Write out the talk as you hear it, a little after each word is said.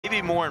maybe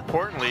more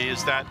importantly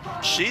is that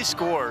she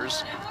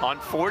scores on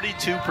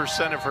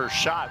 42% of her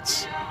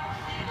shots.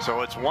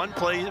 So it's one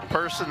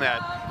person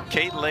that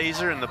Kate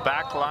Laser and the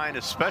back line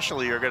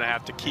especially are going to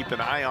have to keep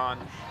an eye on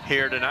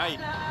here tonight.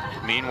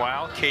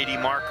 Meanwhile, Katie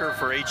Marker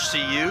for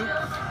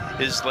HCU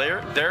is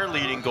their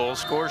leading goal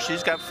scorer.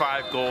 She's got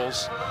 5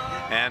 goals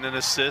and an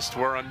assist.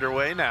 We're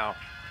underway now.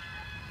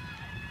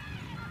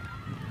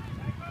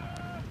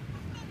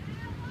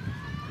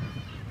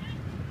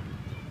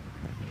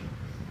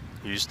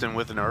 Houston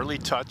with an early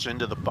touch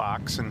into the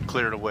box and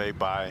cleared away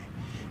by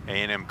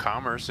A&M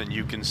Commerce, and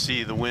you can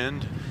see the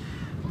wind,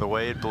 the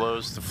way it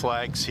blows the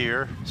flags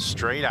here,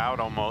 straight out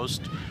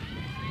almost.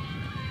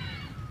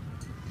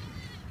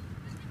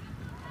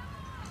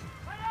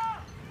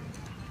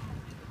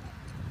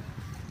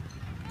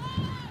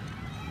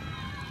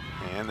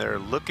 And they're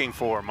looking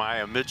for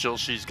Maya Mitchell.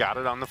 She's got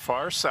it on the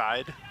far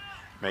side,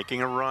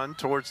 making a run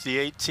towards the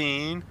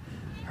 18.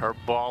 Her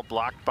ball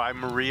blocked by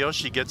Murillo.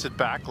 She gets it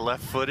back,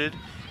 left-footed.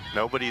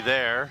 Nobody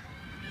there.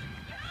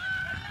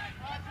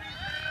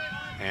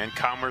 And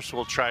Commerce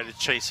will try to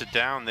chase it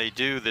down. They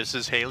do. This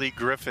is Haley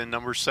Griffin,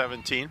 number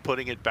 17,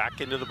 putting it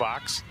back into the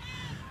box.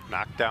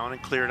 Knocked down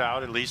and cleared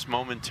out, at least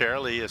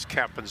momentarily, as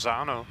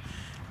Campuzano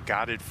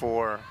got it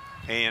for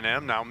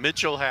A&M. Now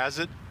Mitchell has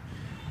it,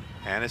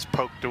 and it's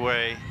poked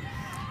away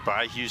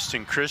by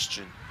Houston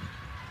Christian.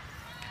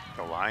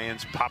 The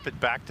Lions pop it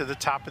back to the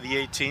top of the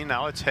 18.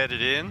 Now it's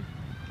headed in.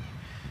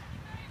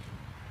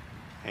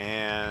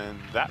 And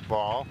that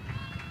ball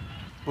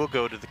will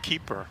go to the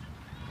keeper.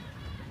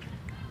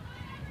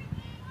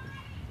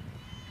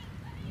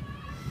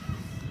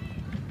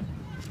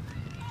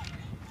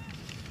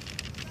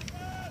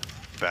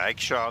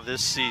 Bagshaw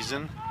this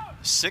season,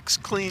 6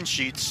 clean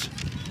sheets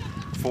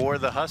for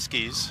the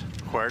Huskies.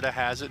 Huerta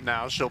has it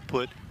now. She'll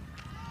put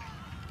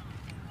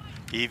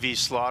Evie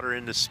Slaughter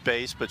into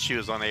space, but she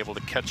was unable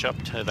to catch up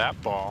to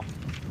that ball.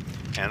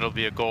 And it'll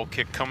be a goal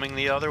kick coming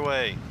the other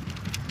way.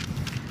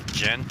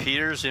 Jen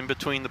Peters in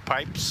between the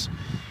pipes.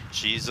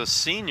 She's a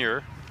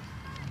senior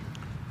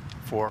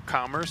for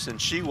Commerce,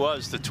 and she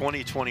was the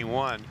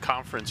 2021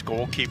 Conference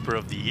Goalkeeper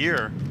of the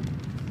Year.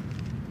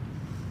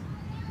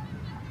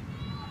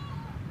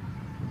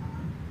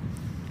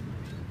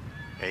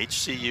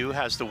 HCU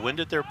has the wind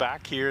at their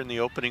back here in the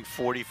opening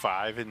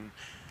 45, and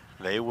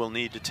they will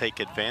need to take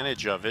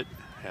advantage of it,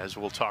 as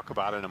we'll talk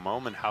about in a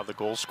moment how the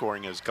goal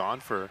scoring has gone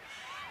for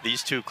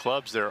these two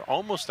clubs. They're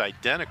almost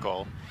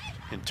identical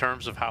in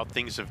terms of how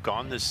things have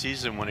gone this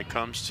season when it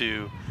comes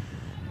to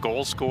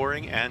goal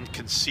scoring and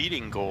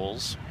conceding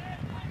goals.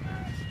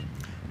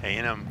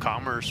 A&M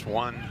Commerce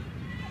won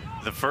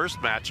the first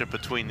matchup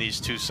between these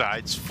two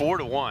sides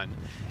 4-1.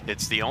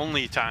 It's the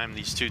only time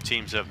these two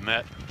teams have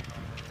met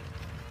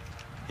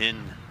in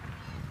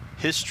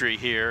history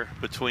here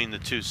between the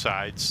two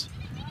sides.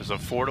 There's a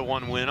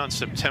 4-1 win on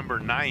September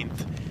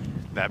 9th.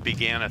 That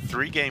began a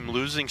 3-game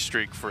losing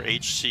streak for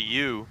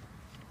HCU.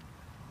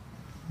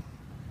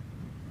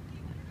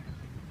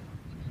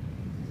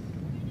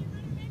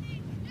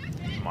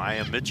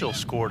 Maya Mitchell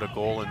scored a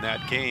goal in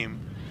that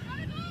game.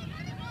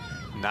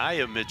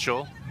 Nia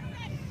Mitchell,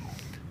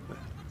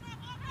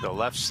 the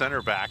left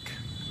center back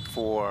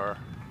for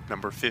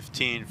number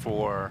 15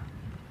 for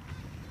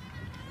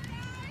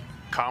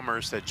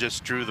Commerce, that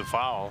just drew the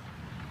foul.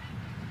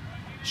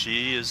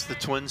 She is the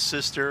twin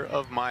sister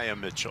of Maya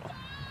Mitchell.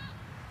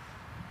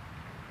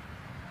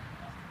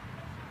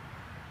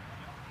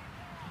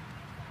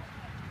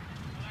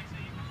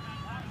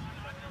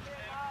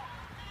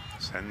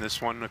 Send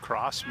this one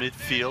across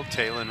midfield.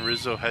 Taylin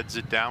Rizzo heads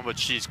it down, but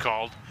she's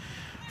called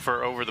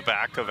for over the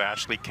back of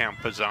Ashley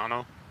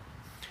Campuzano,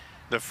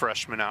 the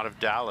freshman out of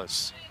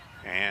Dallas.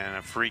 And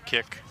a free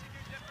kick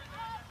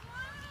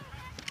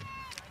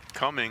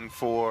coming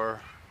for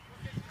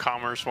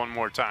Commerce one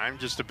more time,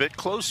 just a bit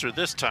closer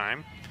this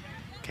time.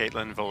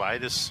 Caitlin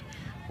Velitis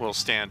will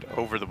stand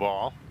over the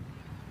ball.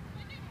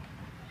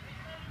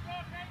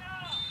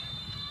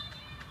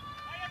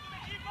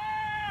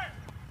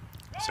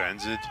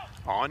 Sends it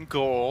on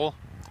goal.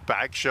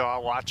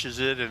 Bagshaw watches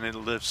it, and it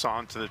lifts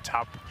onto the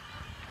top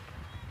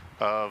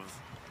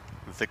of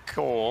the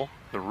goal,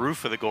 the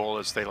roof of the goal,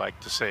 as they like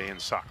to say in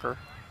soccer.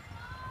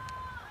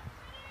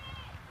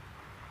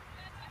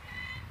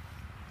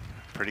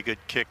 Pretty good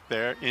kick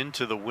there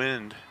into the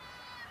wind.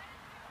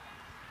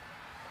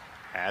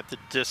 At the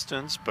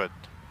distance, but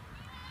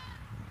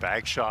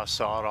Bagshaw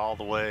saw it all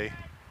the way.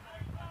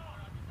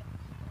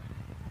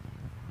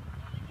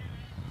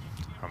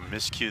 A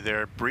miscue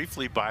there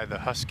briefly by the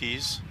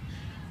Huskies.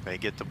 They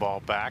get the ball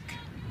back.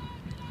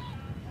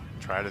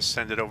 Try to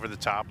send it over the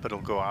top, but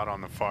it'll go out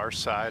on the far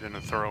side, and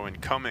a throw in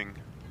coming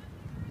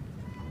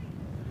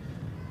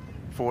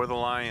for the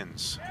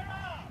Lions.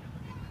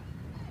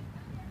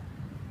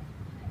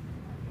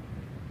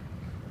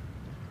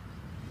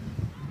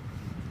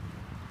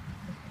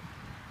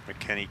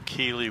 McKenny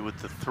Keeley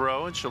with the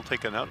throw, and she'll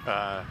take another.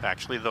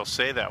 Actually, they'll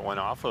say that one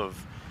off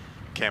of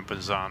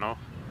Campuzano,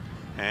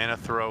 and a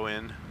throw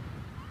in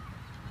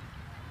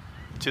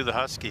to the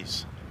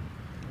Huskies.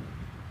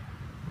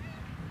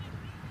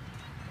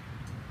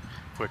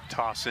 Quick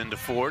toss into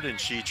Ford, and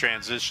she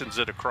transitions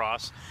it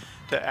across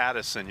to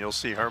Addison. You'll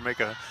see her make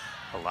a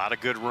lot of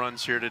good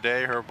runs here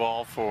today. Her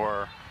ball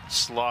for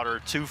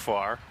Slaughter too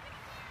far,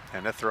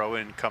 and a throw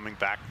in coming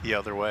back the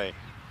other way.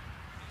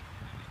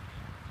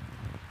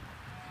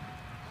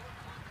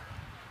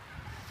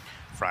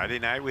 Friday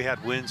night we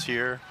had winds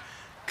here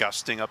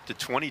gusting up to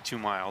 22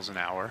 miles an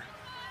hour.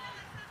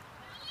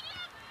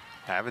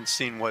 Haven't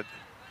seen what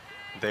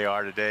they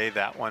are today.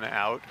 That one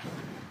out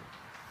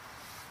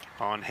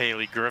on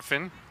Haley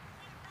Griffin.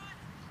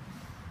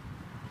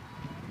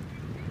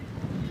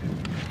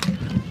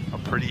 A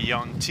pretty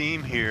young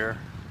team here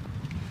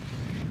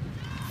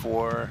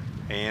for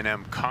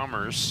A&M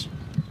Commerce.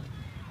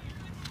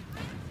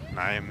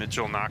 Nia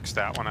Mitchell knocks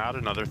that one out.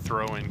 Another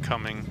throw in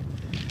coming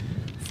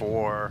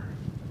for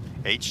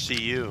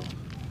HCU.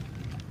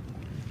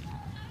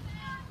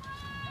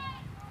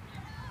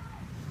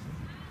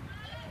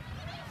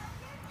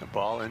 The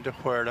ball into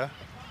Huerta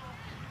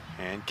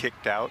and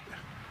kicked out.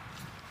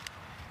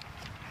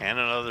 And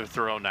another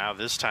throw now,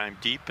 this time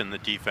deep in the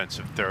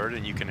defensive third,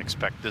 and you can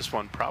expect this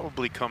one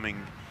probably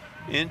coming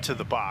into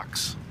the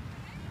box.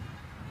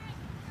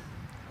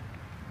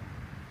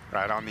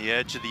 Right on the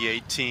edge of the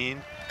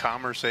 18.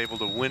 Commerce able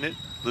to win it,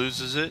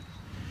 loses it.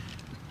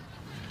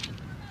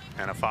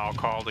 And a foul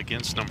called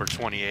against number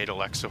 28,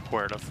 Alexa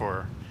Huerta,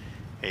 for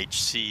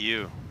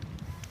HCU.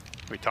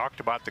 We talked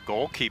about the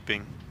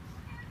goalkeeping,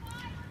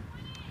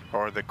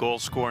 or the goal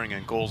scoring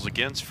and goals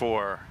against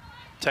for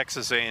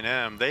Texas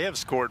A&M. They have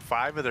scored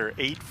 5 of their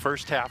 8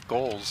 first half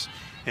goals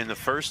in the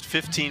first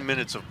 15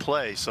 minutes of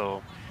play.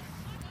 So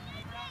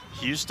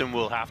Houston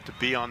will have to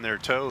be on their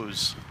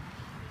toes.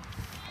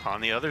 On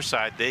the other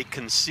side, they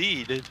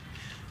conceded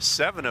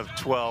 7 of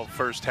 12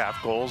 first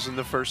half goals in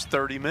the first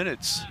 30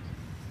 minutes.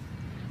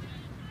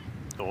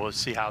 So we'll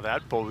see how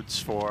that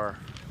bodes for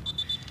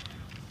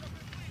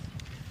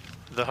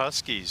the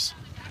Huskies.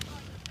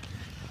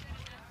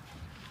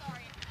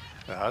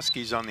 The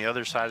Huskies on the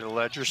other side of the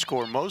ledger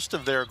score most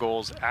of their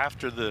goals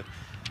after the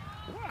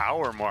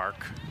hour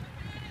mark,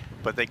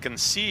 but they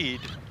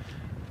concede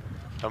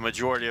a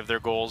majority of their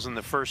goals in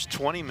the first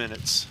 20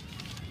 minutes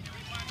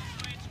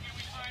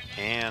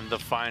and the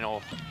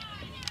final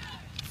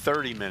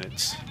 30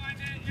 minutes.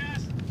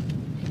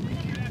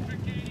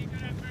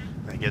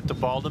 They get the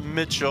ball to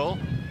Mitchell.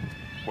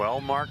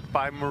 Well marked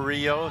by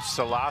Murillo.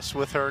 Salas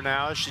with her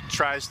now. She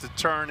tries to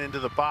turn into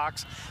the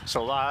box.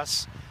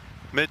 Salas,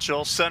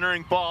 Mitchell,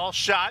 centering ball,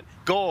 shot,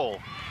 goal.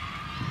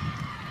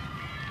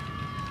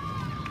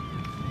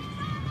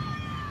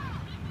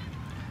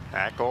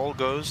 That goal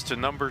goes to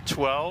number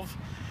 12,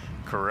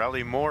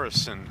 Corelli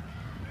Morrison.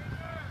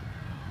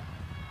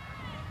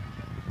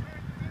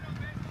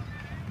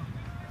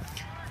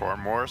 For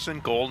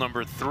Morrison, goal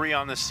number 3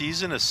 on the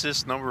season,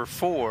 assist number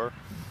 4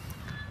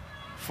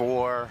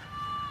 for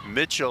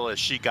Mitchell as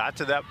she got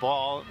to that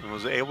ball and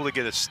was able to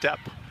get a step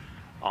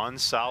on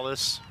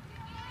Salas.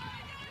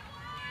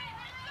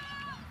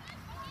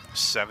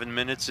 7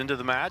 minutes into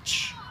the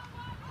match,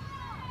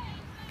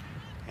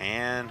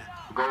 and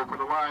goal for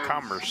the Lions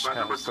Commerce by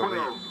number has the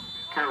 12,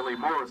 Corelli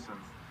Morrison,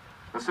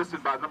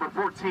 assisted by number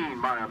 14,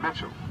 Maya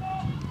Mitchell.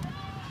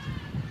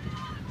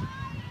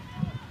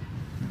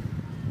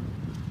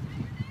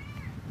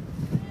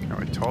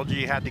 I told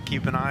you had to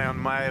keep an eye on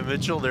Maya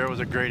Mitchell. There was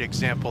a great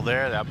example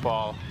there. That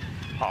ball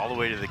all the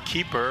way to the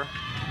keeper.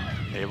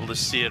 Able to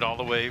see it all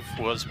the way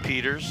was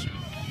Peters.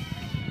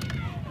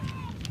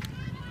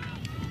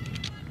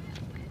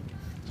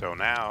 So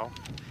now,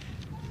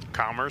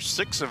 Commerce,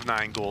 6 of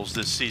 9 goals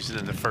this season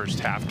in the first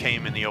half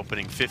came in the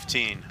opening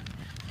 15.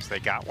 So they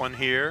got one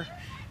here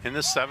in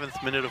the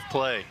 7th minute of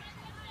play.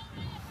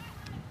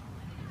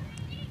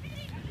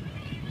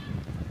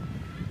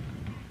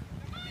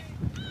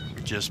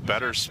 Just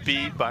better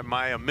speed by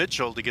Maya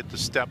Mitchell to get the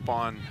step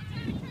on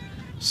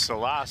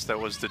Salas. That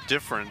was the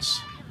difference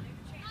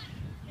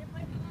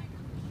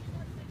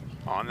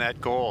on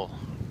that goal.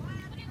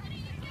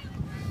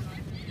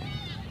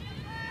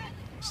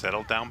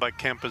 Settled down by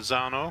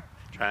Campuzano,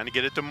 trying to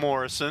get it to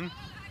Morrison.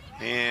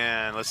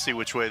 And let's see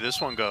which way this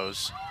one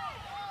goes.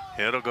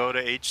 It'll go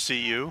to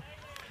HCU.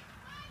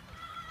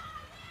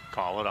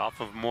 Call it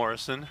off of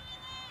Morrison.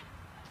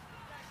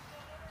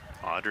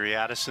 Audrey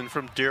Addison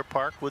from Deer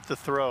Park with the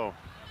throw.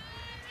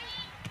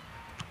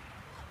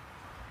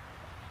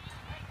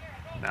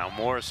 Now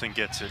Morrison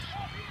gets it,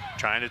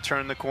 trying to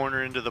turn the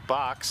corner into the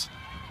box.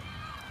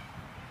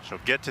 She'll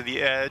get to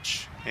the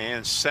edge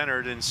and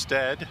centered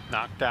instead,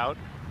 knocked out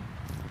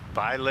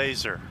by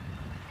Laser.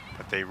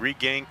 But they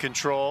regain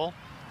control.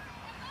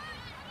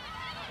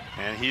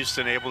 And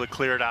Houston able to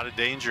clear it out of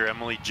danger.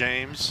 Emily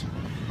James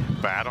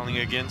battling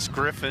against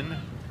Griffin.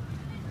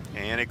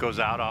 And it goes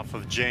out off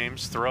of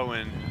James. Throw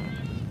in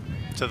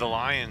to the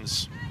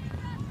Lions.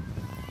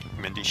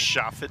 Mindy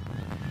Schaffet,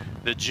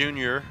 the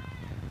junior,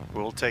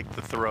 will take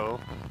the throw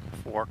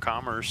for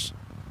Commerce.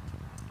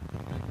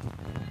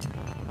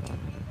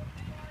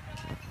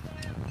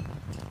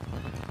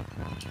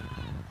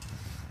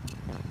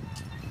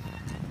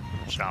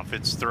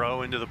 Schaffet's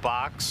throw into the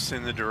box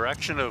in the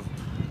direction of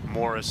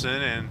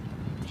Morrison, and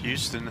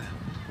Houston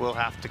will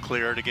have to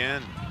clear it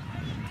again.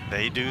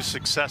 They do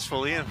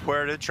successfully, and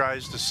Huerta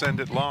tries to send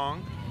it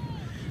long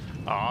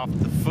off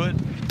the foot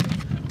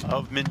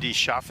of Mindy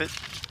Schaffet.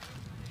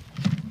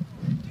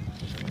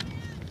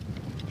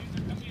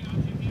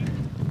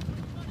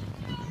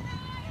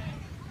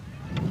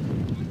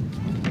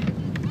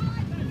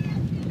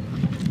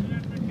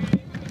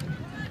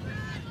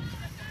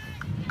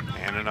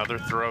 And another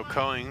throw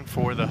going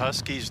for the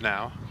Huskies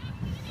now.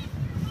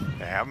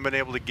 They haven't been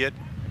able to get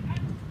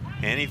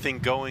anything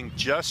going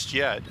just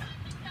yet.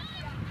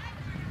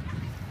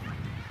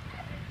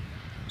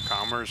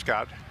 Commerce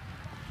got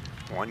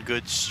one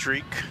good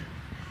streak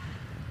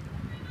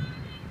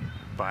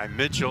by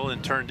Mitchell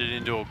and turned it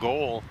into a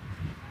goal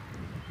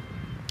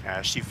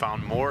as she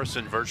found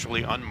Morrison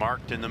virtually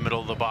unmarked in the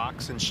middle of the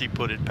box, and she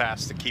put it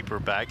past the keeper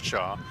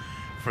Bagshaw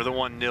for the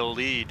 1-0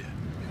 lead.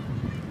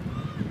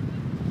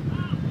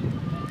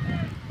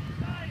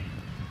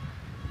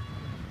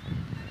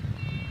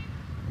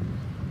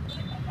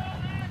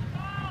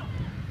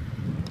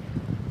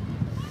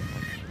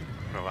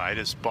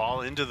 This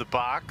ball into the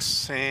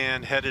box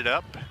and headed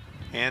up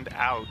and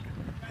out,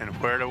 and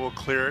Huerta will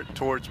clear it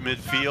towards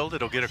midfield.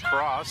 It'll get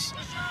across,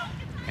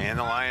 and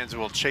the Lions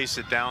will chase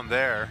it down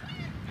there.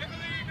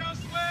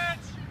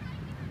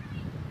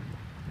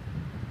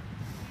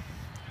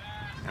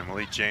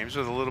 Emily James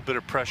with a little bit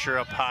of pressure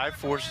up high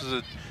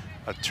forces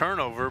a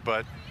turnover,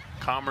 but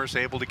Commerce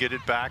able to get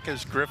it back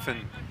as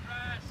Griffin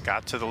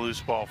got to the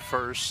loose ball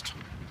first.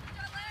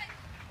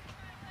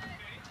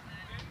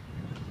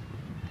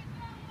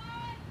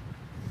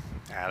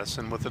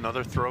 Addison with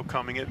another throw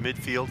coming at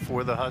midfield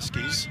for the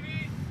Huskies.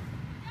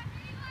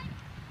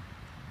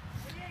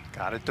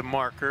 Got it to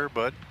Marker,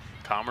 but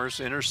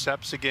Commerce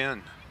intercepts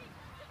again.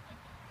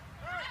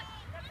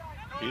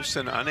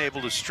 Houston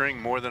unable to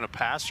string more than a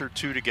pass or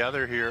two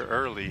together here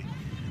early.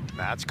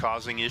 That's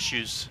causing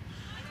issues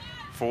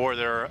for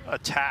their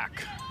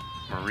attack.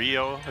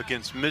 Murillo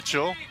against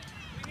Mitchell.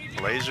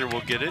 Laser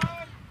will get it.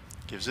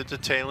 Gives it to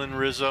Taylin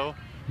Rizzo.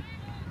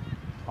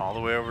 All the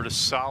way over to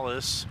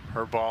Salas.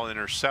 Her ball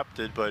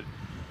intercepted, but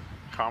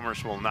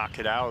Commerce will knock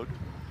it out,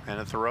 and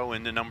a throw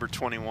into number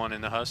 21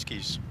 in the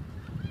Huskies.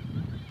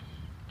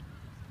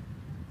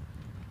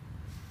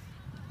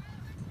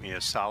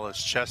 Mia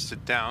Salas chests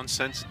it down,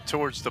 sends it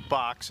towards the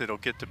box. It'll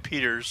get to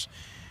Peters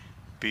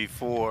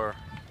before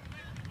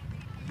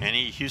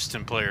any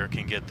Houston player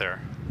can get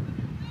there.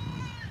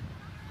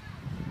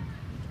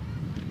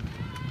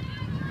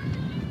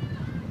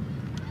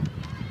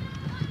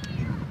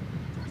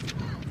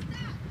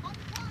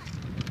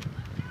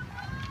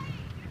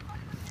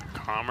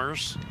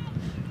 Commerce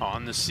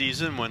on the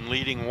season when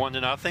leading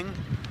 1-0,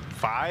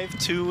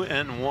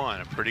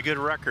 5-2-1, a pretty good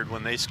record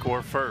when they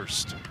score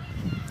first.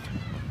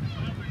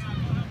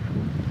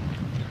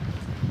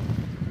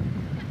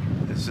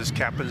 This is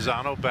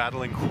Campuzano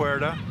battling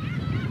Huerta.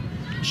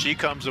 She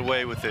comes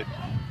away with it,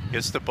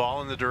 gets the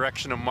ball in the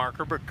direction of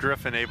Marker, but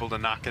Griffin able to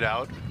knock it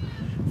out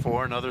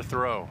for another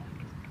throw.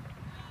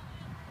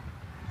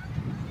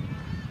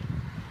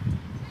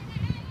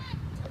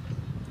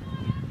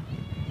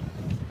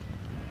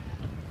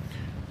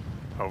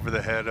 Over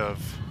the head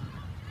of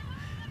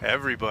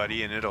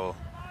everybody, and it'll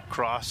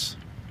cross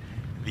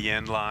the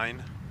end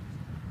line.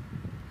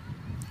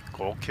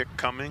 Goal kick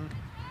coming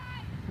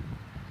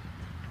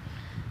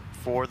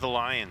for the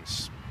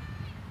Lions.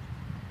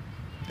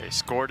 They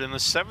scored in the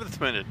 7th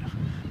minute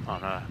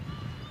on a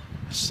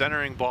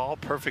centering ball,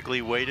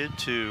 perfectly weighted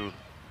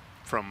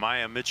from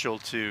Maya Mitchell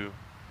to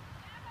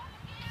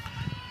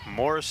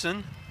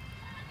Morrison,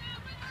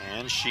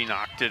 and she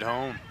knocked it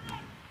home.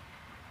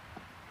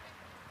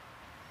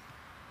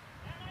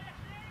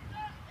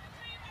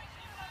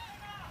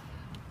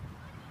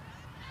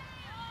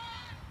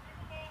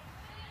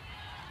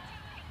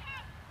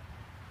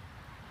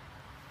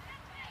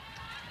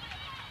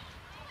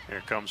 Here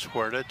comes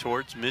Huerta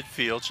towards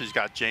midfield. She's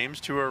got James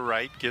to her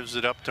right, gives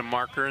it up to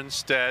Marker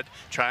instead,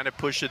 trying to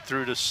push it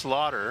through to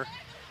Slaughter.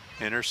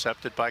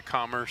 Intercepted by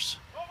Commerce,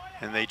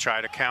 and they try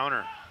to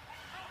counter.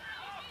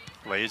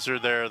 Laser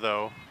there,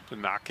 though, to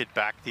knock it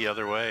back the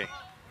other way.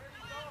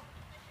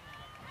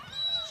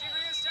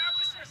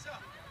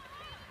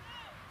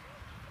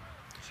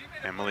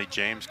 Emily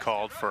James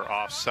called for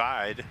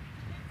offside.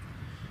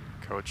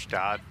 Coach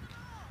Dodd,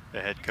 the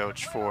head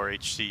coach for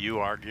HCU,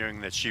 arguing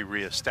that she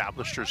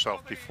reestablished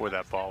herself before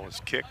that ball was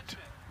kicked,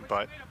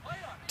 but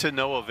to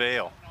no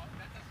avail.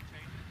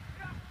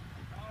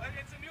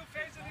 It's a new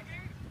phase of the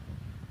game,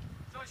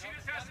 so she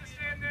just has to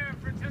stand there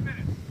for 10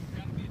 minutes.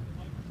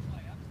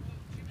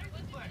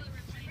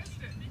 She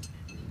missed it.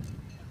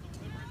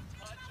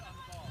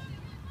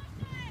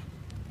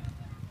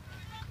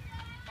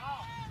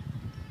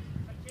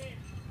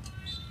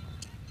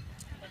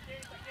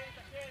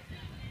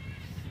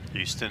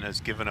 Houston has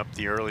given up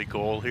the early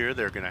goal here.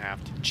 They're going to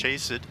have to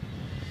chase it.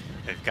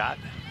 They've got,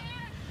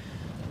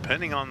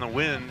 depending on the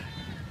wind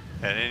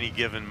at any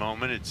given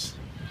moment, it's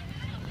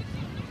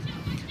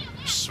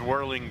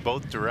swirling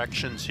both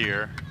directions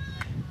here.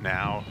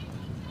 Now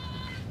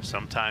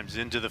Sometimes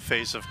into the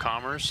face of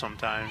Commerce,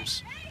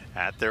 sometimes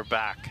at their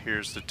back.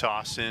 Here's the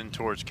toss in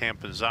towards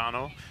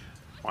Campuzano.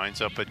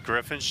 Winds up at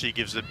Griffin. She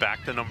gives it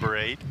back to number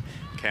 8.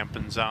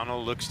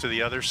 Campuzano looks to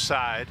the other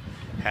side.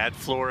 Had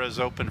Flores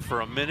open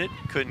for a minute.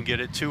 Couldn't get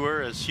it to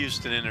her as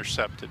Houston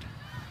intercepted.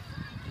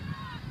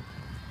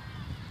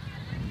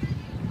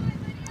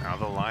 Now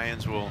the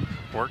Lions will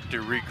work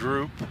to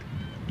regroup.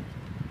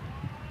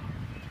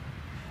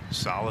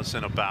 Salas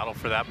in a battle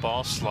for that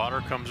ball.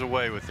 Slaughter comes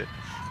away with it.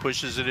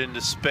 Pushes it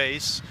into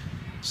space.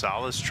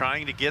 Salas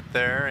trying to get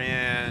there,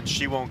 and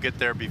she won't get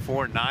there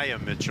before Nia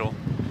Mitchell.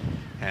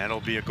 And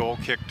it'll be a goal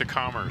kick to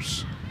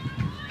Commerce.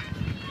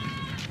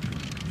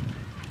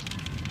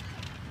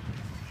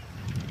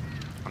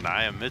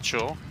 Nia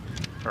Mitchell,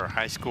 her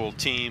high school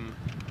team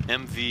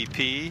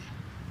MVP.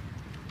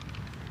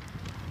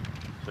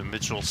 The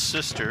Mitchell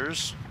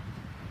sisters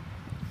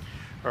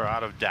are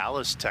out of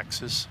Dallas,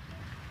 Texas.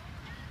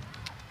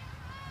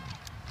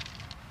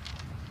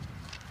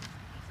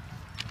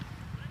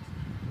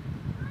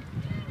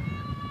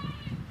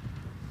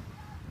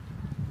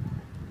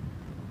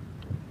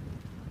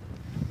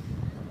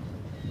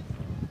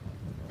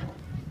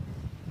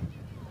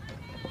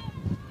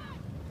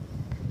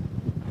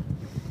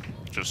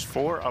 Just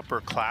 4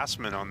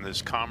 upperclassmen on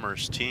this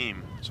Commerce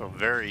team, so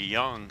very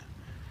young.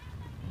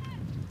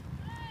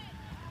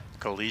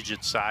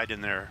 Collegiate side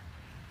in their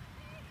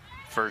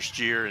first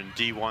year in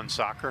D1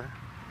 soccer.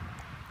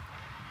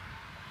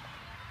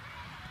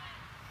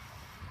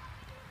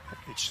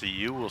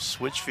 HCU will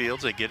switch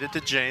fields. They get it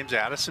to James.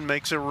 Addison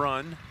makes a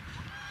run.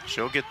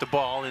 She'll get the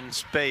ball in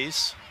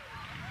space.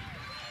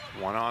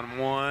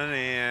 One-on-one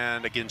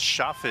and against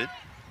Schaffet.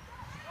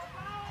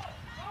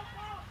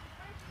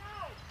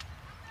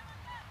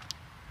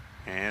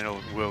 And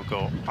it will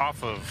go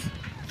off of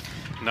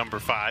number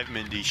 5,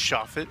 Mindy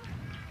Schaffet.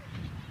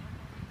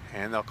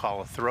 And they'll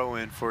call a throw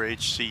in for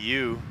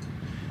HCU.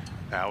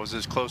 That was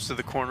as close to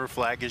the corner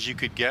flag as you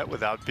could get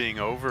without being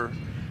over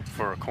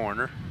for a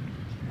corner.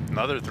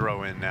 Another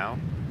throw in now.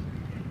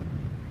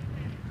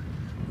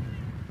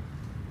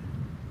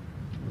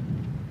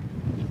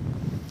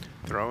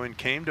 Throw in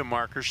came to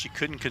Marker. She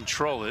couldn't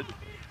control it.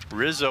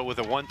 Rizzo with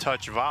a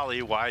one-touch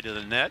volley wide of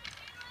the net.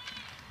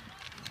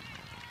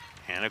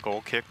 And a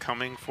goal kick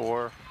coming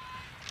for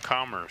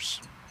Commerce.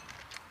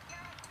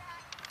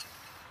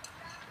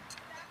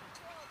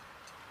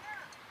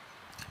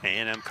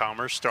 A&M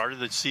Commerce started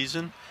the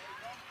season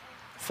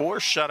 4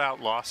 shutout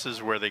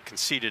losses where they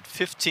conceded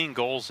 15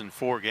 goals in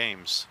 4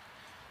 games.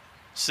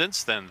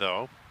 Since then,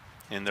 though,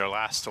 in their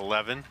last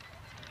 11,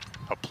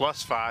 a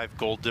 +5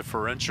 goal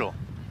differential.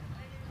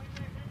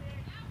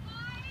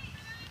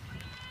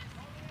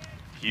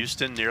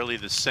 Houston nearly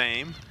the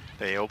same.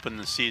 They opened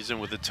the season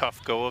with a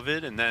tough go of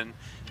it, and then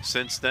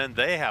since then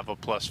they have a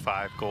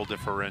 +5 goal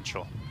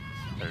differential.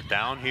 They're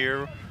down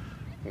here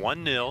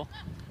 1-0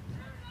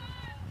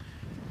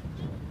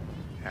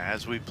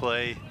 as we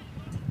play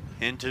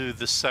into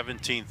the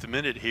 17th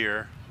minute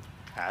here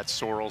at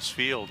Sorrells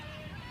Field.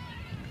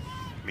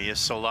 Mia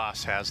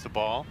Salas has the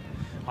ball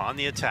on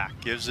the attack,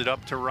 gives it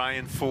up to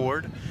Ryan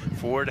Ford.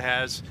 Ford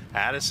has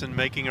Addison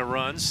making a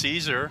run,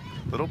 sees her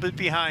a little bit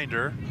behind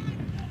her.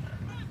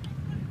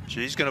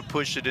 She's going to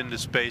push it into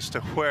space to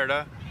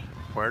Huerta.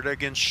 Huerta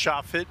against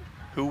Schaffet.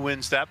 Who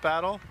wins that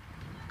battle?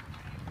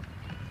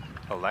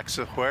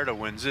 Alexa Huerta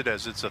wins it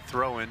as it's a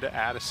throw into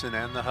Addison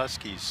and the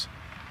Huskies.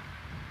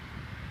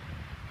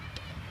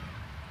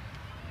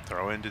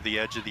 Throw into the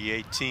edge of the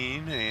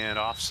 18, and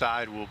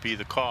offside will be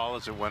the call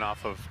as it went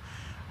off of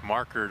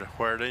marker to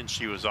Huerta, and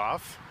she was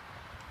off.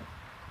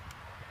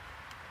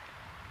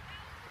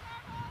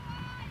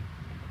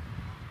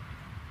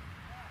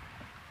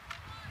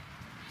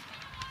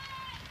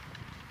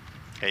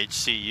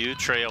 HCU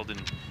trailed in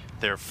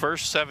their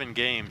first 7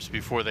 games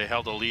before they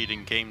held a lead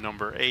in game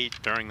number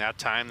 8. During that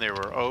time, they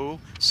were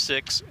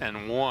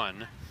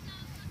 0-6-1,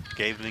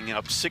 giving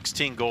up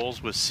 16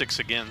 goals with 6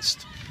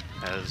 against.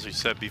 As we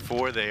said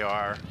before, they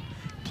are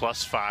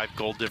 +5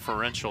 goal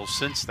differential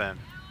since then.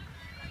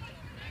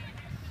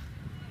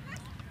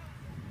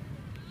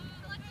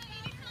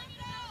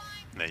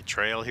 They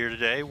trail here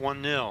today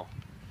 1-0.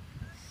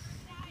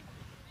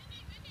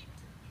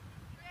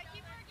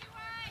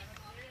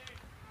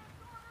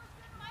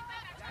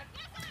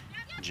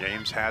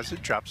 James has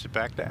it, drops it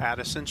back to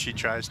Addison. She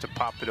tries to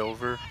pop it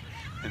over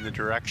in the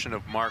direction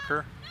of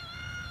marker.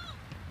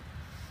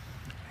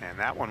 And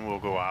that one will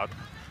go out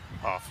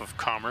off of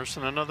Commerce,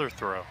 and another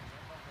throw.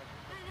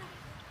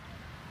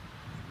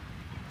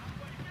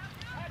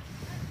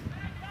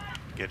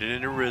 Get it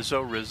into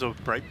Rizzo. Rizzo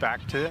right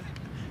back to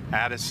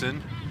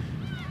Addison.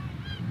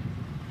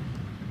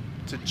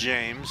 To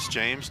James.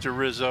 James to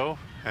Rizzo,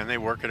 and they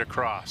work it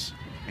across.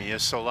 Mia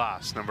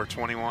Salas, number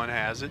 21,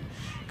 has it.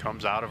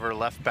 Comes out of her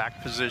left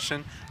back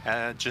position,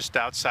 just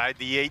outside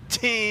the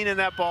 18, and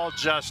that ball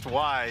just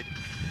wide.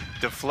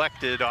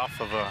 Deflected off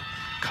of a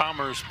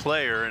Commerce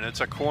player, and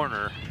it's a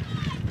corner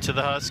to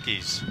the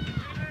Huskies.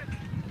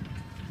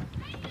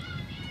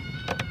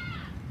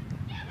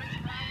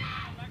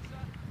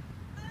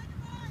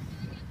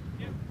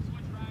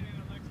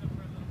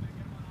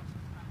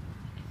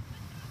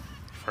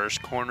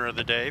 First corner of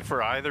the day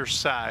for either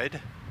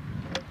side.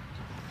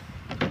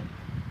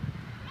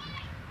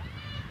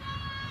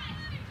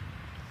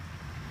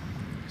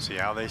 See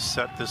how they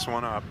set this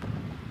one up.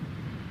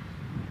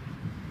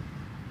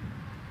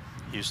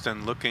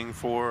 Houston looking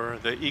for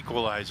the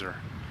equalizer.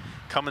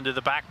 Coming to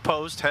the back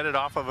post, headed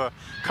off of a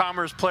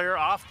Commerce player,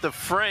 off the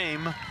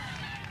frame,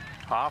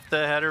 off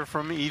the header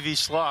from Evie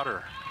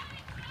Slaughter.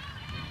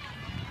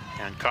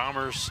 And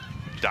Commerce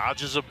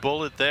dodges a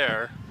bullet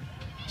there.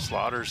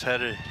 Slaughter's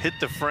headed, hit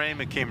the frame,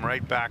 and came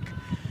right back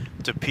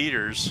to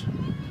Peters,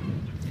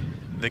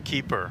 the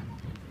keeper.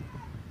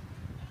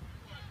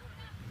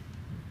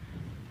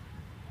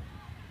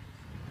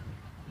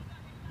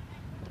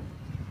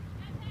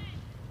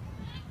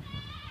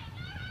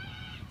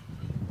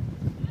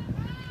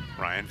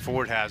 Ryan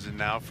Ford has it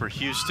now for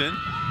Houston.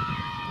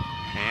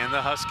 And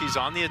the Huskies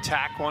on the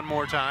attack one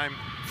more time.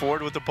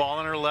 Ford with the ball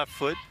on her left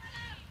foot.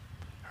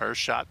 Her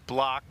shot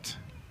blocked.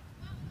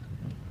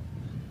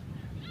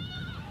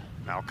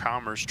 Now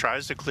Commerce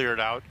tries to clear it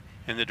out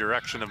in the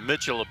direction of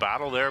Mitchell. A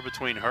battle there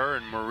between her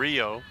and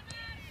Murillo.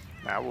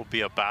 That will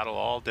be a battle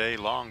all day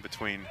long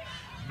between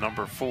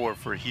number 4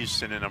 for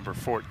Houston and number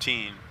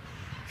 14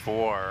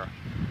 for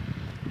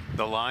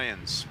the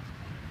Lions.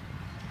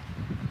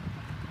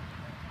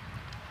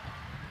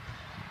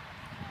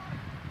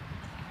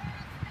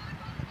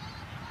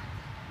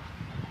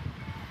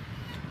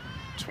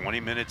 "20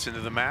 minutes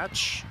into the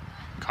match,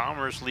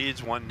 Commerce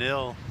leads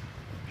 1-0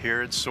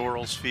 here at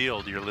Sorrells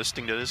Field. You're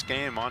listening to this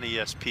game on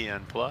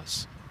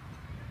ESPN+.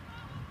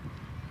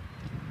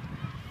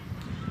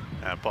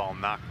 That ball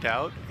knocked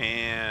out,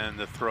 and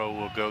the throw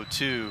will go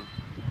to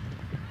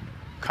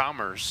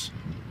Commerce.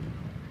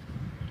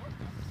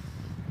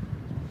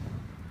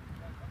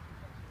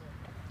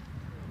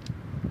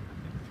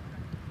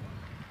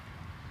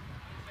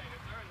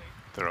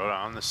 Throw it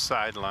on the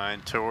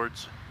sideline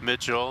towards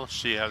Mitchell.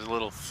 She has a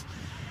little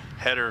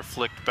header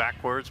flicked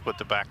backwards, but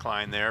the back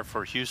line there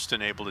for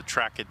Houston able to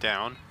track it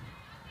down.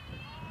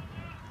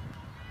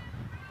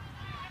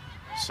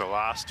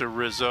 Salas to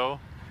Rizzo.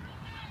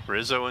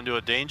 Rizzo into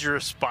a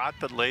dangerous spot,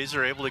 but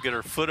Laser able to get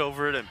her foot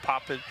over it and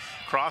pop it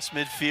across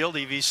midfield.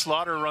 Evie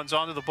Slaughter runs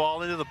onto the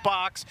ball into the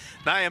box.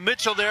 Nia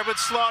Mitchell there, but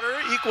Slaughter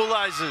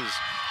equalizes.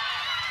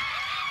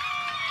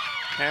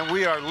 And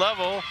we are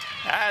level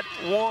at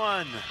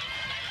 1.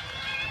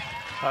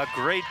 A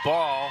great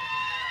ball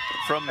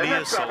from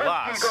Mia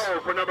Salas. Goal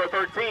for number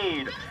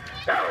 13,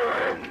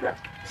 Aaron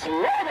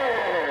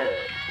Slaughter.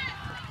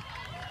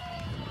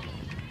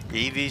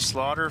 Evie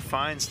Slaughter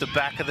finds the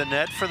back of the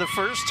net for the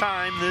first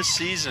time this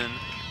season.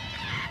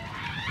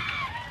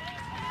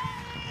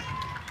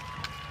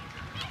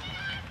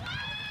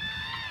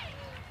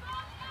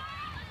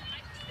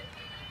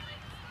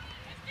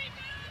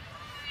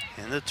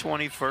 In the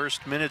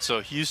 21st minute, so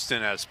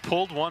Houston has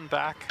pulled one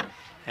back,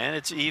 and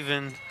it's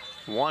even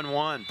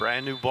 1-1.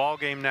 Brand new ball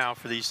game now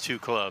for these two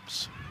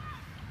clubs.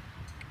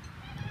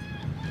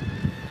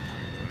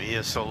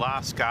 Mia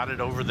Salas got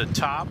it over the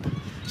top.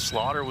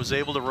 Slaughter was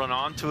able to run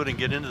onto it and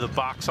get into the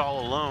box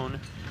all alone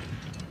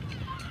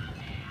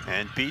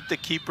and beat the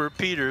keeper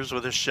Peters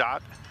with a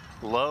shot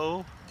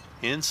low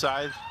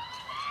inside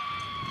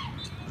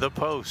the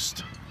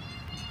post.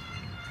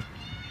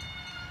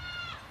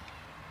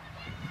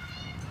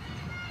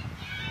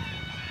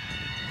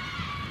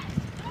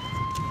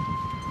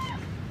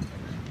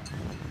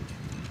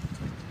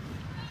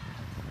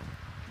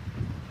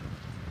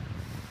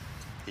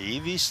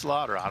 Evie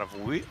Slaughter out of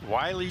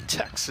Wiley,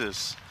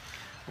 Texas,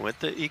 with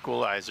the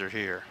equalizer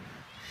here.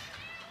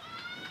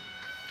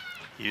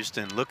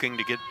 Houston looking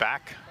to get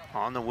back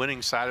on the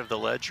winning side of the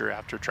ledger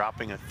after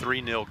dropping a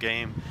 3-0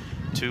 game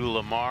to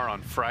Lamar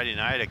on Friday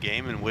night, a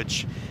game in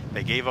which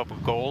they gave up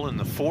a goal in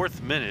the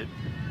 4th minute.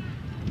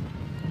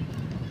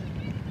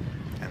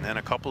 And then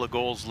a couple of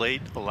goals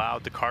late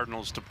allowed the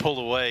Cardinals to pull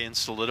away and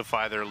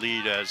solidify their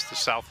lead as the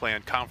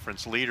Southland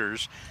Conference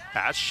leaders.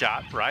 That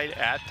shot right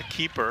at the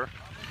keeper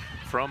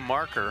from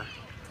Marker.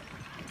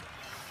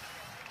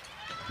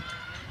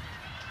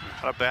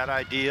 Not a bad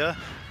idea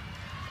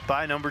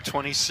by number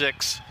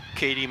 26,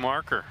 Katie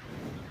Marker.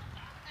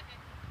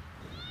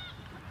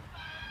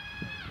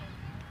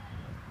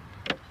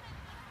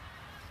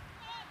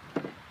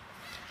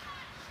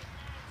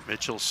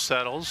 Mitchell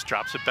settles,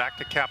 drops it back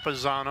to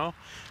Capizano.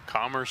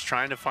 Commerce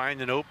trying to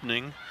find an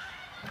opening.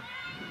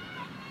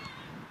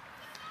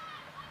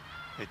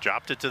 They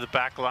dropped it to the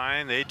back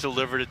line. They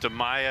delivered it to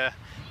Maya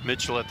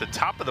Mitchell at the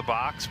top of the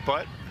box,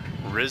 but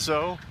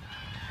Rizzo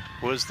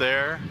was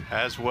there,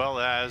 as well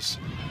as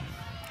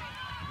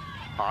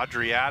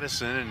Audrey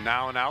Addison, and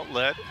now an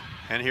outlet.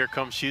 And here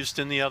comes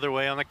Houston the other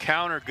way on the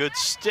counter. Good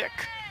stick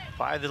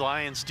by the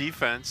Lions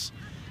defense.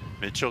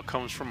 Mitchell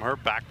comes from her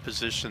back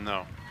position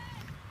though.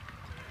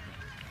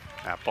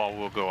 That ball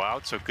will go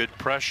out, so good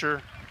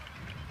pressure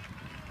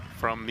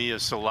from Mia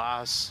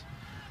Salas.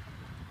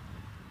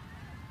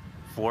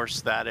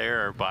 Forced that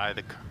error by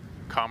the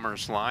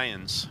Commerce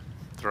Lions.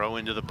 Throw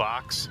into the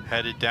box,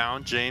 headed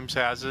down. James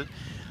has it.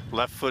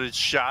 Left-footed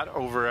shot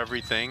over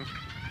everything.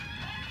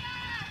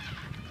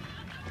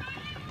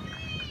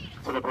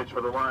 To the pitch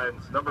for the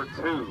Lions, number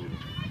 2,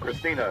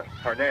 Christina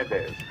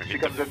Hernandez. She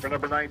comes in for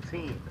number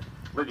 19,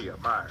 Lydia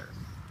Myers.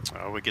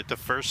 Well, we get the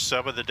first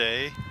sub of the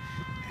day.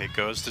 It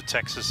goes to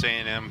Texas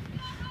A&M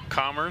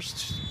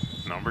Commerce.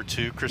 Number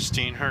 2,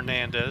 Christine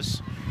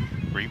Hernandez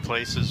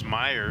replaces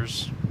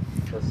Myers.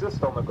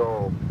 Assist on the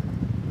goal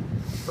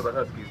for the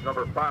Huskies,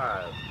 number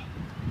 5,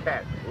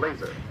 Kat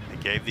Laser. They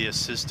gave the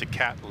assist to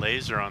Kat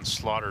Laser on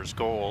Slaughter's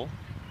goal.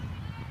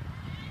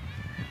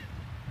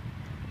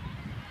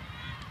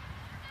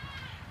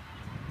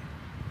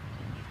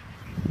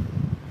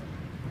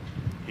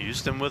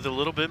 Houston with a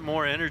little bit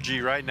more energy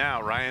right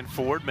now. Ryan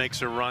Ford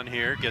makes a run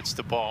here, gets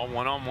the ball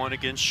one-on-one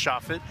against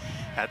Shoffett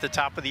at the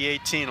top of the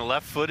 18.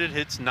 Left-footed,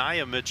 hits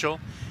Nia Mitchell,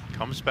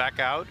 comes back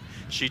out.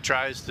 She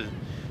tries to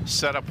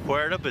set up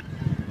Huerta, but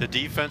the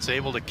defense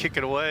able to kick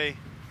it away.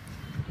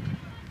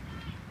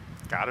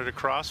 Got it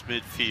across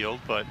midfield,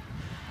 but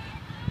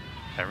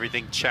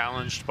everything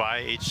challenged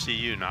by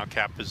HCU. Now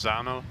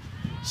Capizano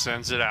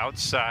sends it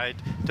outside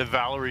to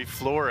Valerie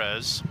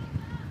Flores.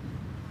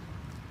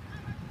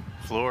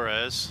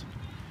 Flores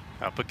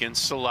up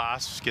against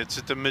Salas, gets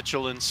it to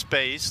Mitchell in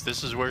space.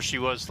 This is where she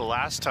was the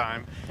last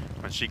time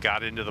when she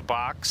got into the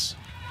box.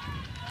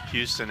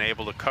 Houston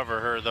able to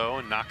cover her though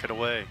and knock it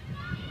away.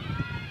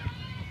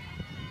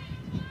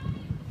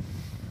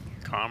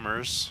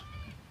 Commerce.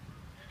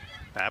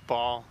 That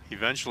ball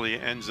eventually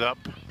ends up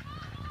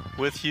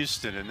with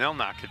Houston and they'll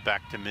knock it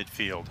back to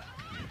midfield.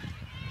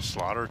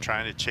 Slaughter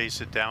trying to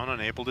chase it down,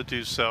 unable to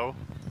do so.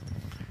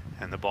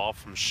 And the ball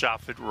from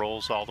Shoffett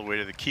rolls all the way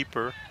to the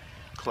keeper,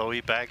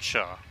 Chloe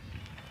Bagshaw.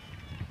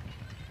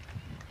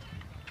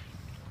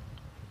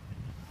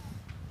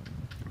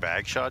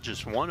 Bagshaw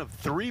just one of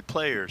 3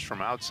 players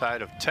from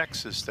outside of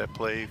Texas that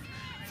play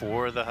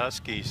for the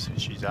Huskies.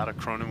 She's out of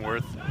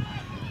Cronenworth,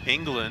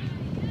 England.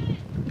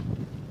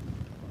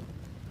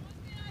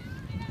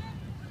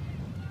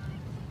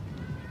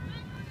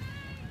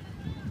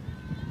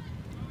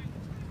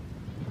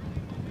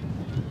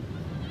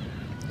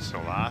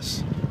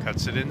 Salas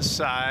cuts it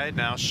inside.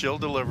 Now she'll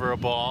deliver a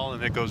ball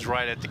and it goes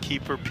right at the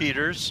keeper,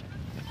 Peters.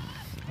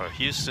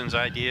 Houston's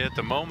idea at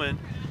the moment,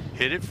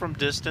 hit it from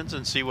distance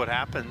and see what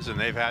happens, and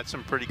they've had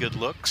some pretty good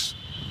looks.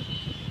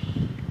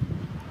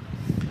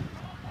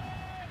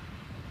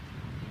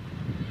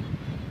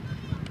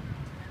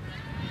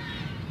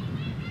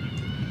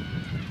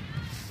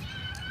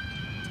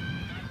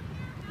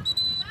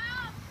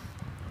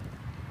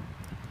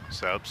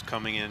 Subs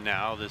coming in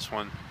now. This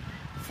one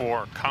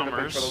for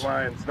Commerce. For the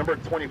Lions, number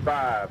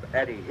 25,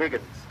 Addie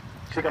Higgins.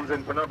 She comes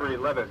in for number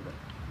 11,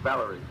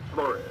 Valerie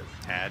Flores.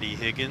 Addie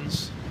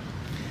Higgins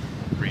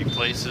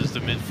replaces the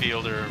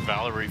midfielder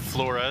Valerie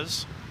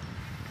Flores.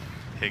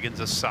 Higgins,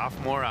 a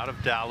sophomore out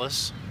of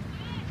Dallas.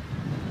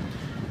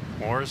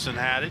 Morrison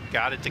had it,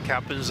 got it to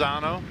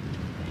Capizano,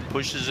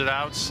 pushes it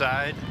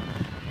outside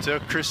to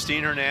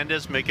Christine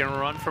Hernandez, making a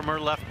run from her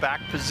left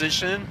back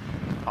position.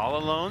 All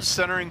alone,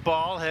 centering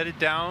ball, headed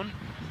down,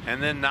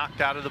 and then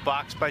knocked out of the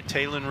box by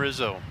Taylin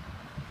Rizzo.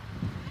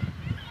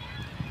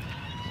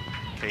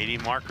 Katie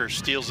Marker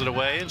steals it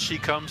away, and she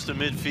comes to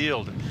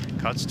midfield.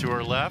 Cuts to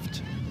her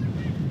left,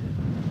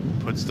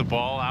 puts the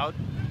ball out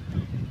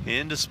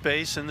into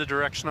space in the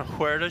direction of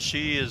Huerta.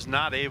 She is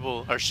not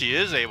able, or she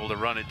is able to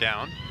run it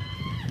down.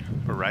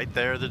 But right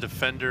there, the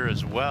defender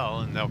as well,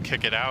 and they'll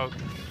kick it out.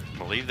 I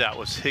believe that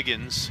was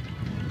Higgins.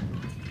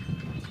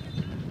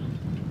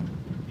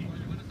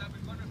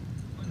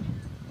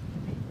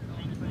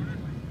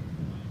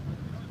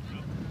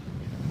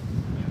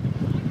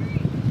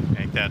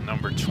 That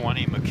number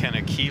 20,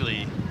 McKenna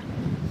Keeley.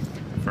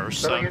 First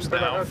subs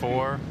down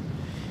for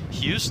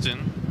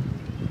Houston.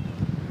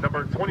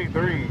 Number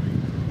 23,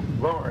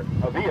 Lauren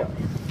Avila.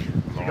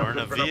 Lauren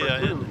Avila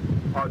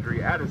and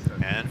Audrey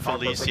Addison. And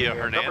Felicia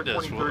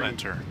Hernandez will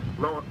enter.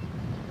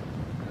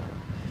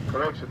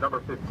 Correction,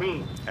 number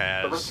 15,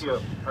 as Felicia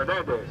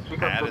Hernandez. She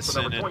comes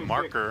Addison and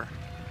Marker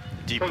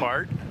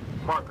depart.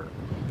 Marker.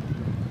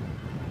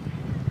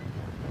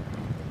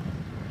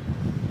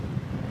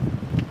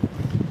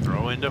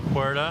 Throw into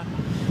Huerta.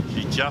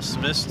 She just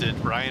missed it.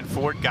 Ryan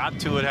Ford got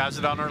to it, has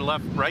it on her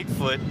right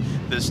foot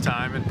this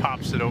time, and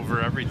pops it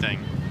over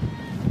everything.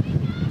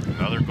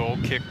 Another goal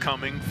kick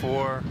coming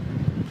for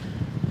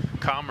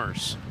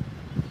Commerce.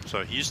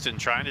 So Houston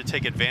trying to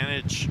take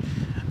advantage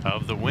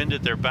of the wind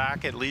at their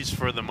back, at least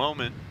for the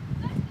moment.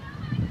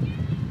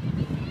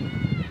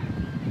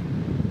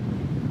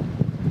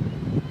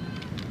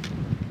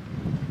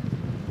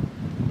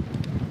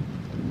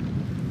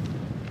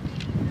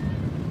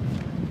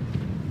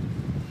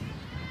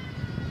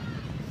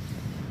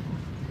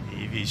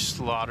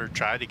 Slaughter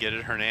tried to get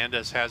it.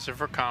 Hernandez has it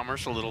for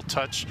Commerce. A little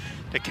touch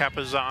to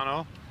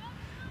Capizano.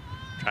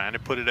 Trying to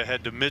put it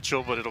ahead to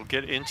Mitchell, but it'll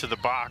get into the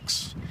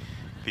box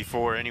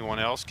before anyone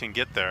else can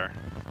get there.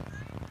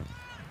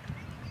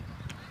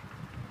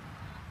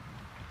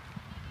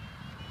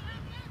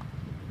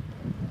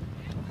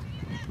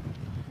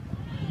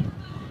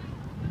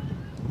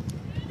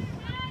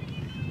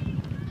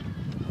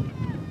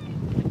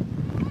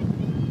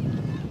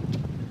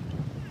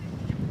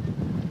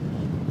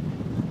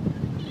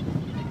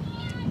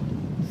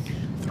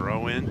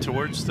 in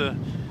towards the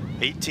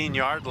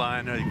 18-yard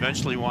line.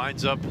 Eventually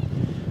winds up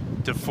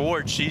to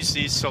Ford. She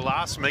sees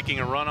Salas making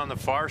a run on the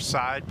far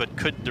side, but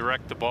couldn't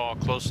direct the ball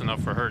close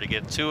enough for her to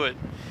get to it.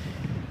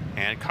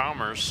 And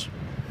Commerce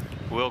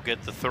will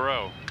get the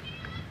throw.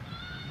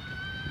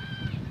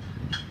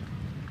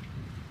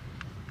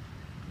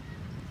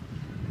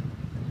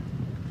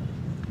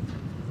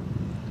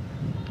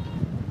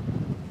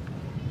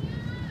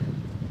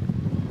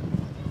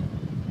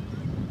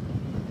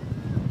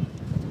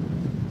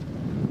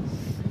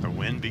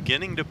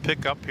 Beginning to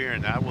pick up here,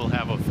 and that will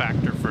have a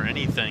factor for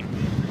anything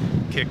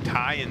kicked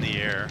high in the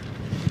air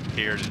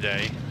here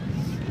today.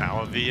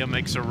 Now Avila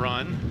makes a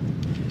run,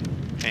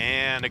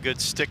 and a good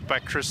stick by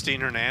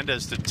Christine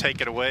Hernandez to take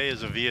it away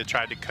as Avila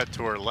tried to cut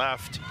to her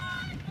left.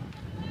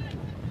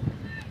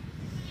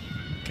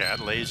 Cat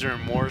Laser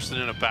and Morrison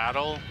in a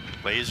battle.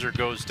 Laser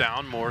goes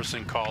down.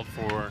 Morrison called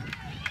for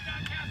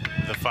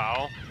the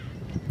foul,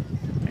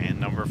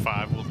 and number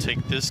 5 will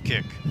take this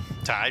kick.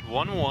 Tied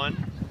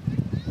 1-1.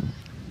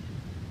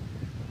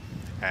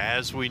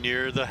 As we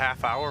near the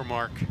half-hour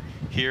mark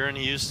here in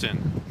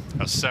Houston.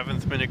 A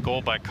 7th-minute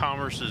goal by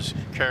Commerce's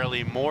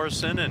Carolee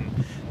Morrison,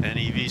 and then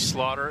E.V.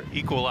 Slaughter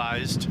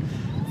equalized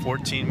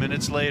 14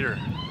 minutes later.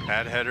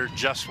 That header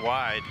just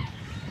wide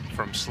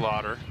from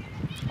Slaughter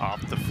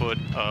off the foot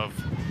of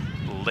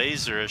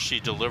Laser as she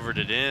delivered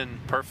it in.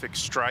 Perfect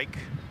strike.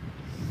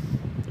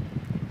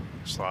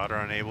 Slaughter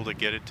unable to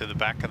get it to the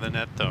back of the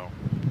net, though.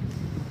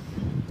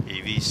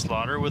 E.V.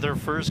 Slaughter with her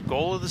first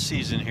goal of the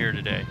season here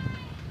today.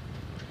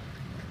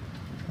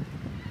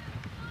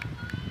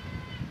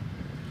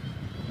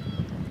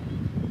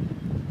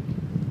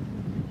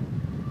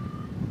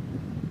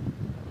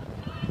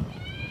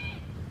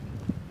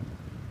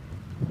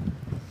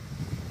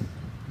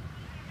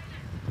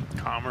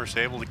 Commerce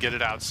able to get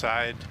it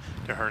outside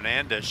to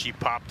Hernandez. She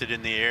popped it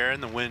in the air,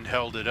 and the wind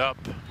held it up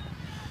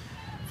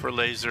for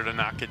Laser to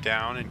knock it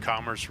down, and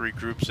Commerce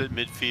regroups at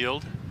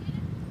midfield.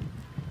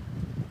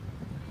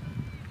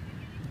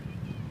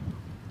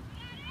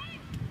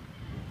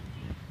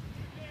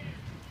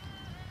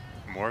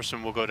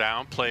 Morrison will go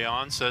down, play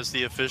on, says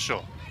the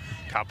official.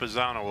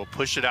 Capizano will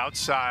push it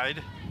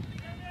outside.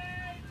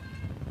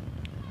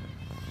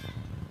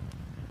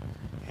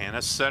 And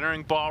a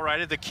centering ball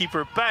right at the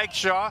keeper,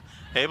 Bagshaw,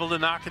 able to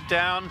knock it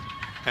down,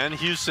 and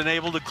Houston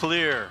able to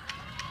clear.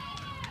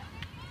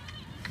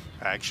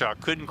 Bagshaw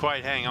couldn't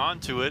quite hang on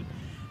to it,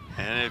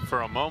 and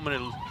for a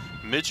moment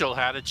Mitchell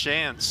had a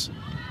chance.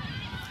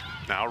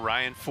 Now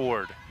Ryan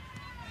Ford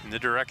in the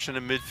direction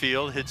of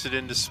midfield, hits it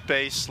into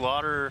space.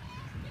 Slaughter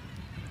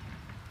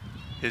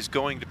is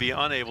going to be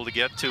unable to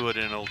get to it,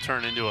 and it'll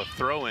turn into a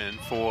throw-in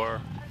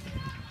for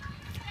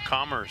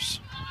Commerce.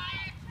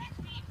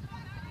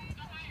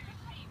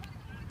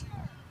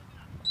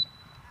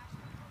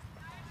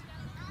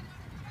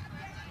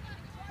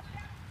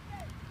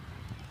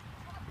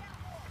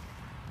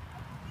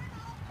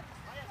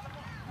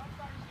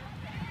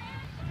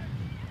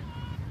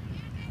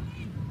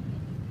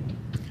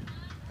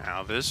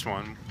 Now this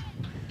one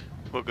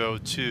will go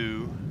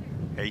to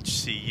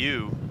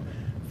HCU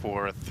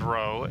for a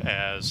throw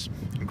as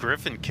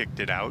Griffin kicked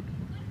it out.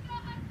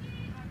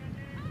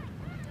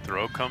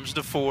 Throw comes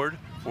to Ford.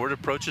 Ford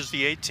approaches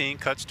the 18,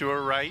 cuts to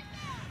her right,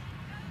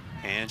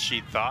 and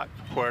she thought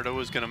Puerto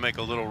was going to make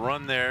a little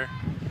run there.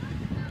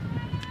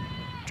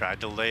 Tried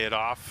to lay it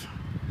off.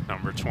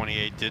 Number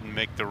 28 didn't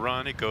make the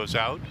run. It goes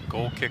out.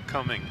 Goal kick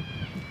coming.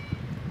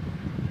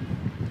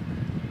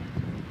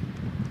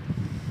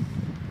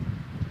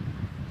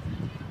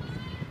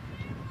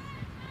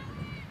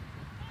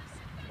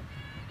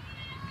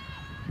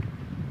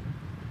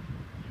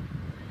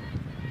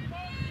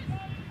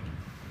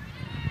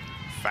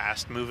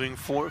 Fast moving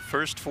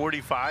first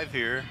 45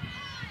 here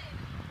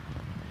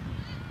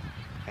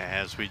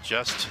as we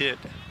just hit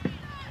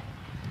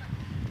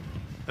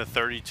the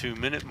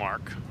 32-minute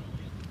mark.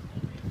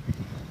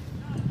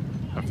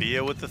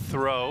 Avila with the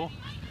throw,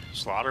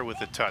 Slaughter with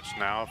the touch.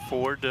 Now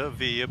Ford to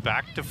Avila,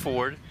 back to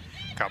Ford.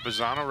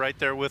 Capizano right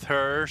there with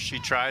her. She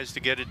tries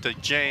to get it to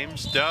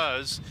James,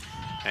 does,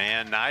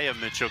 and Naya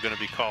Mitchell going to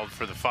be called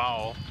for the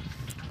foul,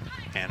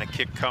 and a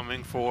kick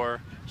coming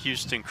for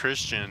Houston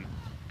Christian.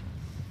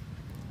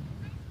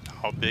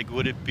 How big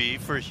would it be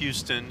for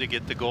Houston to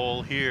get the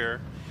goal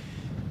here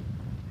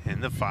in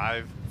the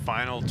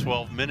final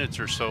 12 minutes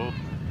or so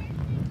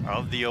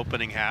of the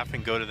opening half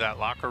and go to that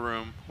locker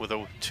room with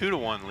a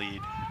 2-1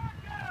 lead?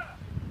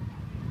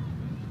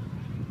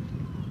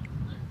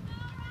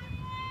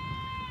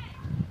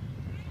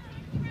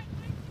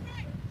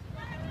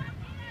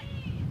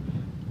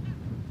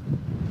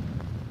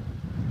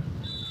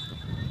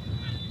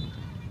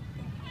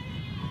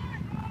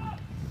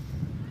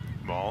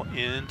 Ball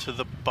into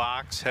the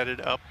box,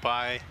 headed up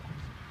by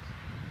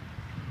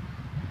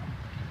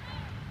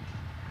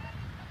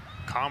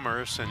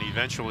Commerce, and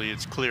eventually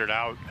it's cleared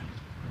out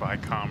by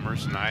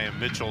Commerce. Naya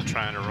Mitchell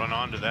trying to run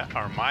onto that,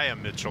 or Maya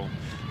Mitchell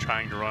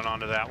trying to run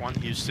onto that one.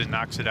 Houston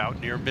knocks it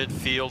out near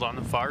midfield on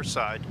the far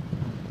side.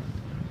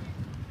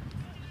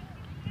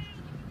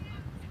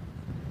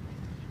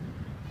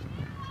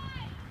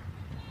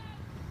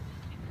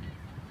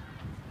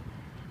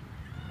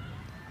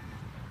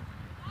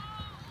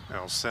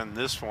 They'll send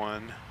this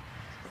one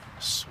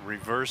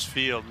reverse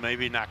field,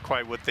 maybe not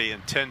quite what they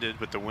intended,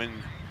 but the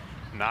wind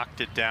knocked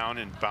it down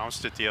and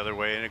bounced it the other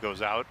way, and it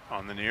goes out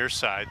on the near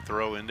side,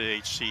 throw into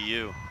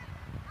HCU.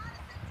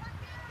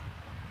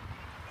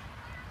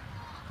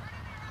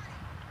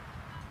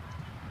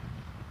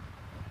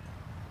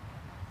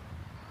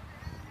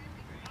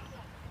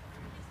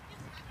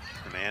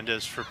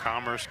 Hernandez for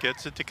Commerce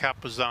gets it to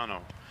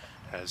Capizano.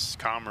 As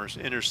Commerce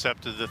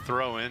intercepted the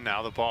throw in,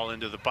 now the ball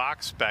into the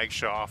box,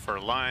 Bagshaw off her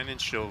line, and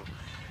she'll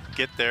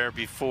get there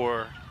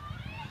before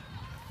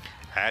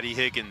Addie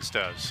Higgins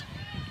does.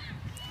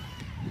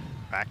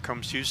 Back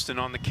comes Houston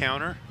on the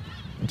counter.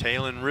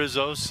 Taylon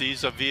Rizzo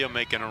sees Avila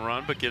making a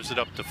run, but gives it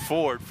up to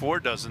Ford.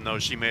 Ford doesn't know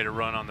she made a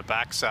run on the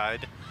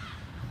backside.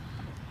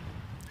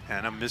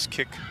 And a missed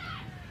kick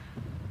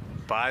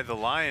by the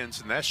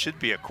Lions, and that should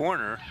be a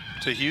corner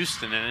to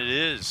Houston, and it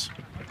is.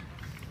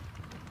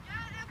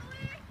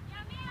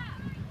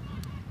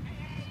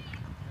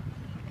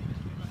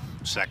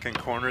 Second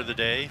corner of the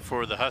day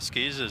for the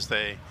Huskies as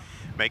they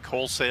make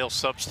wholesale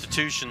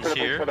substitutions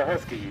here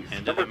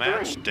into the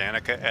match.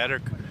 Danica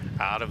Eder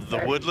out of the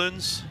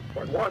Woodlands.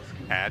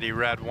 Addie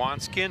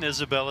Radwanski and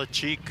Isabella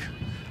Cheek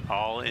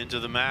all into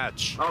the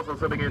match. Also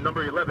subbing in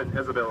number 11,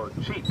 Isabella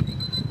Cheek.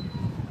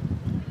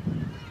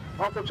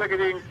 Also checking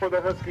in for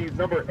the Huskies,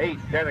 number 8,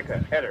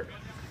 Danica Eder.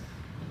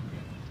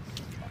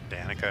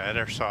 Danica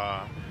Eder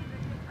saw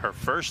her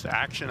first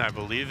action, I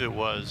believe it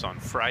was on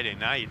Friday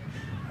night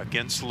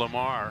against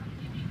Lamar.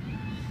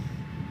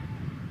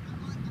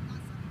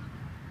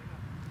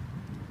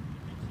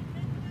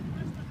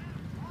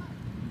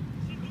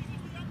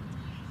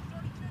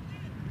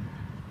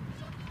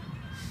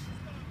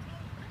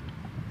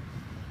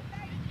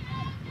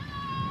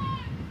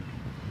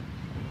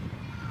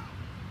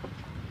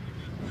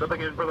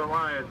 Subbing in for the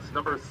Lions,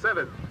 number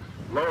 7,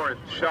 Lauren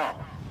Shaw.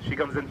 She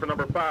comes in for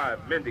number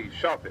 5, Mindy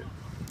Shawfit.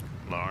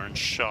 Lauren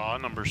Shaw,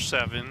 number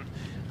 7,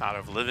 out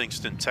of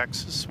Livingston,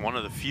 Texas. One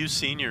of the few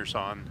seniors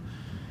on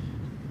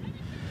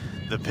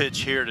the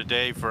pitch here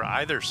today for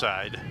either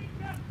side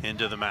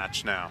into the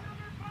match now.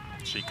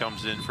 She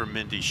comes in for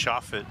Mindy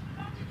Shawfit.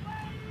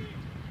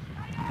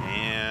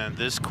 And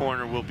this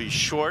corner will be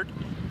short,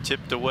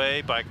 tipped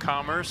away by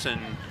Commerce and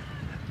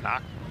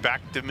knocked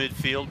back to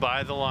midfield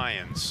by the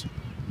Lions.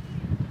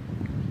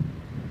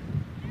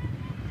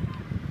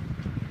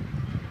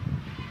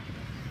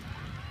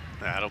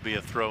 That'll be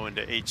a throw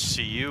into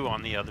HCU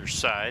on the other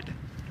side.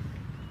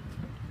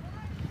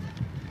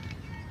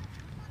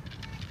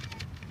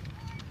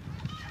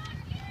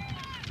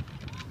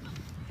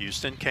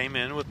 Houston came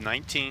in with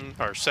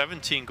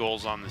 17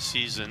 goals on the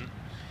season.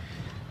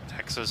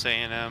 Texas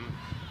A&M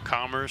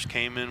Commerce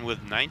came in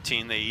with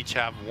 19. They each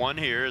have 1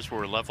 here as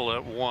we're level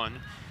at 1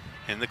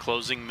 in the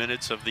closing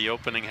minutes of the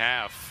opening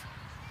half.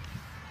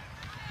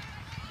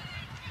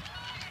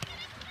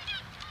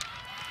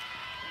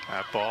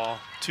 That ball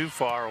too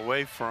far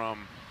away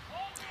from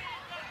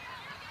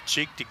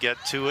Cheek to get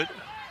to it.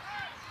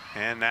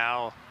 And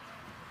now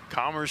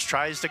Commerce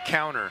tries to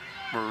counter.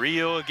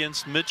 Murillo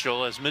against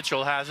Mitchell as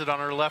Mitchell has it on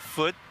her left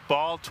foot.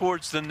 Ball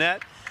towards the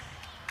net.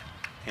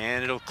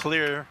 And it'll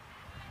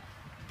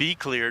be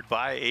cleared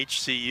by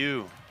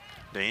HCU.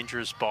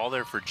 Dangerous ball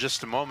there for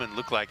just a moment.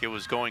 Looked like it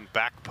was going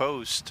back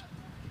post.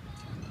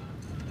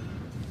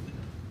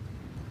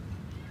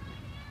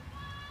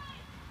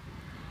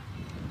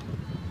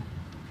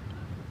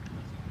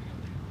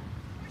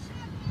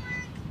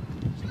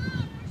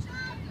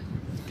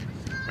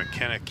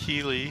 McKenna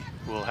Keeley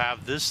will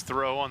have this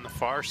throw on the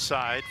far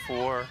side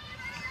for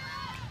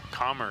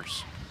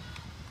Commerce.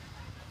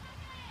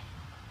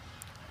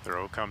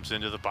 Throw comes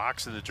into the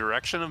box in the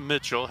direction of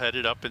Mitchell,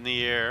 headed up in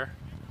the air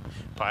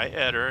by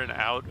Eder and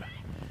out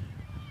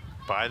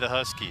by the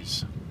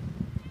Huskies.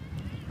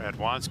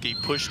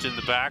 Radwanski pushed in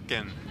the back,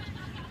 and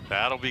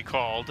that'll be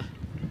called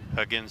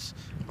against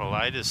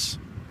Velitis.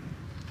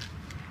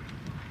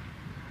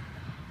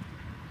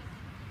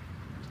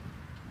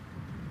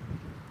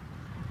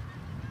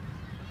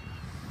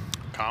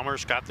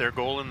 Commerce got their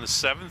goal in the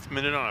 7th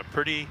minute on a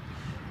pretty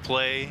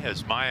play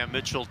as Maya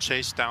Mitchell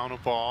chased down a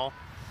ball,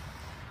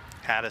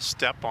 had a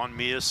step on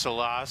Mia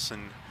Salas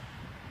and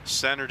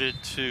centered it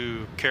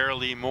to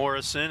Carolee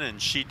Morrison,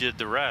 and she did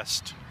the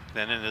rest.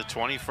 Then in the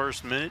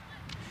 21st minute,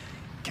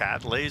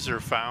 Kat Laser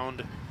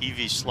found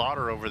Evie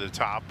Slaughter over the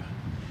top,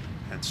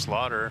 and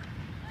Slaughter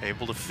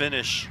able to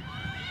finish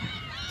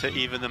to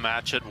even the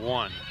match at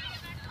 1.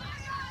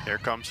 Here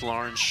comes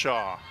Lauren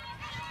Shaw.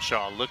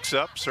 Shaw looks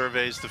up,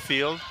 surveys the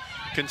field,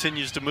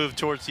 continues to move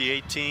towards the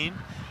 18,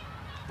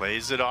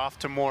 lays it off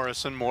to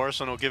Morrison.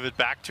 Morrison will give it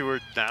back to her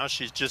now.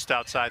 She's just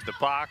outside the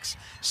box.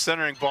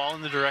 Centering ball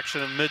in the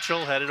direction of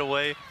Mitchell, headed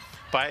away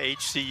by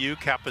HCU.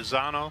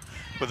 Capizano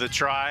with a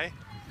try,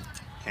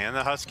 and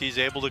the Huskies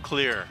able to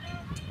clear.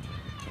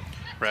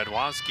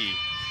 Radwanski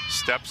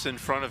steps in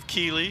front of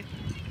Keeley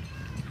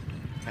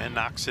and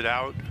knocks it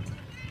out.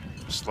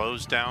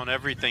 Slows down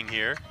everything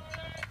here.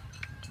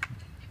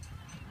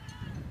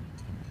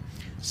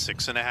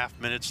 6.5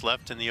 minutes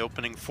left in the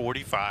opening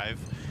 45.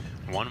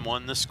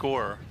 1-1 the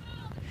score.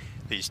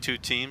 These two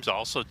teams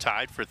also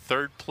tied for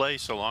third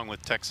place along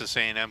with Texas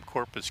A&M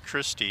Corpus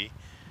Christi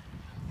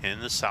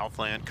in the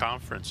Southland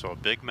Conference. So a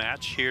big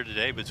match here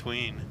today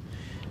between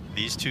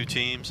these two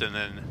teams. And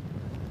then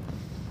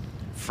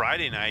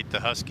Friday night,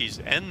 the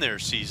Huskies end their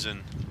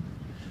season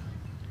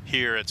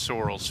here at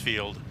Sorrells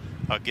Field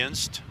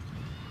against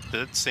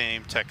the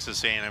same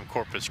Texas A&M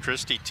Corpus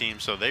Christi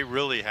team. So they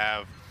really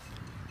have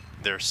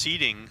their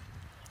seeding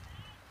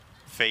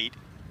fate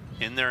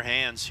in their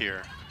hands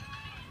here.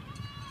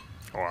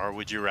 Or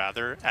would you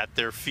rather, at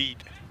their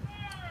feet.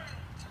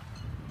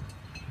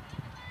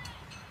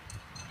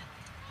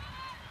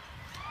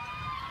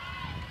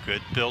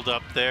 Good build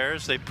up there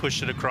as they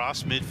push it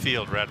across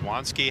midfield.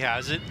 Radwanski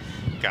has it,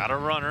 got a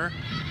runner.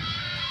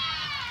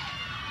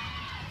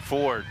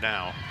 Ford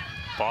now,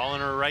 ball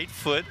in her right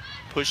foot,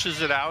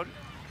 pushes it out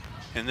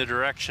in the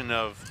direction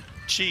of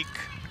Cheek.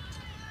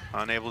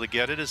 Unable to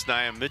get it as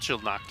Nia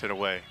Mitchell knocked it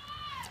away.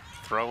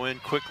 Throw in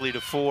quickly to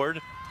Ford.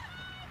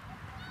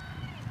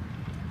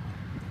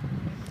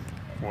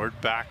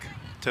 Ford back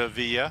to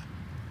Villa.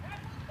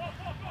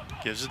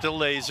 Gives it to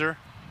Laser.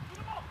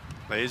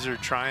 Laser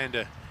trying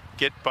to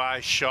get by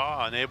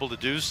Shaw, unable to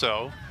do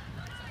so.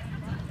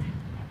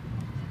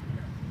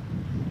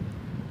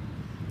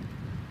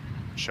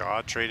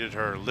 Shaw traded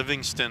her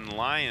Livingston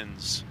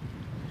Lions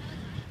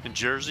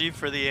jersey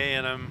for the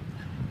A&M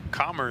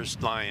Commerce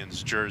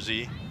Lions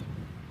jersey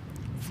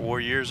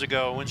 4 years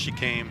ago when she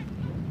came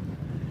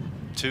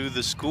to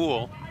the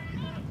school.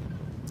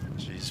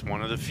 She's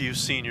one of the few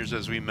seniors,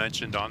 as we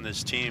mentioned, on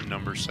this team.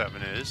 Number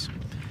 7 is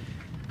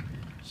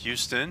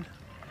Houston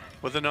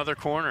with another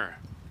corner.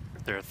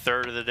 Their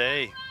third of the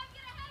day.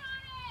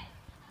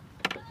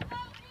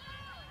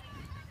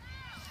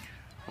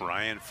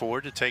 Ryan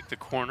Ford to take the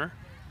corner.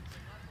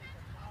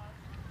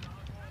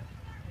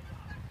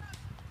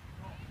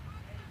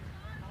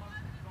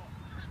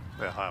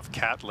 They'll have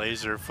Kat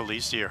Laser,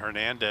 Felicia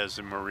Hernandez,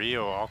 and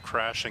Murillo all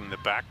crashing the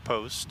back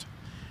post.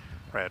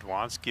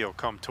 Radwanski will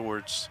come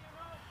towards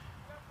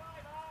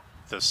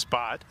the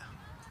spot.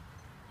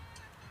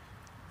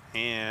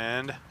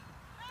 And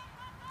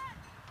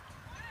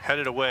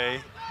headed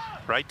away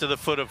right to the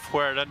foot of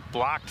Huerta,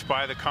 blocked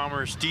by the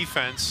Commerce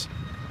defense.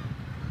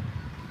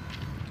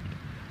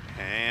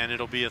 And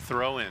it'll be a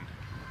throw-in.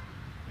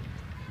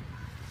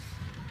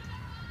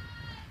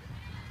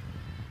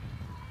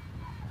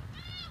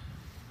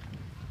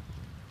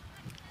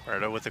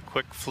 Huerta with a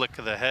quick flick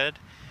of the head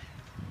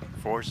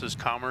forces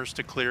Commerce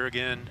to clear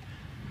again,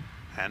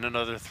 and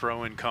another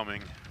throw-in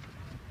coming.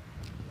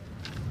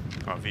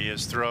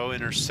 Villa's throw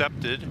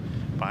intercepted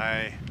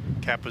by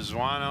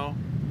Capuano.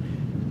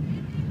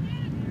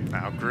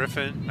 Now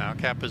Griffin, now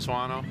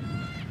Capuano,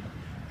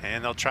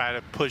 and they'll try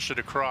to push it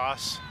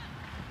across,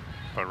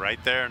 but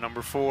right there,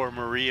 number 4,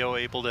 Murillo,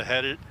 able to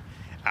head it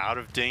out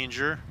of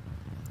danger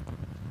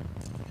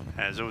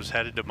as it was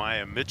headed to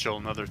Maya Mitchell.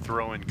 Another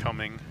throw-in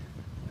coming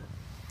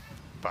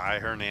by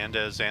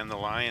Hernandez and the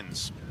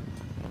Lions.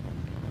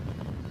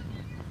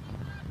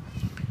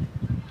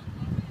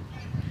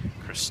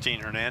 Christine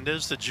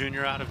Hernandez, the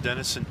junior out of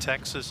Denison,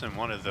 Texas, and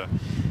one of the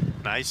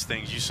nice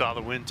things, you saw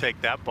the wind take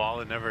that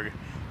ball and never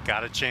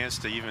got a chance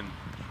to even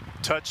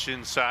touch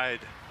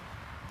inside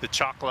the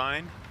chalk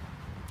line.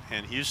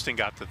 And Houston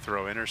got the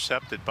throw,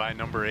 intercepted by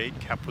number 8,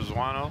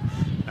 Capuano.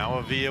 Now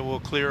Avila will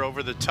clear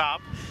over the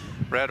top.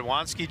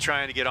 Radwanski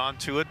trying to get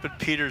onto it, but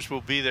Peters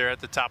will be there at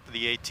the top of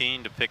the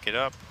 18 to pick it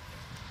up.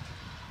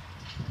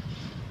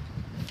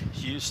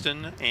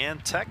 Houston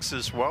and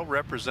Texas well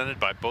represented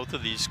by both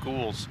of these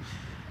schools.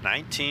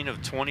 19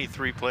 of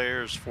 23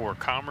 players for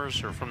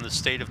Commerce are from the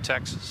state of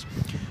Texas.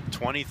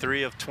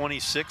 23 of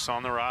 26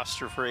 on the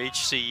roster for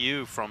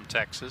HCU from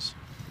Texas.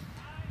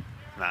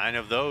 9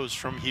 of those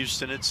from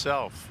Houston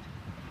itself.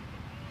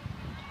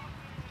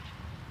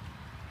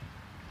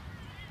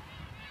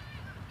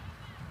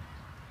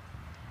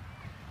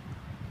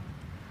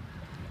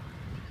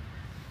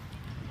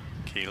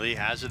 Keeley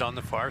has it on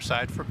the far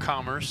side for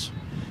Commerce.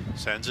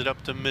 Sends it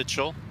up to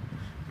Mitchell.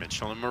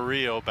 Mitchell and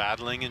Murillo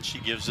battling, and she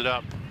gives it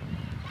up.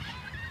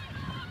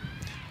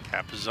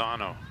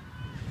 Capuano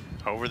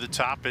over the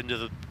top into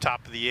the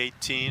top of the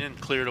 18 and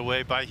cleared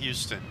away by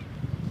Houston.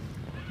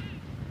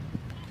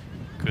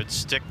 Good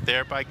stick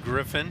there by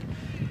Griffin,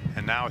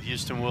 and now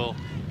Houston will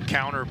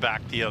counter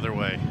back the other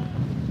way.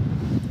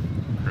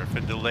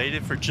 Griffin delayed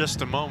it for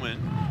just a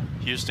moment.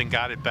 Houston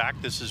got it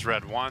back. This is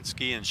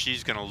Radwanski, and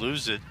she's going to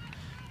lose it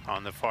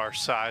on the far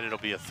side. It'll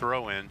be a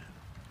throw-in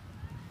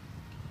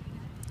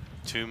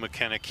to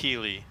McKenna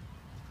Keeley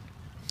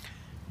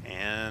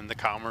and the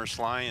Commerce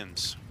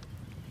Lions.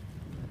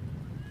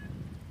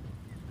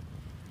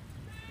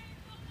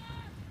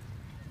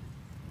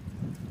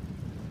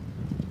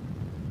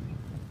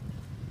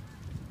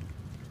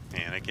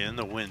 And again,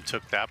 the wind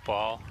took that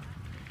ball,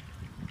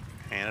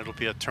 and it'll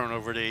be a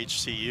turnover to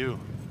HCU.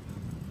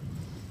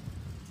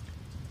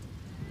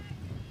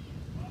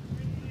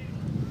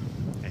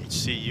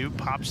 HCU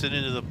pops it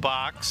into the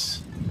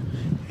box,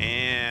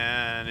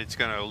 and it's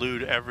going to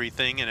elude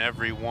everything and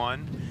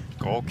everyone.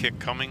 Goal kick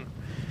coming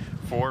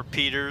for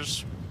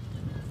Peters.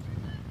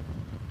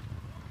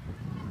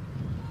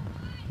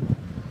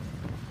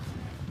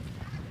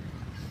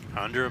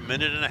 Under a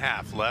minute and a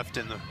half left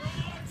in the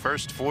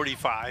first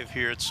 45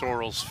 here at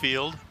Sorrells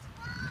Field.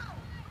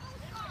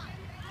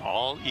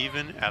 All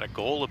even at a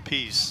goal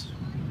apiece.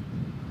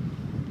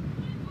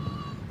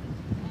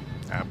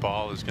 That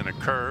ball is going to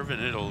curve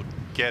and it'll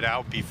get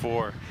out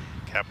before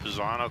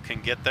Campuzano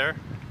can get there.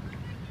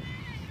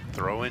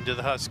 Throw into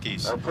the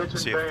Huskies.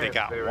 See if they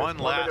got one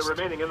last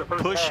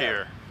push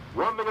here.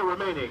 1 minute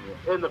remaining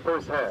in the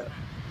first half.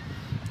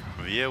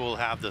 Villa will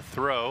have the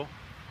throw.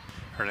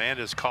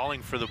 Hernandez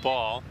calling for the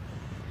ball.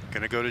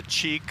 Going to go to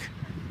Cheek.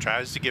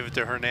 Tries to give it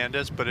to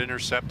Hernandez, but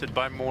intercepted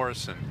by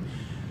Morrison.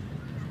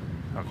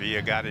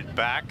 Villa got it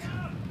back.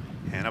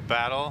 And a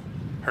battle.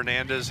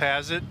 Hernandez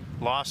has it.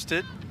 Lost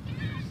it.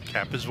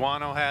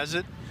 Campuzano has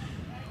it.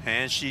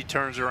 And she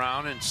turns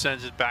around and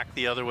sends it back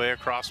the other way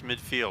across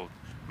midfield.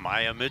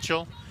 Maya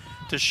Mitchell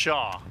to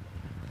Shaw.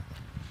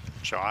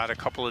 Shaw had a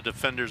couple of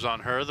defenders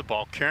on her. The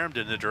ball caromed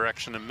in the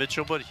direction of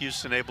Mitchell, but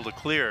Houston able to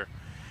clear.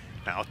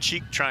 Now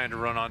Cheek trying to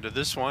run onto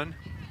this one,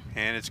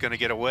 and it's going to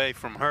get away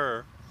from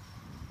her.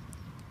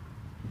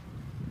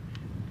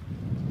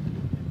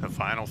 The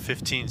final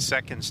 15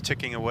 seconds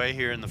ticking away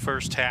here in the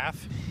first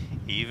half,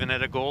 even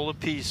at a goal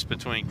apiece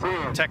between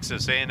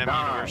Texas A&M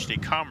University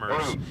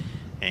Commerce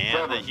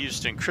and the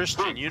Houston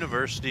Christian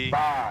University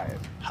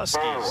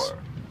Huskies.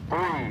 4,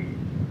 3,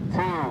 2,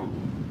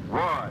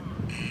 1.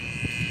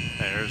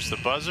 There's the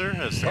buzzer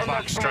as the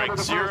clock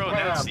strikes 0, and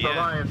that's the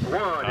end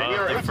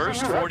of the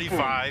first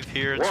 45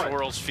 here at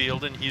Sorrells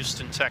Field in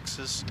Houston,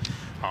 Texas,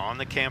 on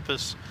the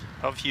campus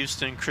of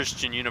Houston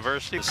Christian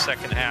University. The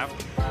second half,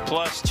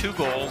 plus 2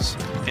 goals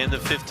in the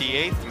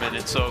 58th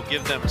minute, so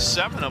give them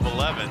 7 of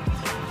 11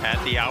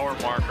 at the hour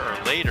mark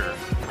or later.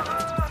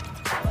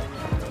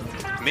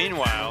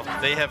 Meanwhile,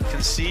 they have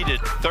conceded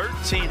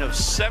 13 of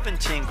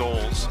 17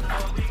 goals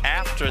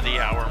after the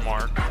hour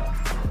mark.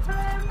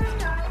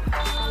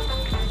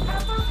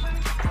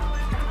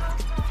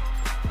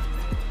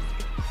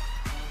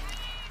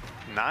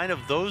 Nine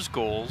of those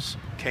goals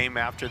came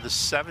after the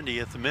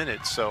 70th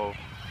minute. So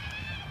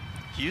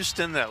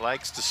Houston, that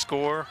likes to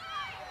score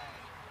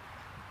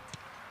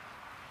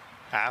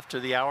after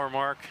the hour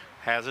mark,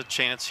 has a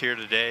chance here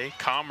today.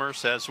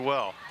 Commerce as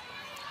well.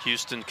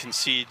 Houston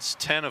concedes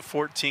 10 of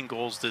 14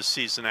 goals this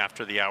season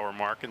after the hour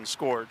mark and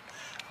scored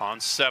on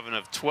 7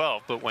 of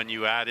 12. But when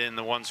you add in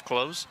the ones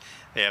close,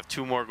 they have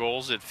 2 more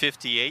goals at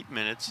 58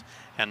 minutes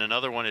and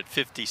another one at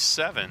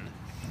 57.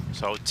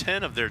 So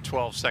 10 of their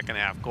 12 second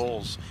half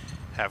goals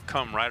have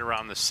come right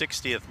around the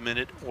 60th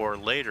minute or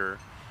later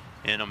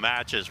in a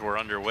match as we're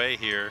underway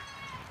here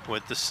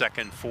with the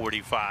second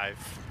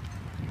 45.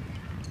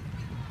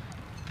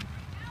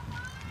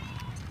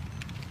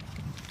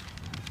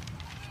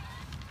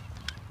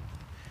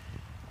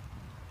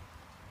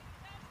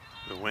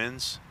 The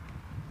winds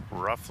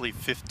roughly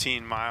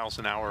 15 miles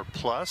an hour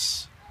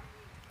plus,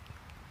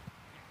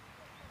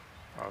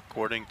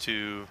 according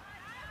to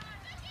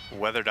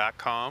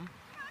weather.com.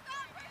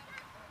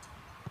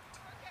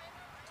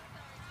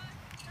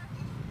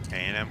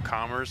 A&M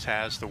Commerce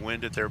has the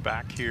wind at their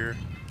back here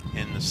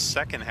in the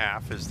second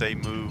half as they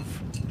move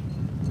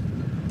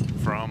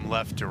from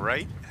left to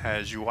right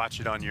as you watch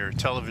it on your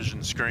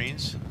television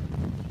screens.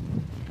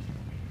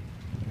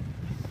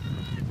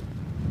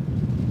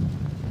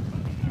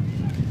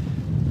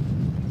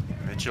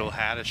 Mitchell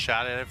had a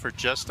shot at it for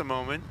just a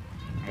moment.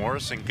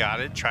 Morrison got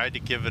it, tried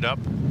to give it up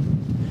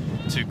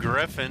to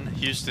Griffin.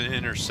 Houston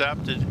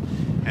intercepted,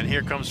 and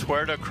here comes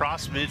Huerta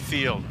across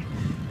midfield.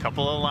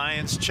 Couple of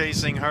Lions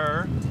chasing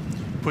her.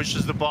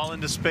 Pushes the ball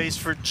into space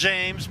for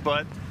James,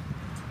 but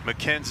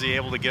McKenzie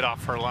able to get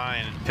off her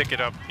line and pick it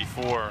up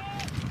before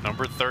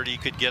number 30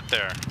 could get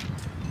there.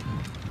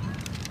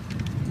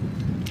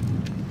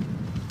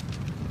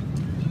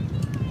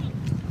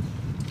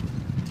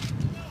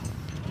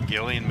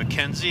 Gillian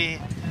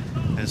McKenzie,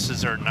 this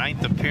is her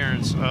 9th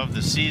appearance of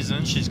the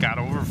season. She's got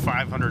over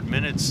 500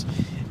 minutes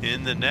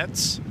in the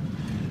nets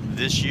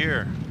this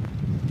year.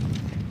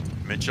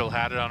 Mitchell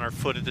had it on her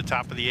foot at the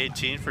top of the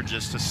 18 for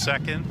just a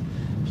second.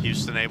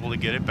 Houston able to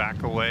get it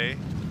back away.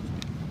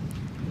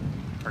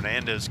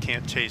 Hernandez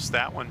can't chase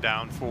that one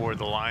down for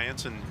the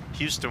Lions, and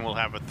Houston will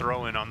have a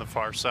throw in on the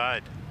far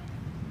side.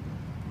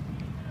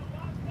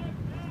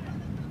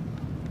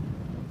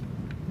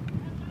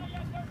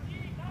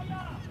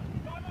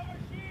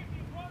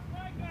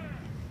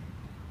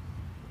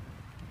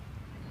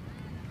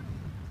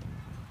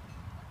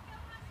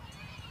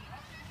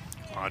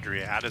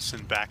 Audrey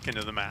Addison back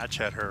into the match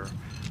at her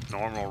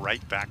normal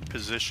right back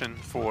position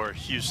for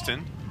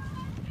Houston.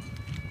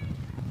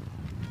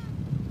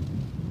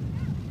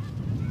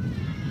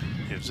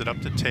 Gives it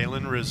up to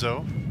Taylin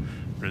Rizzo.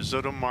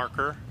 Rizzo to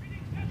Marker.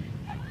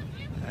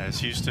 As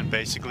Houston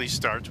basically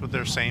starts with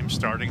their same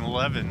starting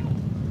 11.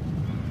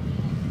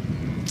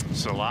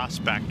 Salas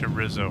back to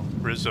Rizzo.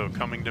 Rizzo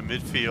coming to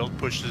midfield,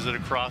 pushes it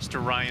across to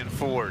Ryan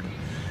Ford.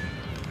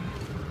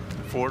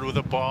 Ford with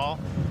a ball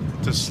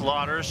to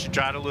Slaughter. She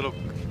tried a little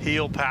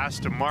heel pass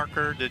to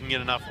Marker, didn't get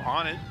enough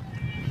on it.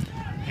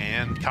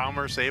 And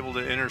Commerce able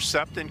to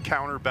intercept and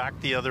counter back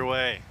the other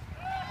way.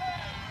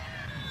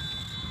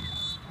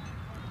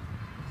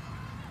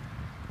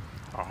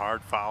 A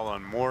hard foul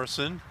on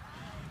Morrison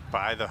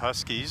by the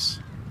Huskies.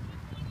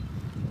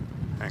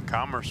 And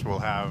Commerce will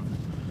have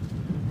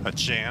a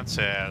chance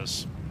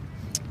as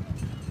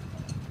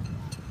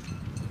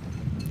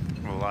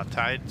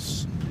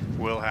Tides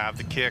will have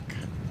the kick.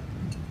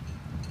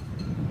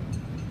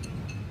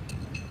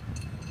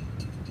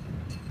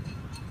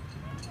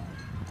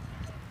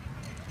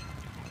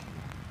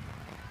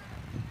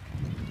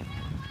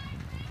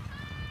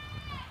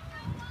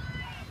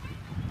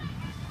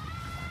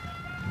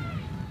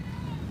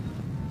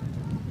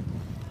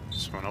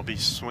 This one will be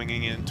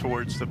swinging in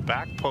towards the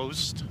back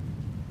post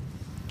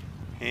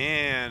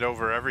and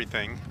over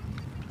everything.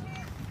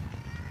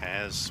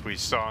 As we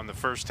saw in the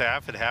first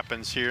half, it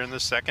happens here in the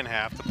second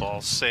half. The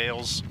ball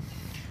sails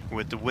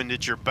with the wind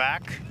at your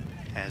back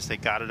as they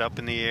got it up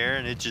in the air,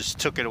 and it just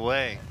took it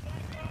away.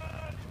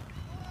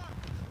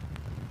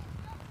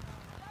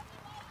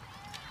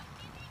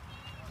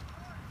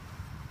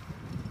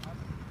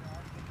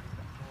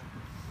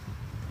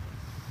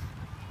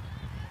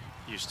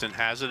 Houston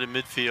has it in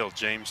midfield.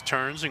 James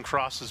turns and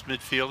crosses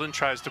midfield and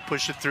tries to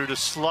push it through to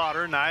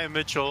Slaughter. Nia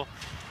Mitchell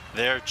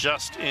there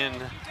just in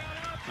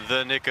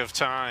the nick of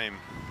time.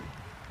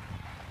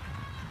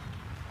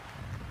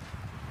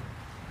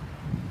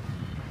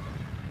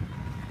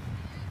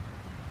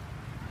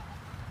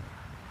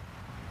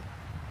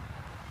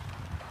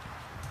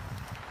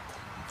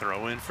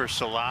 Throw in for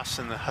Salas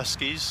and the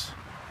Huskies.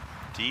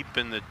 Deep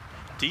in the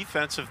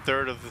defensive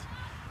third of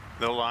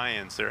the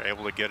Lions. They're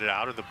able to get it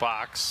out of the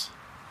box.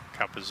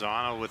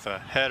 Capizano with a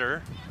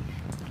header.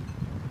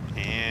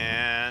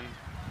 And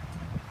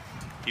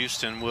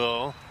Houston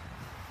will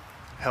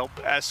help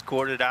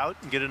escort it out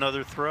and get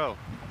another throw.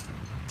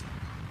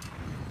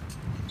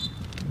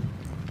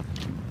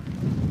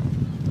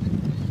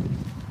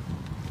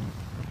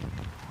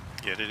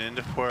 Get it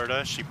into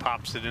Puerta. She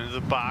pops it into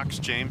the box.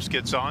 James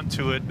gets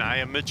onto it.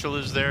 Nia Mitchell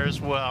is there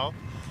as well.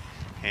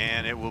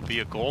 And it will be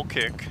a goal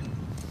kick.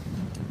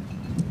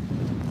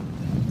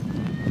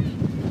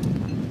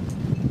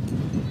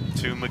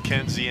 To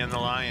McKenzie and the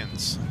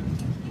Lions.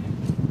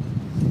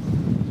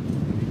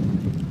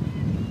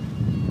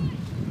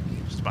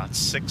 Just about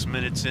 6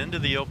 minutes into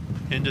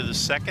the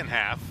second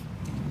half.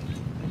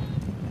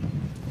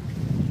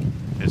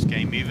 This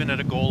game even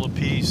at a goal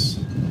apiece.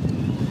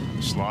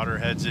 Slaughter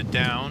heads it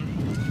down,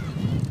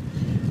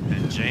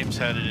 and James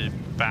headed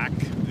it back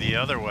the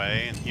other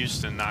way, and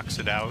Houston knocks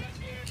it out.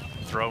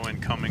 Throw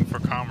in coming for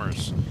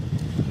Commerce.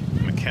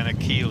 McKenna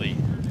Keeley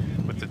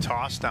with the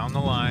toss down the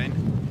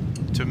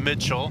line to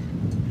Mitchell,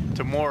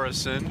 to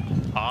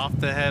Morrison, off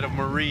the head of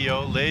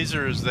Murillo.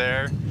 Laser is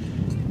there.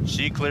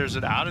 She clears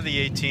it out of the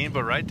 18,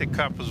 but right to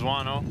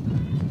Capizano.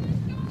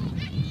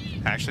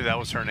 Actually, that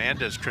was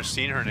Hernandez,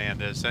 Christine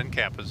Hernandez, then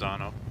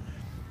Capizano.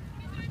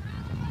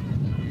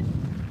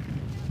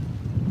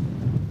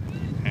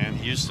 And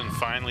Houston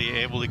finally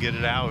able to get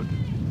it out.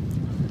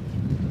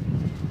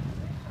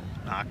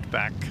 Knocked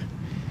back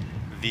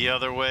the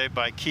other way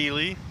by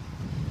Keeley.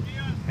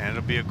 And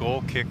it'll be a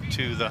goal kick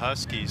to the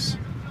Huskies.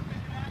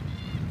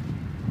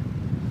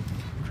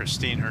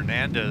 Christine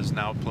Hernandez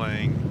now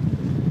playing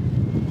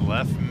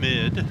left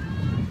mid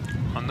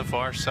on the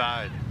far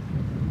side.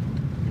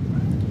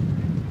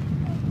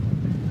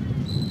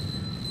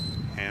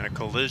 And a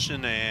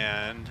collision,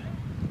 and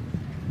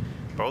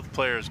both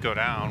players go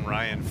down,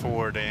 Ryan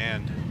Ford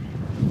and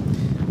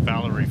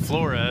Valerie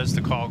Flores.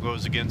 The call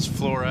goes against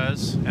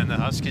Flores, and the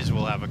Huskies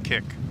will have a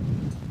kick.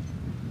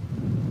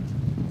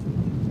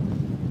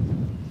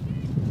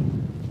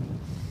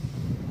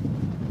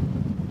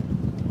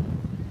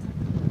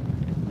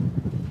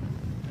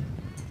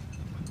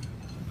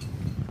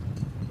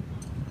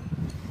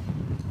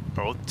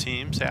 Both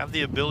teams have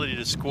the ability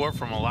to score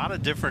from a lot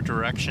of different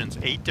directions.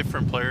 8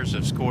 different players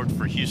have scored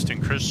for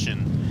Houston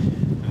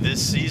Christian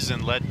this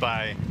season, led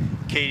by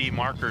Katie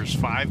Marker's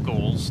 5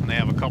 goals, and they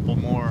have a couple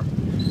more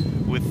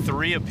with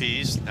 3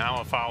 apiece.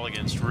 Now a foul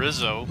against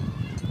Rizzo,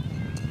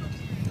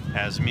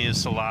 as Mia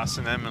Salas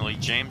and Emily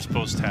James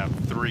both have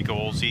 3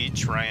 goals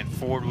each. Ryan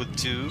Ford with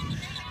 2,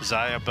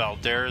 Zaya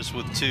Balderas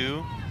with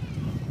 2,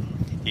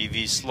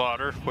 Evie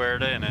Slaughter,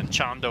 Huerta, and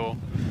Enchando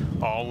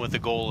all with a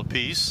goal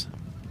apiece.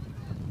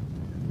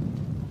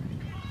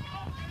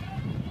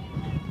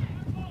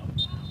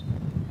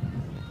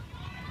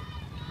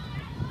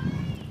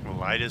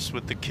 Lightus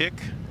with the kick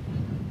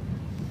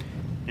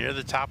near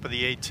the top of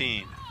the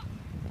 18.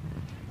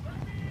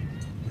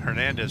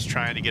 Hernandez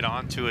trying to get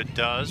onto it,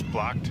 does,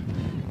 blocked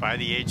by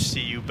the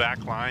HCU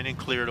back line and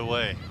cleared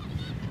away.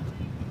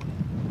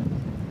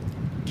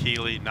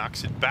 Keeley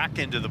knocks it back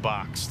into the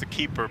box. The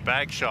keeper,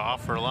 Bagshaw,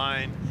 off her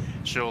line.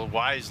 She'll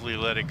wisely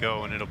let it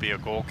go, and it'll be a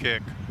goal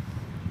kick.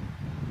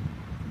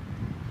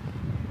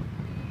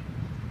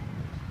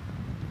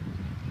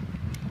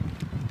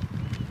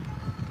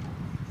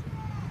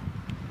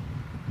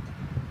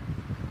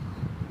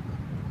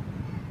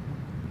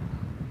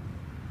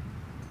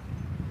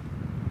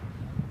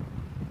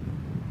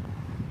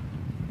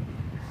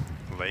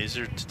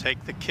 Laser to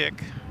take the kick.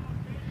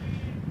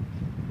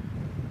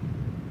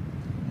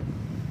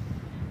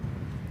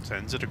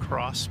 Sends it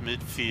across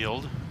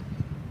midfield.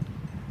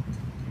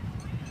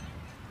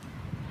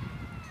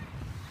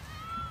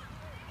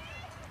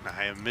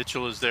 Nia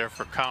Mitchell is there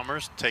for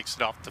Commerce, takes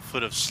it off the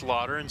foot of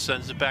Slaughter and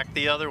sends it back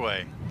the other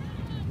way.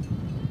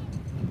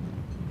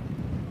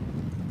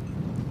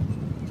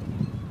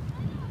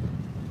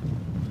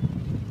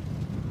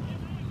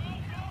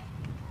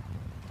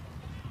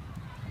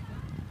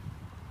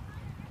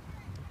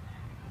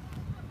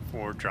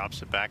 Ford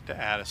drops it back to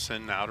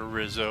Addison, now to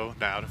Rizzo,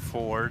 now to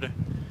Ford.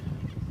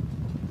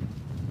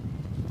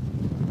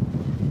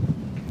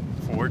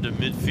 Ford to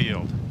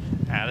midfield.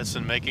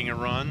 Addison making a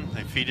run.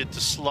 They feed it to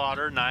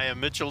Slaughter. Nia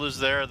Mitchell is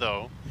there,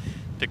 though,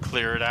 to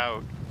clear it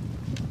out.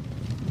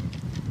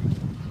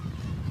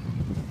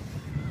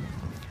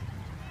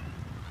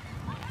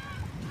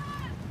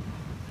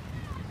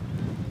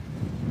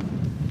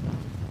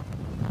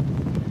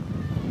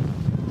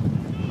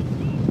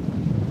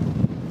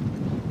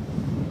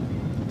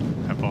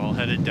 That ball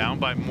headed down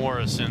by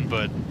Morrison,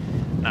 but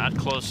not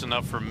close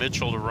enough for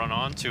Mitchell to run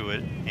onto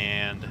it,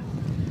 and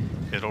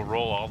it'll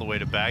roll all the way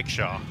to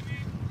Bagshaw.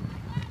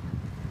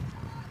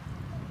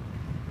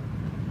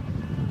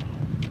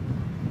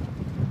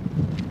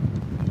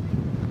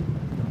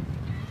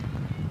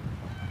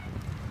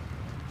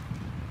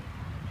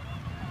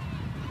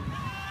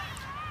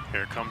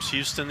 Here comes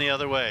Houston the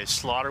other way.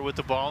 Slaughter with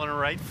the ball on her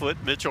right foot.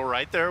 Mitchell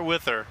right there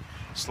with her.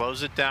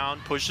 Slows it down,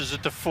 pushes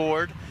it to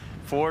Ford.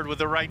 Ford with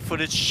the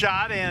right-footed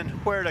shot, and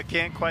Huerta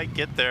can't quite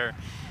get there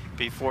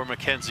before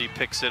McKenzie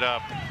picks it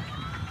up.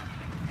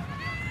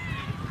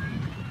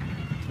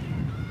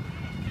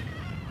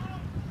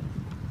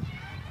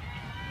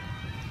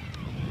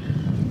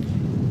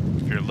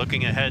 If you're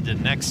looking ahead to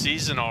next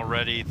season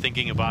already,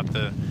 thinking about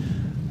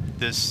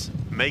this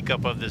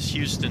makeup of this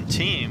Houston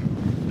team,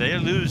 they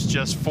lose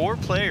just 4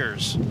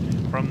 players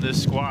from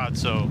this squad,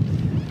 so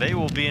they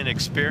will be an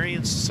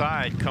experienced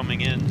side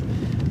coming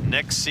in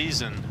next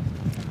season.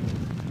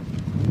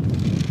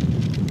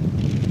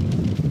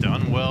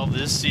 Done well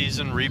this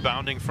season,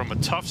 rebounding from a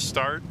tough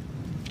start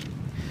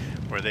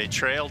where they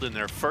trailed in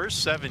their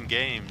first 7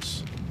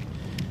 games.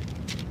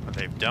 But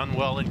they've done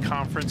well in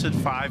conference at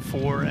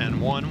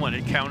 5-4-1 when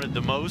it counted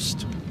the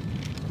most.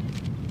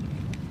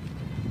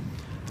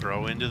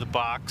 Throw into the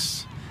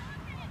box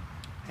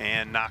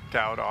and knocked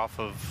out off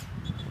of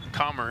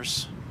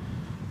Commerce.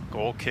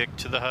 Goal kick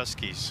to the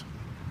Huskies.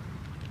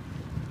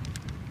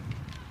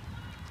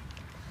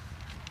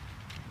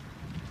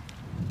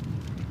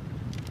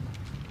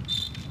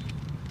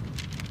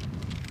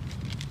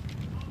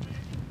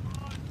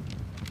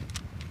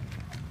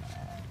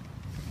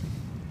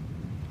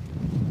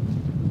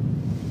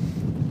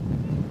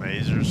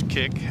 Lasers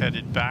kick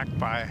headed back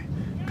by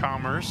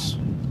Commerce.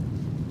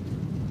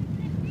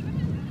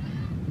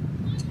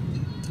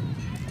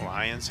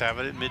 Lions have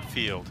it at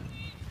midfield.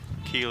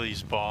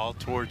 Keeley's ball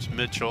towards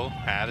Mitchell.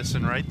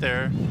 Addison right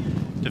there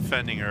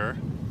defending her.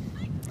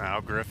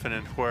 Now Griffin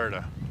and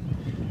Huerta.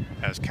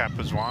 As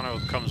Capuano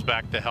comes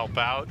back to help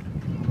out.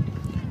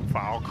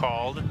 Foul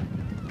called.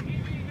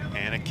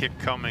 And a kick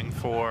coming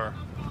for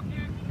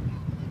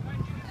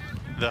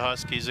the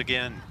Huskies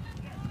again.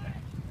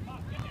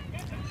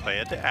 Play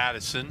it to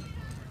Addison.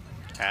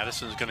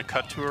 Addison's going to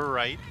cut to her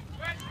right.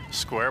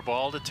 Square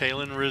ball to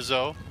Taylon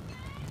Rizzo.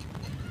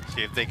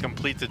 See if they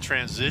complete the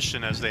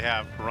transition as they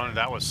have run.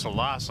 That was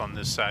Salas on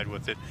this side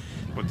with it,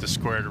 with the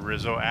square to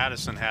Rizzo.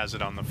 Addison has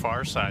it on the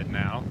far side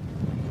now.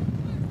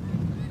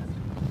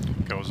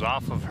 Goes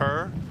off of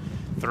her.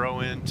 Throw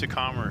in to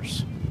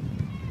Commerce.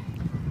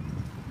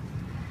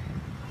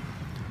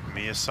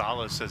 Mia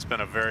Salas has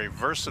been a very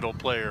versatile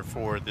player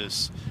for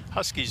this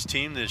Huskies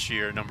team this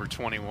year, number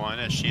 21,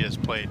 as she has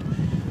played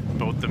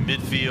both the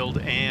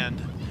midfield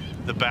and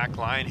the back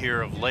line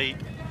here of late.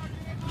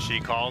 She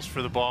calls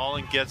for the ball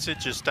and gets it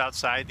just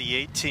outside the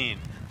 18.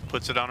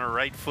 Puts it on her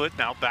right foot,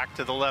 now back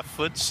to the left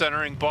foot,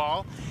 centering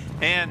ball,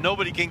 and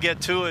nobody can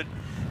get to it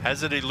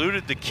as it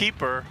eluded the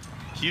keeper.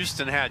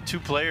 Houston had 2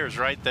 players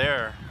right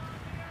there,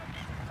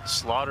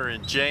 Slaughter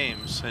and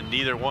James, and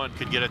neither one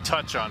could get a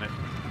touch on it.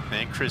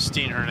 And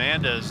Christine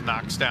Hernandez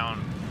knocks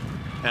down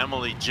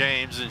Emily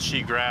James, and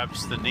she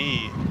grabs the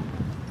knee.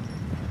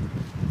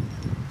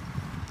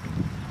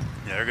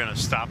 They're going to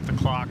stop the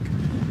clock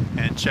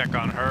and check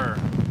on her.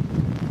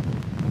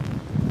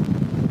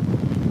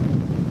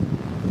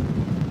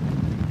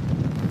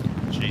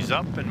 She's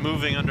up and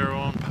moving under her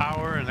own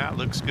power, and that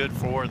looks good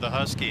for the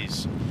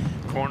Huskies.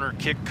 Corner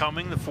kick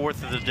coming, the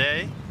 4th of the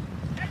day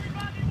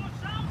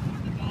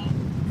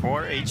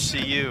for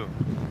HCU.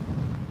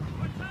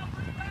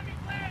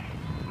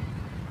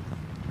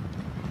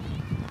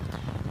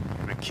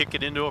 Gonna kick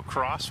it into a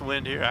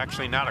crosswind here.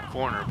 Actually not a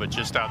corner, but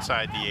just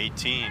outside the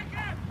 18.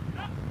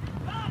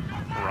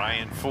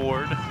 Ryan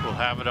Ford will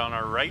have it on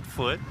our right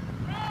foot.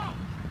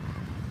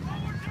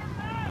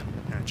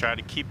 And try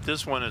to keep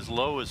this one as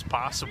low as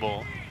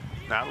possible,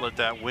 not let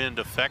that wind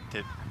affect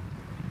it.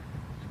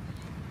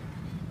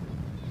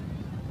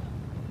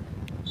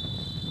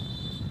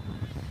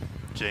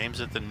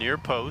 James at the near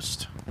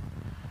post.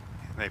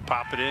 They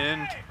pop it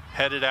in,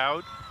 head it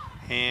out,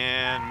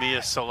 And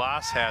Mia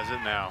Salas has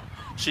it now.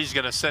 She's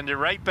going to send it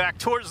right back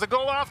towards the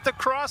goal off the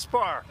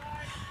crossbar.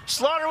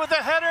 Slaughter with a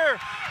header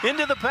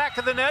into the back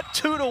of the net,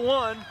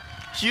 2-1.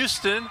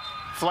 Houston,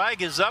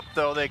 flag is up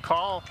though. They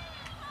call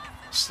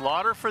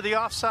Slaughter for the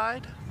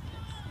offside.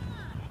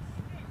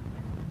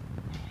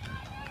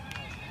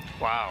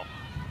 Wow.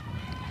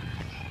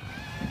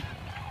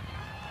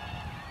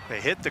 They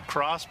hit the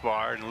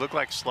crossbar and it looked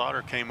like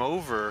Slaughter came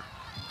over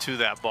to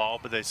that ball,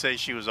 but they say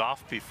she was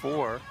off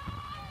before.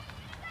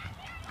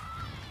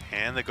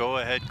 And the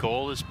go-ahead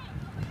goal is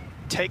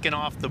taken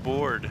off the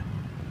board.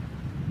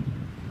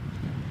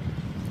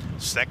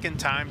 Second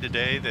time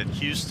today that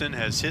Houston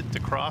has hit the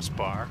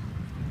crossbar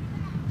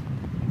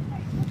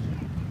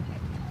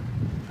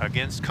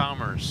against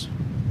Commerce.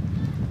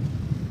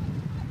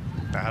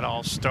 That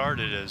all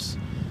started as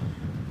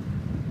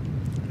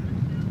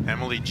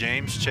Emily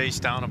James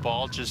chased down a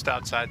ball just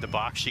outside the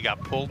box. She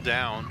got pulled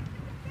down.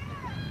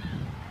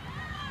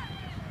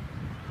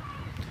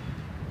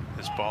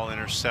 This ball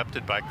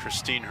intercepted by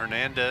Christine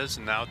Hernandez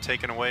and now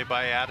taken away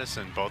by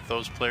Addison. Both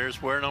those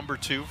players wear number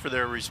 2 for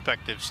their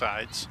respective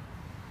sides.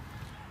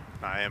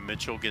 Nia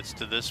Mitchell gets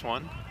to this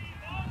one.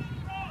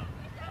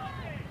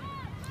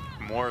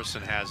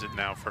 Morrison has it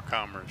now for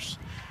Commerce.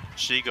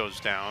 She goes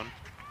down.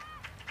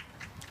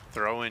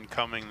 Throw in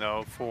coming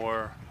though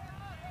for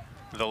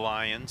the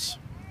Lions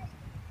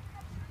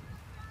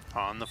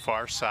on the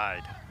far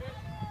side.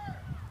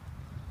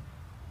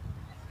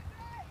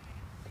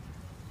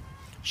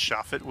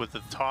 Shuffett with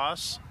the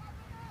toss,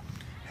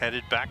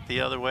 headed back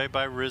the other way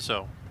by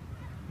Rizzo.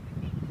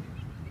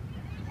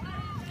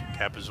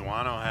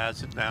 Capuano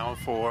has it now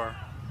for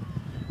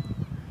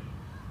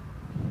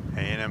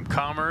A&M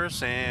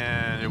Commerce,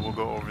 and it will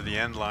go over the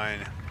end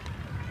line.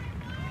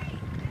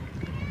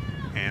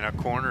 And a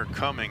corner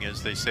coming,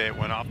 as they say it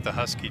went off the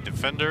Husky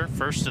defender.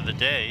 First of the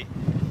day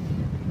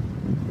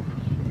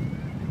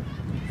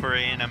for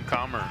A&M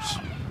Commerce.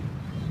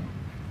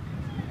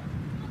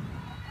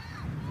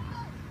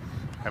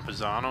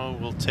 Capuano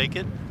will take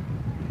it.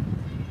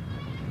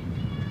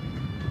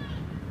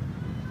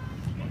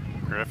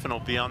 Griffin will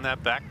be on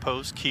that back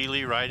post.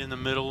 Keeley right in the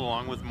middle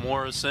along with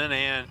Morrison,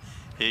 and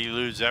he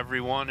eludes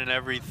everyone and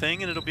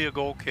everything, and it'll be a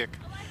goal kick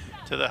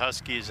to the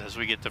Huskies as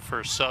we get the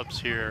first subs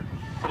here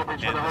in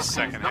the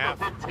second half.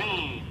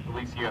 15,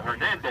 Alicia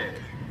Hernandez.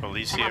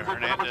 Alicia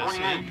Hernandez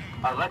in.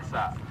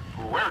 Alexa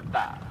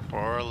Huerta.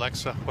 Or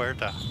Alexa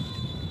Huerta.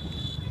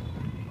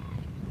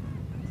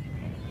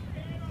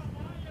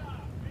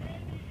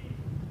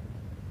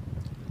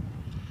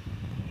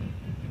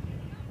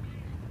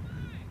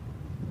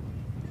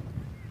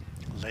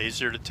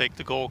 Laser to take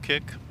the goal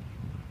kick.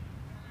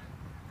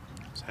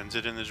 Sends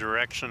it in the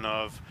direction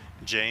of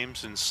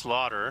James and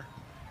Slaughter.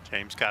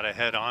 James got a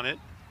head on it.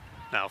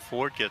 Now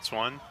Ford gets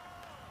one,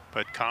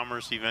 but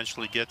Commerce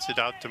eventually gets it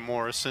out to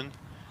Morrison.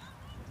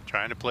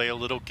 Trying to play a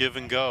little give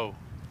and go.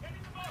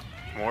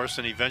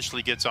 Morrison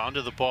eventually gets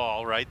onto the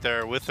ball. Right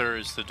there with her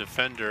is the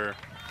defender,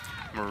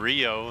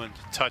 Murillo, and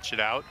to touch it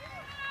out.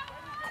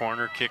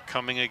 Corner kick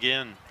coming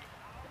again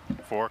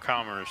for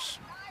Commerce.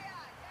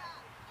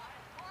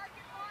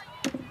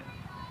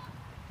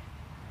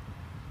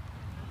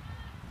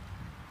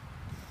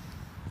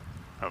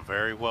 A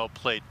very well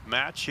played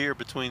match here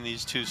between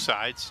these two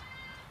sides.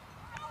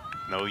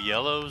 No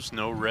yellows,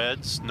 no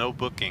reds, no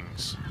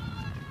bookings.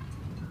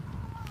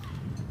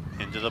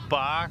 Into the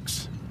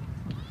box,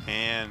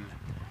 and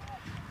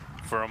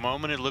for a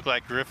moment it looked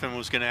like Griffin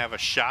was going to have a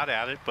shot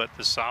at it, but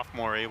the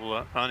sophomore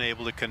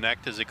unable to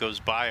connect as it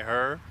goes by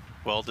her.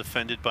 Well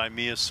defended by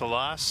Mia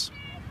Salas.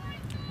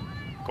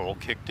 Goal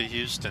kick to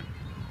Houston.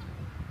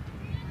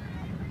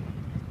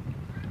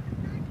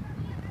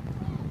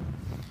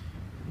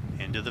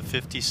 Into the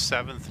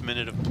 57th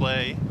minute of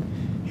play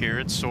here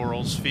at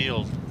Sorrells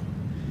Field.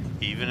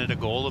 Even at a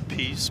goal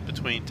apiece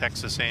between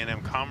Texas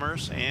A&M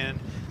Commerce and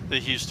the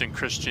Houston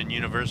Christian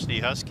University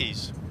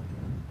Huskies.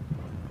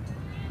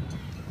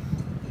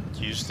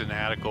 Houston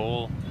had a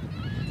goal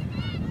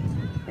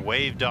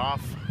waved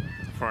off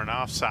for an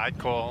offside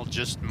call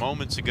just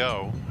moments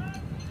ago.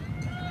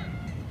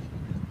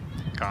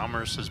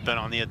 Commerce has been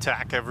on the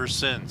attack ever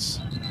since.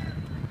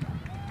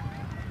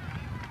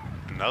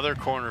 Another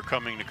corner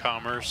coming to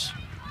Commerce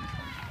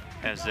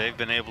as they've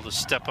been able to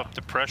step up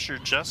the pressure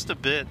just a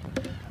bit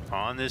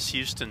on this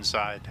Houston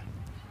side.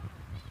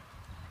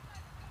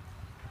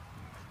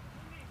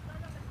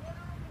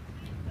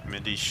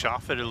 Mindy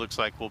Schaffet, it looks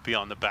like, will be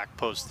on the back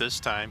post this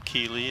time.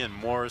 Keeley and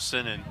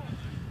Morrison and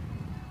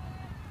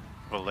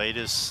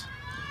Valadis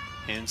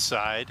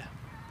inside.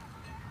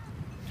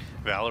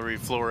 Valerie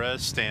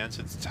Flores stands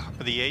at the top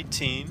of the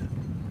 18.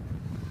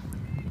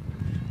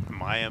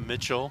 Maya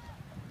Mitchell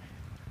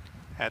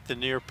at the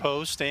near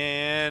post,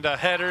 and a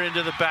header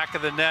into the back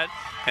of the net,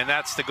 and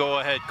that's the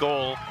go-ahead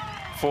goal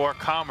for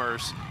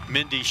Commerce.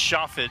 Mindy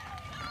Schaffet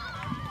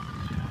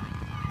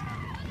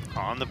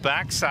on the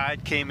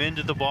backside came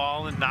into the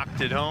ball and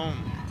knocked it home.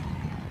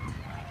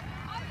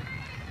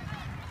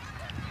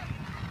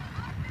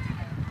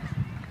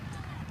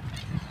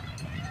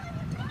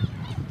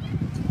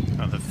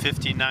 Of the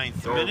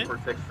 59th Goal minute, for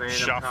Texas A&M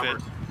Shofit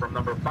Commerce from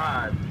number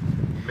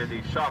 5,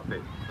 Mindy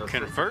Shofit.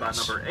 Assisted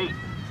converts. by number 8,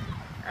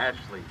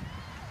 Ashley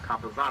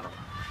Campuzano.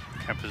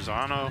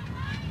 Campuzano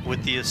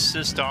with the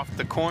assist off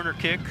the corner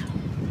kick.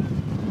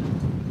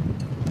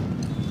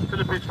 To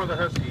the pitch for the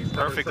Huskies.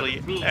 Perfectly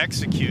 17,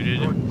 executed.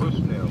 Jordan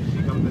Bushnell.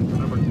 She comes into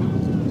number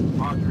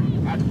 2,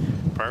 Audrey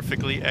Addison.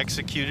 Perfectly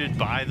executed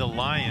by the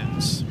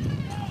Lions.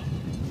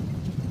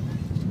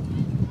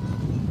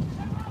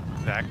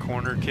 That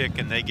corner kick,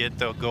 and they get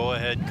the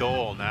go-ahead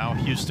goal. Now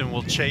Houston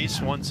will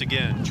chase once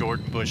again.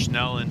 Jordan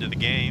Bushnell into the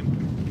game.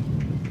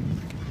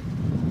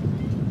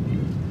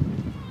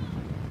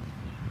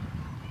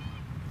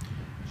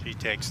 She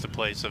takes the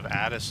place of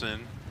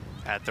Addison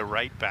at the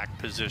right back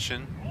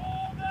position.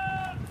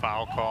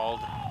 Foul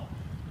called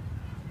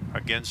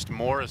against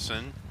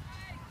Morrison,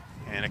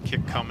 and a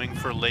kick coming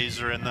for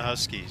Laser and the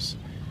Huskies.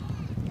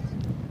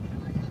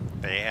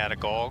 They had a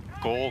goal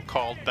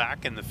called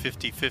back in the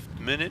 55th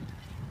minute.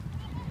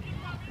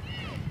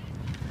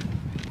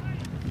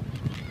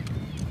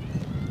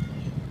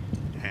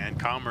 And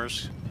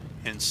Commerce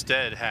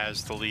instead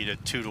has the lead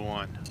at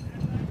 2-1.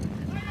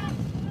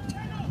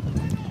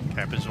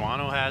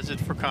 Campuzano has it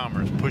for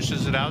Commerce,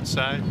 pushes it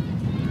outside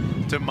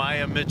to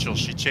Maya Mitchell.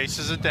 She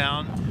chases it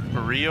down.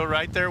 Murillo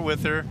right there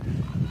with her,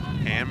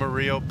 and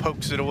Murillo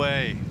pokes it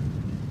away.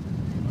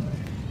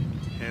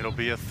 It'll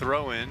be a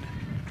throw-in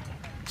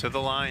to the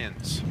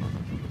Lions.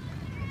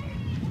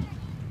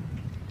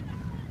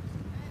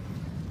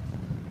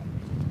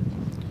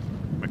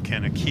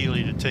 McKenna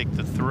Keeley to take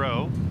the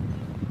throw.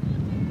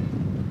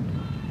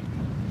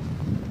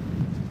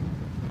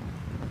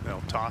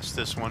 They'll toss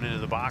this one into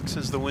the box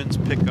as the winds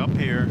pick up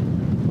here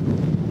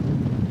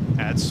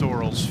at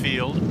Sorrells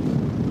Field.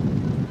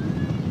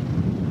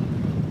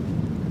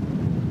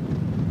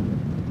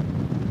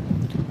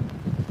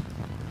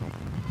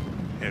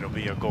 It'll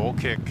be a goal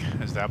kick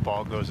as that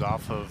ball goes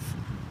off of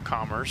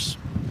Commerce.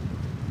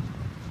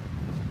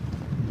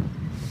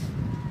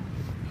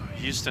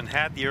 Houston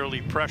had the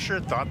early pressure,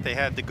 thought they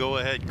had the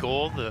go-ahead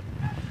goal. The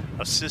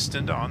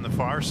assistant on the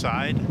far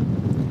side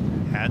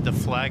had the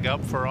flag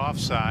up for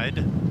offside.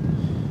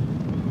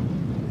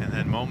 And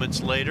then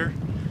moments later,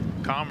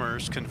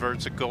 Commerce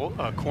converts a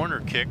corner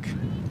kick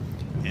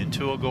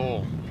into a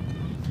goal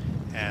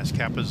as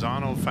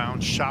Campuzano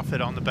found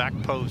Shofit on the back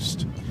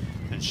post,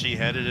 and she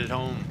headed it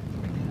home.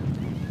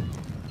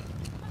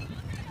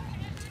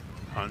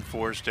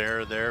 Unforced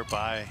error there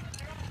by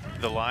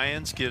the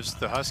Lions gives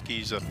the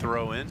Huskies a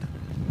throw-in.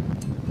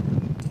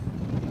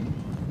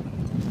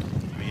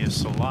 Mia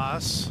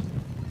Salas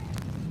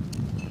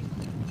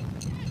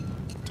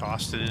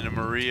tossed it into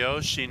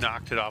Murillo. She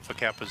knocked it off of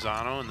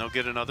Campuzano, and they'll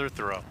get another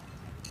throw.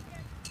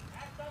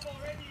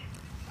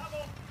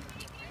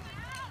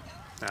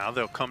 Now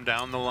they'll come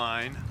down the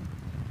line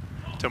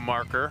to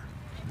Marker.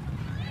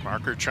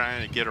 Marker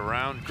trying to get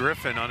around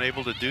Griffin,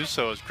 unable to do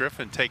so as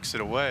Griffin takes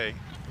it away.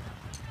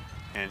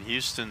 And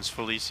Houston's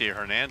Felicia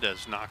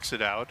Hernandez knocks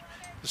it out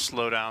to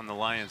slow down the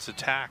Lions'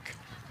 attack.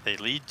 They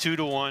lead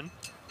 2-1.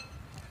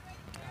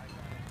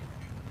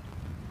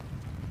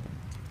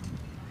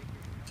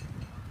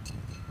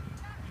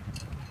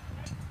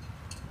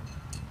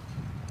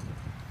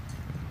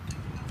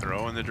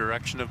 Throw in the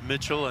direction of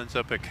Mitchell, ends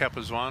up at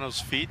Campuzano's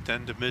feet,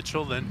 then to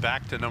Mitchell, then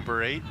back to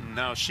number 8, and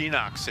now she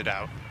knocks it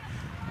out.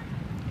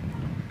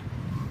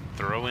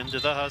 Throw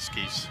into the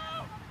Huskies.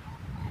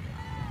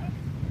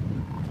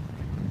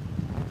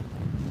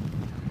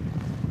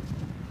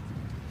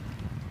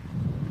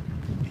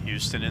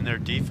 Houston in their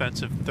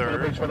defensive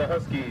third. For the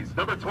Huskies,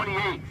 number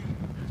 28,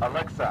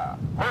 Alexa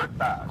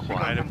Huerta. She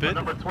Quite a comes in bit. for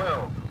number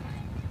 12,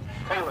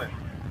 Taylor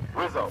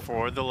Rizzo.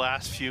 For the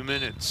last few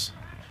minutes.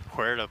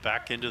 Huerta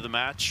back into the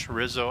match.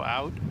 Rizzo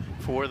out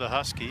for the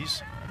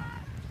Huskies.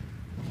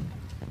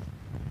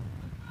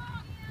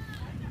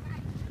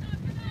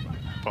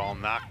 Ball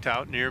knocked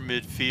out near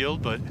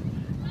midfield, but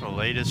the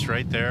latest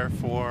right there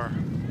for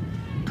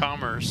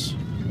Commerce.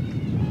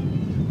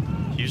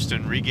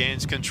 Houston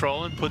regains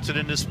control and puts it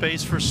into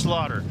space for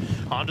Slaughter.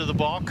 Onto the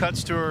ball,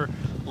 cuts to her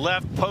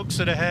left, pokes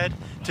it ahead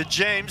to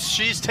James.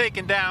 She's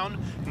taken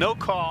down, no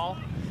call.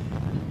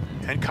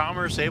 And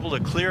Commerce able to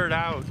clear it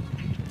out.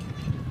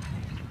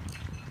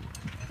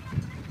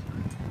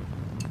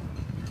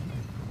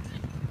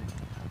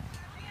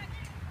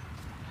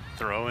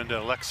 Throw into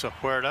Alexa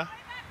Huerta.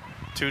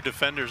 2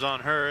 defenders on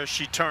her as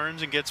she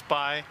turns and gets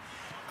by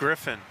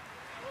Griffin.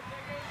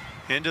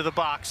 Into the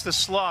box to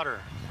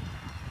Slaughter.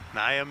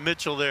 Nia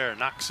Mitchell there,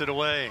 knocks it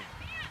away.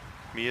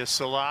 Mia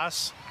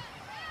Salas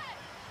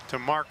to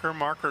Marker.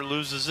 Marker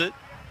loses it.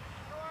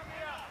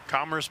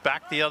 Commerce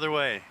back the other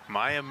way.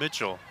 Maya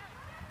Mitchell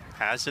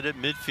has it at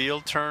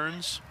midfield,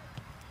 turns.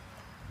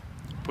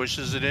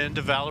 Pushes it in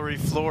to Valerie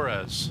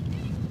Flores.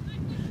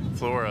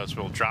 Flores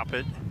will drop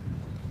it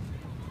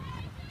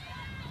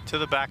to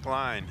the back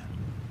line.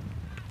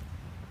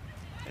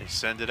 They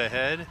send it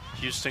ahead.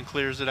 Houston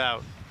clears it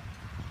out.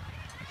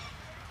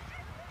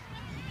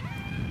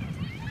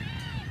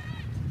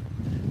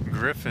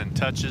 Griffin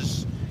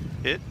touches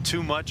it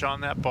too much on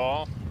that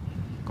ball.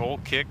 Goal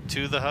kick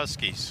to the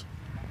Huskies.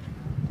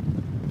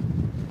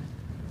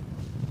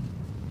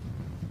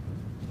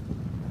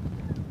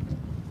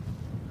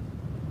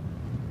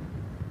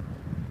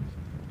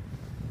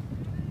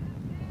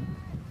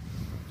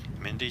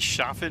 Mindy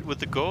Schaffet with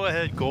the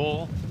go-ahead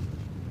goal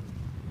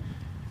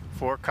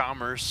for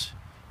Commerce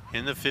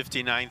in the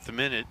 59th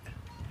minute.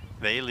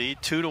 They lead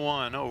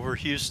 2-1 over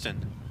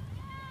Houston.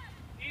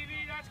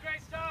 Evie, that's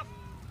great stuff.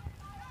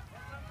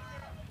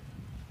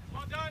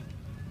 Well done.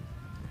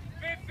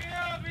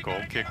 Midfield, we Goal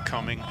gotta kick get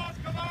coming balls,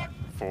 come on.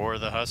 for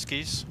the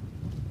Huskies.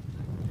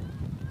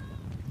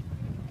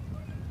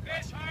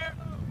 Fish, higher.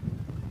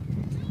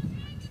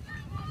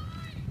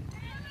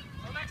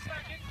 Alexa,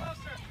 get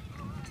closer.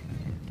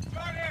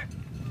 Jordan.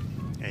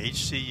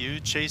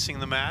 HCU chasing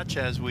the match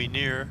as we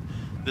near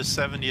the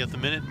 70th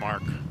minute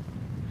mark.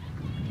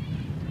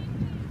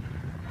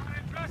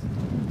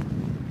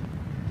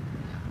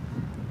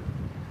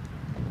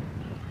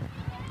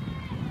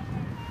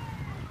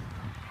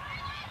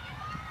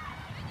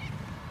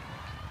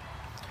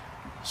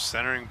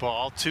 Centering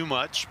ball too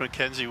much.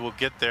 Mackenzie will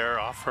get there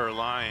off her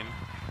line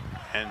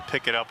and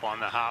pick it up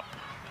on the hop.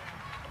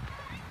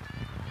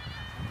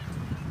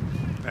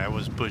 That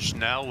was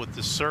Bushnell with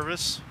the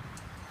service.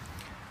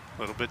 A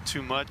little bit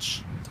too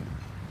much.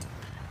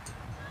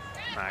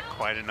 Not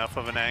quite enough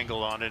of an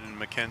angle on it, and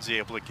Mackenzie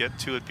able to get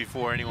to it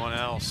before anyone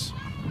else.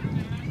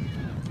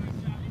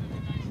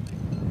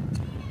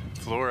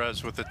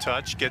 Flores with the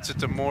touch, gets it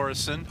to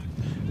Morrison.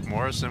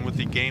 Morrison with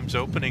the game's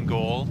opening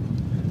goal.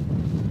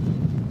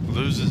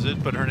 Loses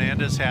it, but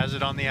Hernandez has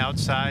it on the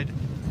outside,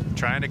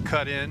 trying to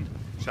cut in.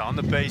 It's on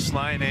the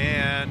baseline,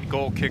 and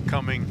goal kick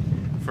coming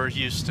for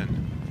Houston.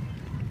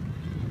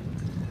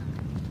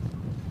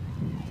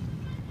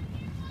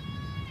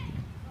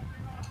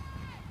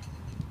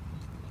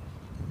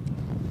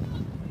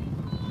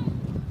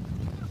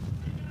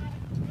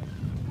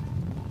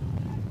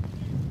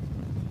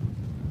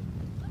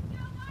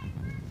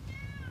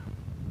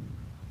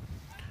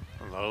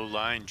 Low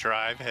line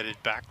drive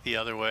headed back the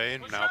other way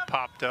and now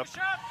popped up.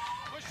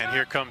 And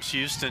here comes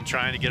Houston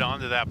trying to get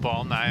onto that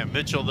ball. Nia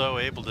Mitchell, though,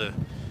 able to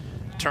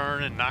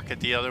turn and knock it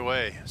the other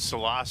way.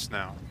 Salas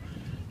now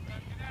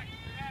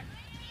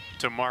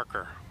to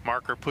Marker.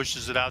 Marker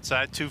pushes it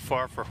outside, too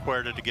far for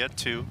Huerta to get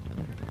to.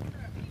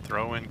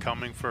 Throw in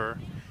coming for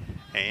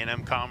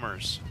A&M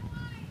Commerce.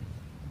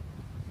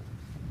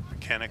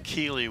 McKenna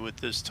Keeley with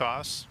this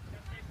toss.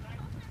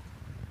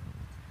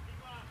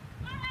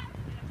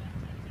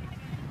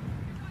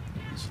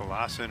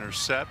 Salas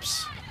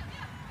intercepts.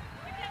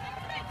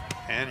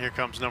 And here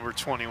comes number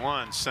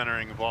 21,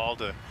 centering the ball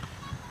to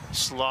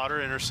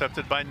Slaughter,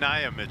 intercepted by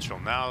Nia Mitchell.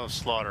 Now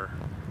Slaughter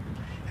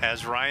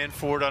has Ryan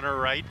Ford on her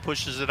right,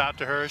 pushes it out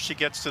to her. She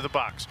gets to the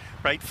box.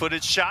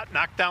 Right-footed shot,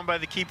 knocked down by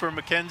the keeper,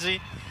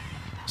 McKenzie.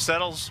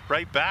 Settles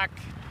right back,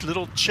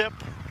 little chip,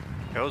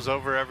 goes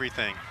over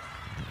everything.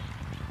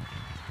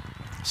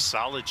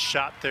 Solid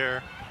shot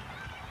there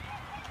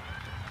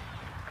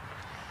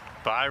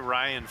by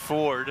Ryan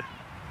Ford.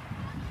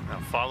 Now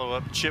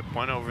follow-up chip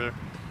went over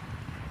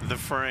the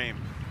frame.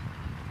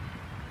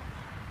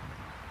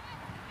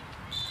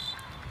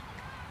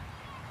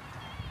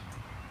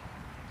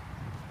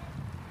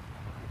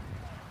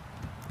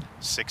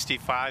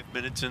 "65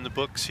 minutes in the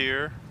books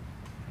here.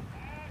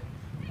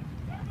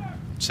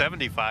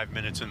 75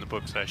 minutes in the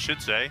books, I should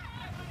say.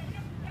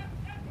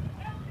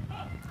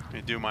 Let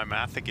me do my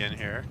math again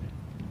here.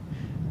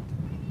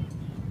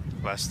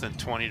 Less than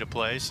 20 to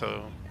play,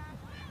 so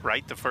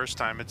right the first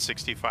time at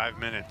 65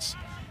 minutes.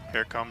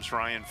 Here comes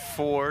Ryan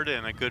Ford,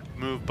 and a good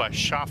move by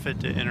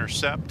Schaffet to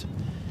intercept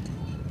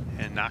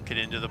and knock it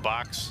into the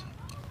box.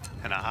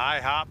 And a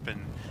high hop,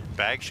 and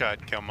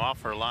Bagshot come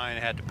off her line,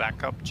 had to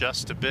back up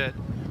just a bit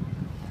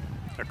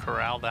to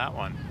corral that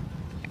one.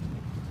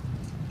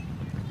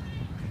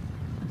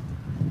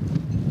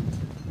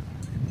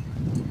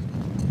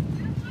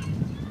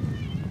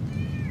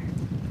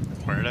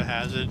 Huerta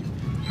has it,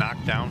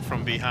 knocked down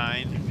from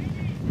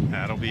behind.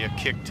 That'll be a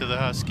kick to the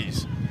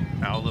Huskies.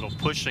 Now a little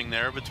pushing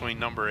there between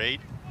number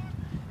 8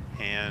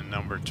 and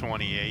number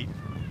 28.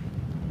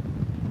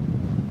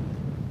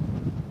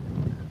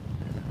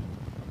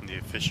 The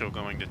official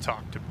going to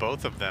talk to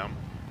both of them.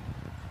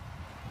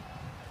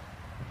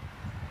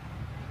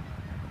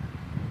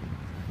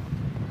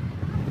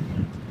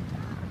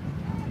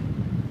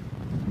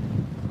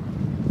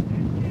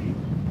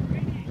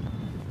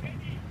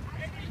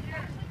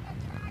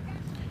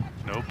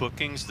 No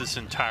bookings this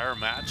entire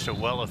match. A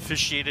well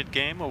officiated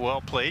game, a well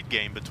played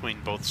game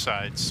between both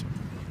sides.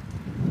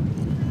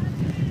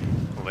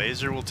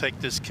 Laser will take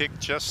this kick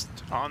just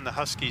on the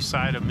Husky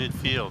side of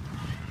midfield.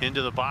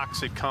 Into the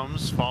box it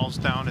comes, falls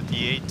down at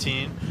the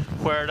 18.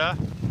 Huerta,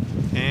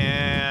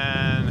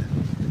 and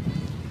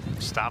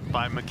stopped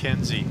by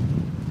McKenzie.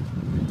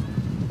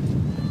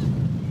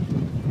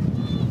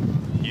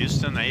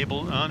 Houston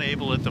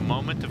unable at the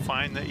moment to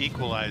find the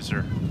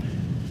equalizer.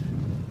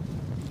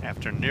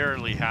 After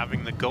nearly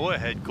having the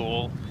go-ahead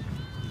goal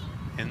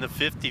in the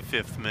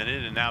 55th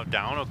minute, and now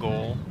down a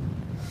goal.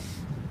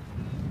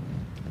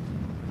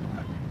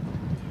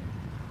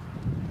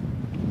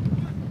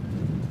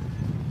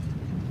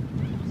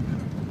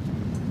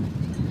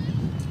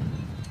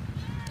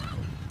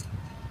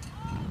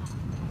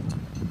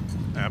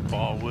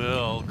 Ball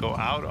will go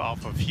out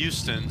off of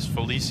Houston's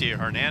Felicia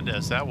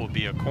Hernandez. That will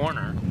be a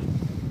corner.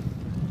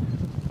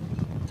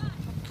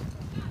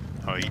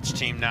 Oh, each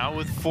team now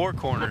with 4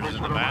 corners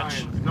in the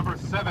match. Number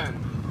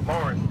 7,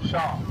 Lauren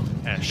Shaw.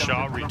 As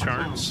Shaw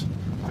returns.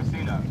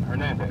 Christina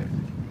Hernandez.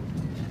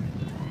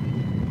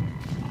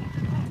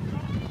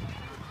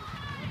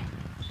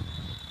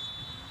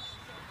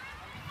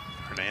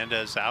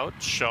 Hernandez out,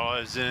 Shaw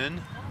is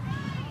in.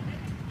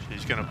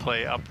 She's going to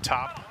play up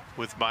top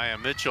with Maya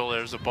Mitchell.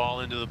 There's a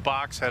ball into the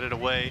box, headed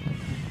away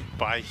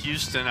by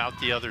Houston out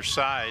the other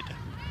side.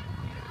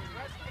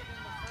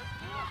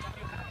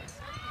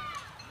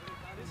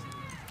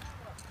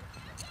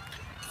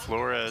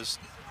 Flores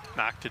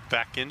knocked it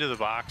back into the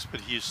box,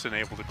 but Houston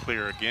able to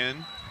clear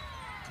again.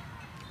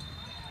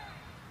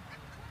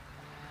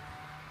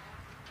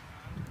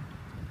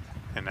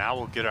 And now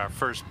we'll get our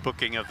first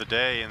booking of the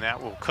day, and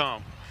that will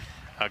come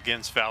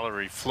against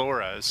Valerie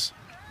Flores,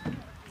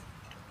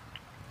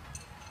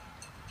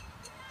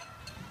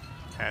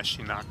 as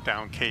she knocked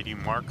down Katie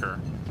Marker.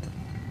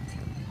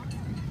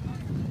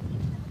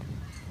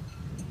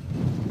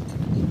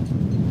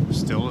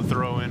 Still a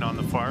throw in on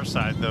the far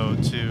side though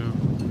to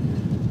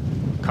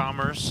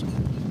Commerce.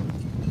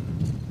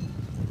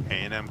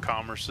 A&M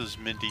Commerce's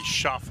Mindy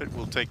Shoffett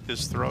will take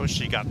this throw.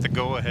 She got the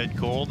go-ahead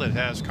goal that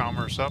has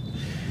Commerce up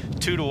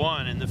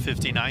 2-1 in the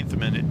 59th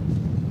minute.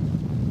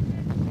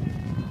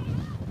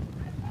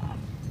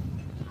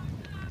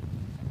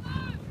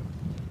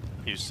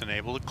 Houston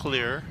able to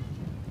clear.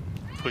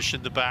 Push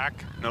in the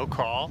back, no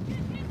call.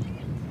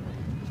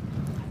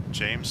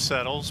 James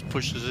settles,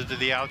 pushes it to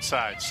the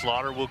outside.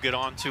 Slaughter will get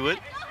onto it.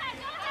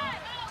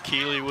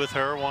 Keeley with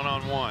her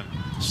one-on-one.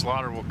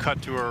 Slaughter will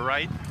cut to her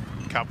right.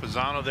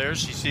 Capizano there,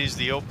 she sees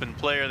the open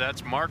player,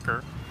 that's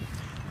Marker.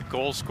 The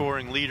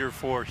goal-scoring leader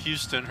for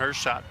Houston, her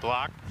shot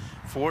blocked.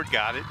 Ford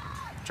got it,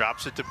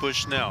 drops it to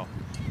Bushnell.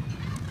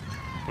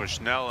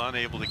 Bushnell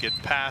unable to get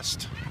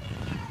past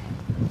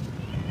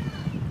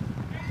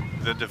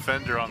the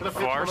defender on the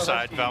far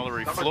side,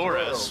 Valerie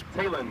Flores.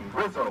 Taylon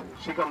Rizzo,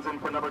 she comes in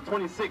for number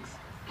 26,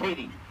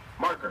 Katie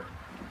Marker.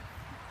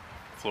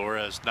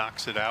 Flores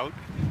knocks it out.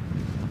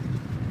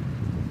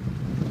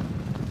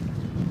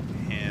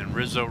 And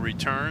Rizzo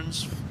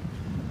returns.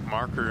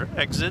 Marker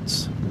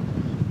exits.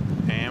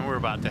 And we're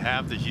about to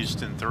have the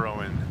Houston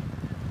throw-in.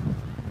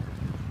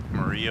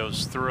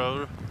 Murillo's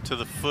throw to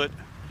the foot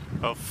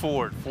of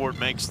Ford. Ford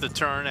makes the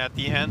turn at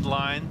the end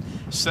line.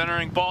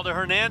 Centering ball to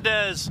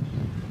Hernandez.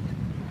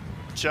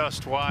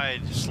 Just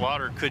wide.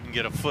 Slaughter couldn't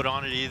get a foot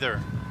on it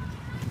either.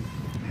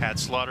 Had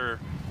Slaughter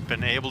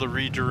been able to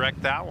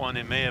redirect that one,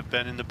 it may have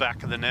been in the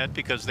back of the net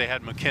because they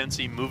had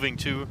McKenzie moving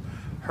to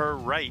her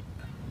right.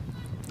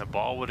 The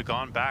ball would have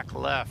gone back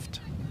left.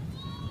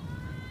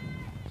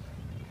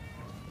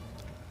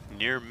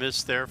 Near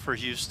miss there for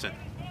Houston.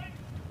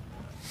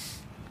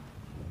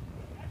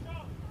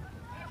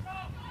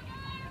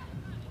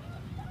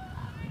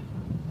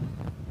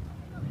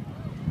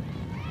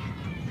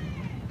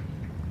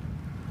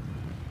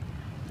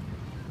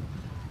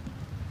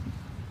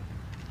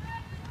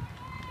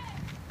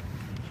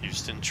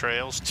 Houston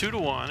trails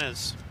 2-1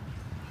 as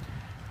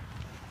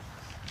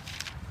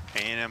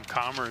A&M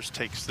Commerce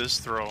takes this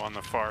throw on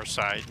the far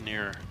side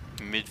near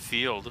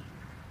midfield.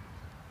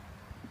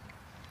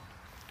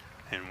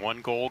 In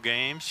 1-goal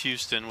games,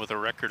 Houston with a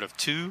record of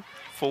 2,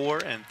 4,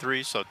 and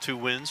 3, so 2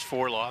 wins,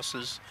 4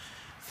 losses,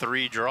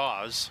 3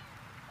 draws.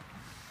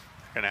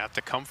 Gonna have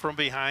to come from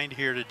behind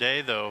here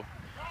today though,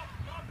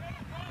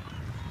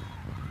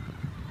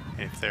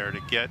 if they're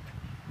to get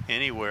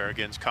anywhere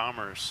against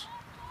Commerce.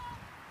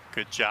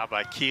 Good job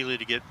by Keeley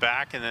to get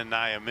back, and then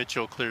Nia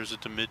Mitchell clears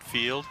it to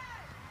midfield.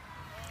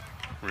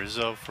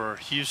 Rizzo for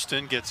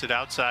Houston gets it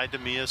outside to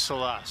Mia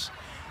Salas.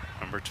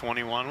 Number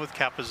 21 with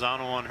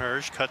Capizano on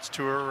hers, cuts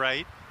to her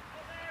right.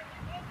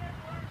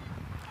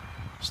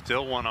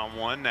 Still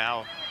one-on-one.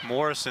 Now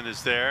Morrison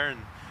is there,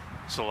 and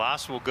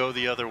Salas will go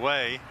the other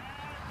way.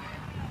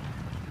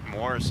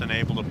 Morrison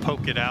able to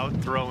poke it out,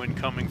 throw in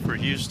coming for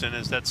Houston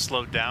as that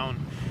slowed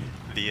down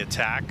the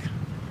attack.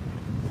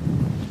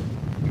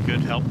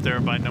 Good help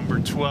there by number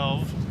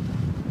 12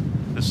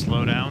 to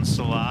slow down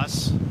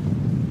Salas.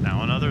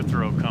 Now another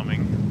throw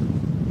coming.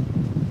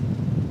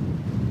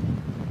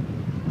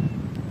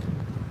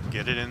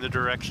 Get it in the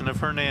direction of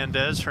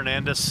Hernandez.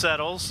 Hernandez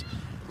settles,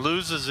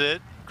 loses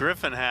it.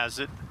 Griffin has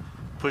it,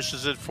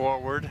 pushes it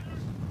forward.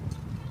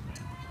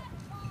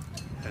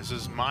 This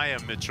is Maya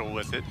Mitchell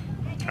with it,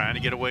 trying to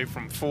get away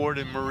from Ford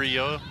and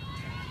Murillo.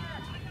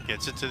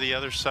 Gets it to the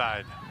other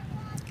side.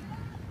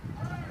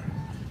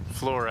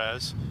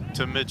 Flores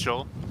to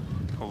Mitchell.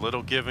 A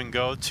little give and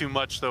go, too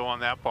much though on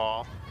that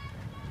ball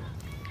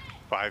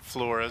by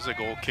Flores. A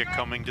goal kick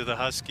coming to the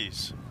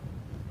Huskies.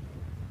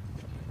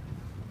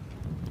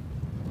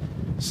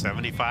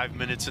 75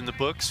 minutes in the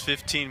books,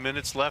 15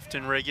 minutes left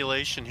in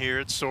regulation here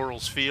at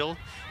Sorrells Field.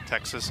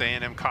 Texas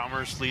A&M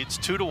Commerce leads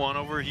 2-1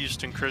 over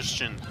Houston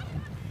Christian.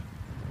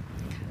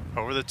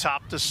 Over the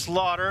top to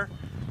Slaughter.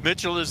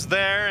 Mitchell is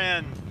there,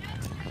 and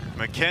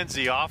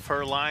McKenzie off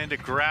her line to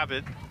grab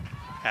it.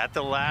 at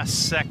the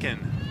last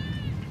second.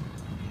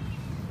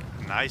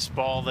 Nice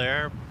ball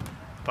there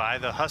by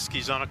the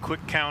Huskies on a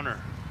quick counter.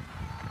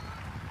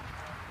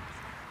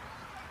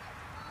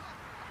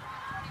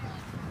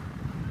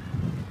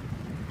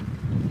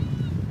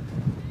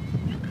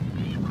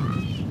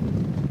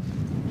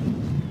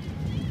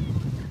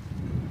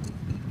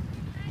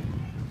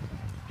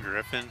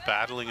 Griffin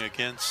battling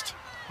against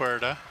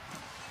Huerta.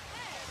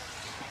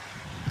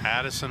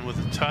 Addison with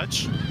a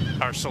touch,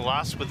 or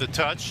Salas with a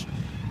touch.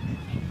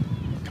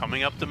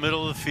 Coming up the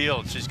middle of the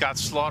field. She's got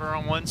Slaughter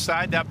on one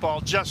side. That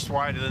ball just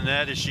wide of the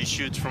net as she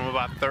shoots from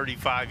about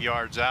 35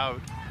 yards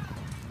out.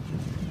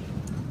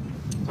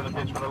 To the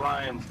pitch for the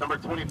Lions, number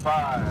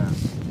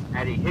 25,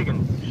 Addie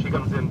Higgins. She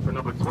comes in for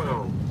number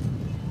 12,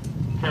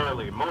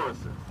 Carolee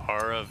Morrison.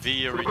 Our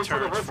Villa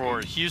returns for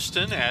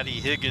Houston.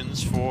 Addie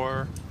Higgins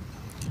for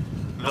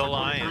the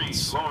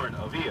Lions. Lauren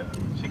Avia.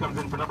 She comes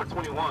in for number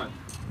 21,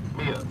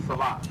 Mia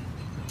Salah.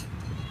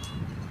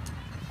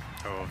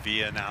 Oh,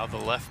 Avia now the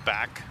left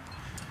back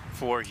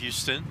for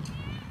Houston.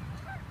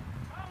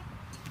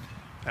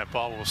 That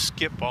ball will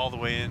skip all the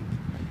way in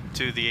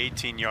to the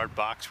 18-yard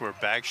box where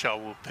Bagshaw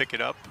will pick it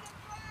up.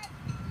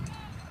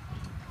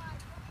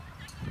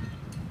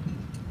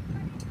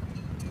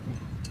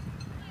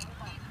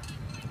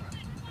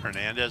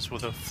 Hernandez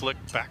with a flick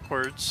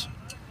backwards.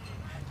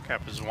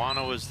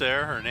 Capuano is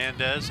there,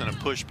 Hernandez, and a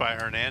push by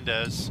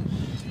Hernandez.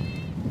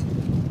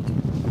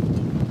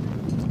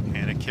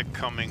 And a kick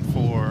coming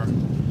for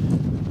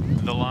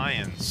the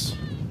Lions.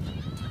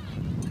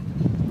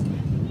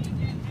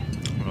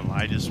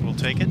 Velitis will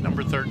take it,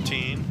 number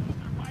 13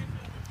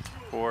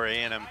 for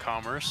A&M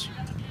Commerce.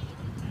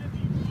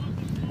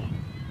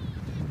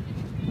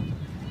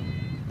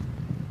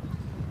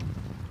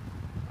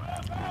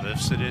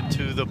 Lifts it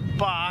into the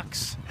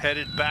box,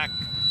 headed back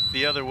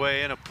the other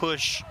way in a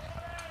push.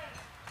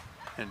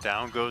 And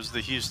down goes the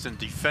Houston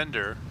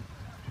defender.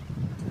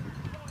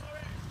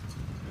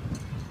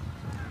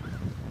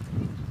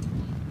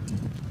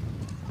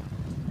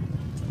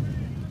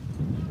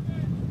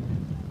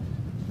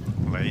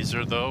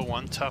 Laser, though,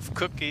 one tough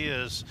cookie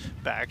as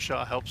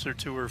Bagshaw helps her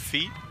to her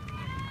feet.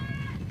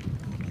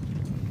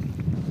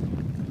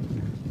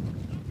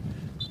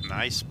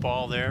 Nice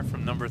ball there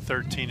from number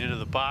 13 into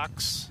the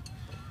box.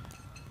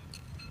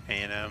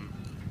 A&M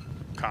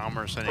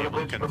Commerce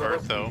unable to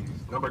convert, though.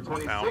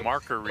 Now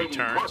Marker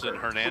returns and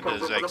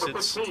Hernandez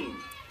exits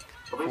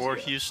for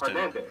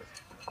Houston.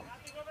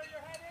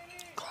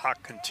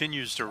 Clock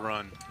continues to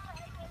run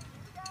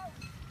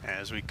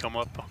as we come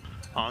up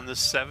on the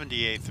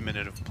 78th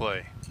minute of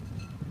play.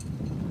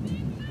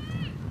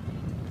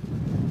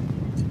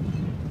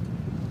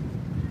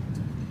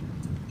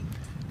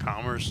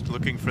 Commerce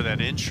looking for that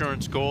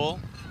insurance goal.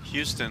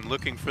 Houston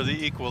looking for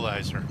the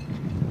equalizer.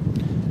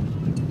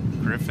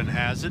 Griffin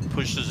has it,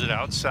 pushes it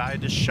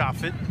outside to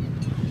Schaffet.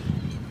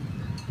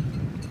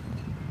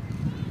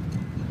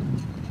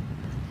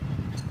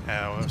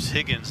 It was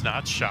Higgins,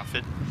 not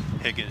Schaffet.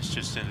 Higgins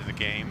just into the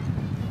game.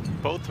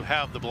 Both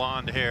have the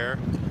blonde hair.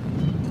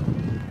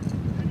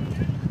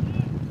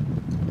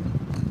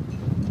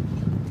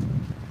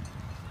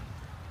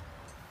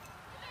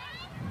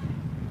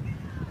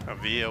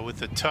 Avia with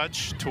the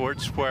touch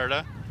towards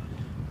Huerta.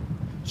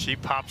 She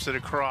pops it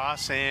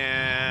across,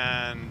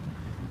 and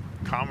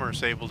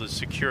Commerce able to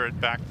secure it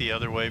back the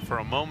other way for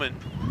a moment.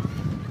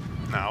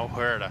 Now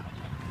Huerta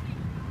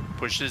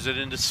pushes it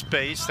into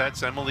space.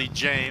 That's Emily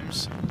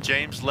James.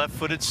 James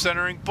left-footed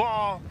centering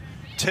ball.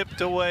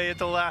 Tipped away at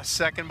the last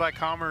second by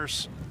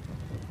Commerce.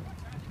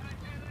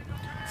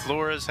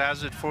 Flores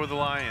has it for the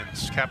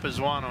Lions.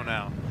 Capuano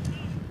now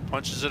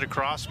punches it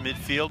across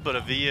midfield, but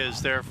Avia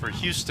is there for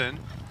Houston.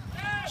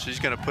 She's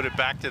going to put it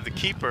back to the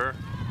keeper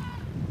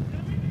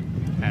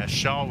as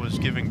Shaw was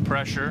giving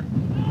pressure.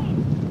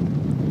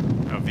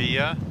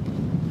 Avia,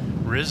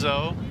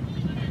 Rizzo,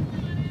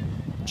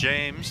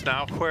 James,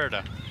 now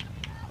Huerta.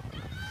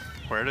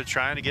 Huerta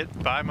trying to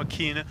get by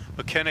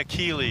McKenna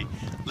Keeley.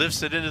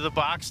 Lifts it into the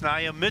box.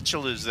 Nia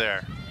Mitchell is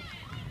there.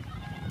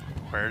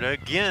 Huerta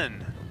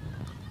again.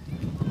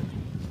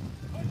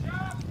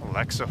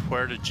 Alexa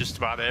Huerta just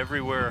about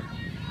everywhere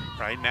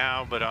right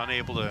now, but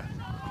unable to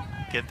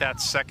get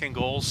that second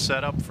goal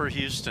set up for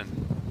Houston.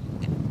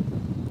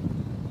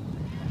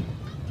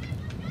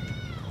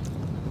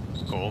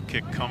 Goal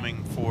kick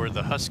coming for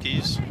the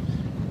Huskies,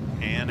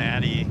 and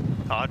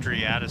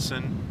Audrey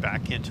Addison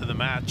back into the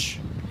match,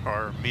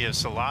 or Mia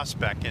Salas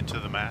back into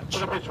the match.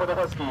 For the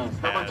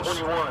Huskies, number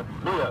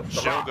 21, Mia Salas.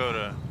 She'll go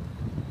to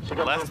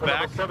left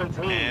back,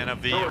 and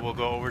Avia will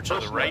go over to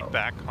the right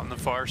back on the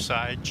far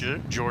side.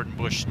 Jordan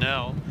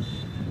Bushnell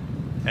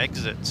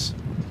exits.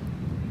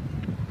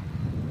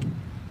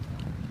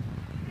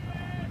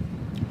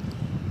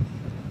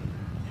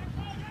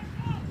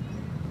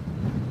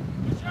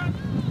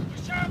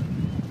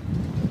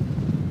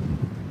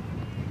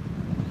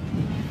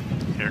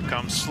 Here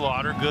comes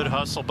Slaughter. Good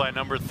hustle by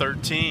number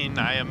 13,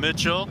 Nia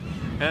Mitchell.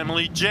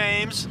 Emily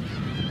James.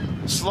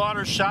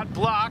 Slaughter shot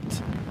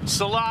blocked.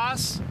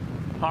 Salas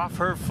off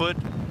her foot.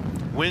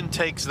 Wynn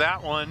takes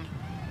that one.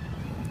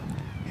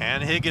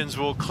 And Higgins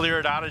will clear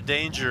it out of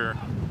danger.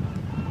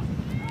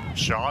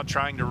 Shaw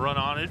trying to run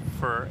on it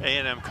for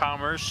A&M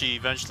Commerce. She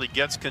eventually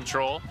gets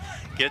control,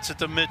 gets it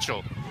to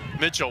Mitchell.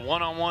 Mitchell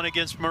one-on-one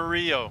against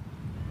Murillo.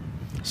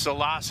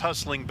 Salas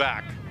hustling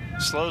back,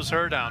 slows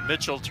her down.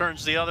 Mitchell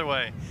turns the other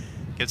way,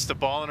 gets the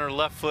ball in her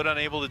left foot,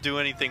 unable to do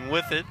anything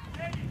with it.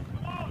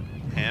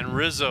 And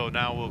Rizzo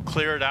now will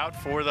clear it out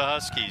for the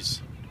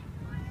Huskies.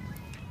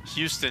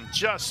 Houston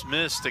just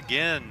missed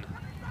again.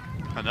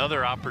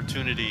 Another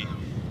opportunity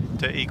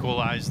to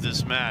equalize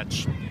this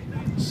match.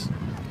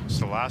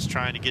 Salas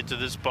trying to get to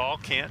this ball,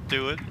 can't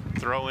do it.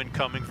 Throw in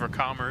coming for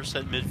Commerce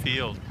at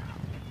midfield.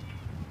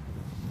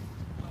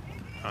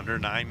 Under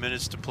 9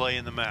 minutes to play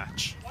in the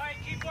match.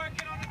 Keep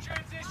working on the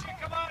transition,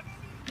 come on.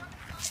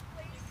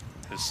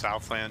 The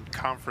Southland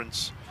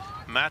Conference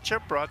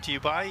matchup brought to you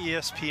by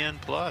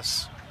ESPN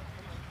Plus.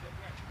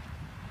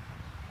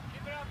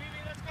 Keep it up,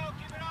 BB, let's go,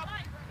 keep it up.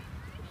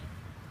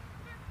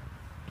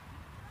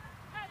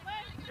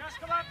 Just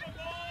come up the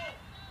wall.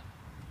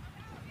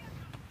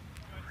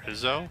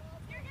 Rizzo,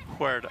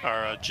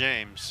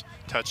 James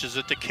touches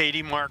it to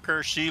Katie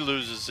Marker. She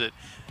loses it.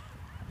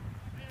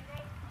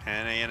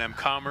 And A&M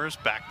Commerce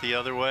back the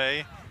other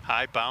way.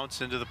 High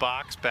bounce into the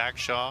box.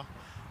 Bagshaw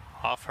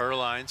off her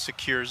line,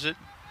 secures it.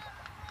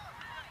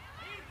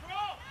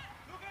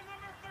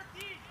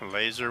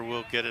 Laser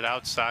will get it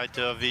outside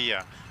to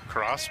Avila.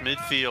 Cross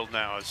midfield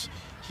now as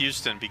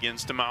Houston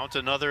begins to mount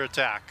another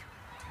attack.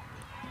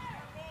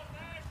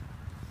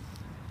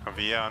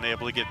 Avila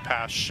unable to get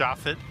past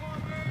Schaffet,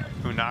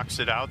 who knocks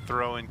it out.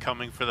 Throw in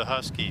coming for the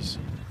Huskies.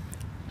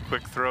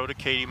 Quick throw to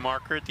Katie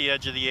Marker at the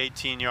edge of the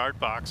 18-yard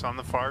box on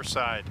the far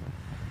side.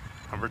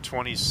 Number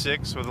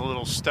 26 with a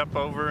little step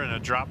over and a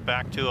drop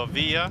back to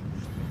Avila.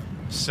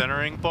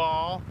 Centering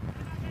ball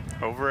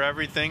over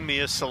everything.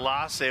 Mia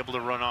Salas able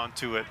to run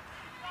onto it.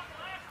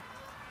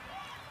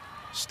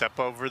 Step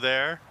over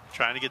there,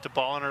 trying to get the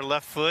ball on her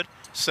left foot.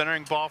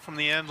 Centering ball from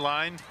the end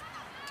line.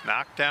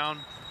 Knocked down.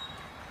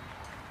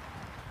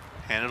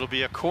 And it'll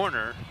be a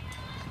corner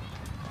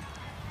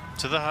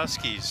to the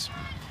Huskies.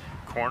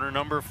 Corner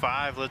number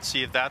 5. Let's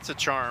see if that's a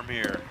charm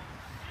here.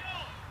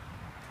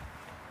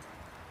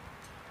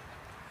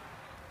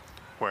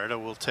 Huerta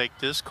will take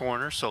this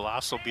corner.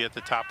 Salas will be at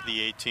the top of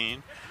the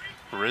 18.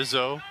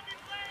 Rizzo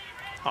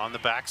on the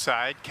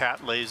backside.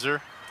 Cat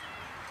Laser.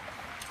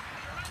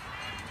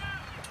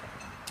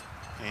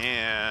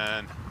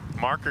 And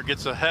Marker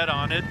gets a head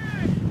on it.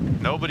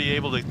 Nobody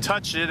able to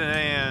touch it,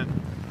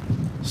 and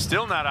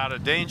still not out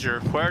of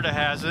danger. Huerta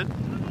has it.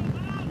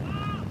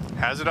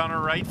 Has it on her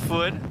right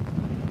foot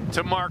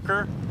to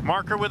Marker.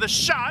 Marker with a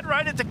shot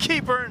right at the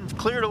keeper and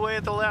cleared away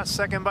at the last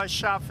second by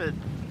Schaffet.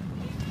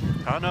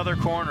 Another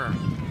corner.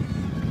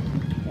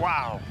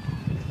 Wow.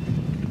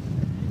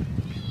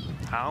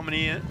 How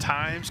many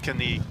times can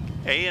the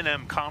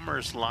A&M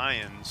Commerce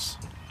Lions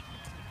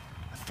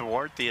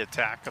thwart the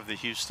attack of the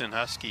Houston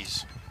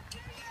Huskies?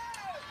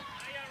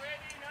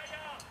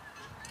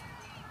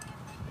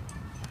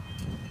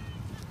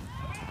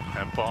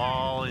 That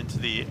ball into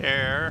the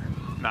air,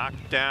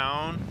 knocked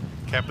down.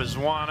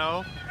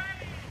 Capizuano.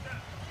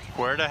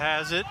 Huerta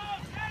has it,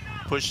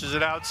 pushes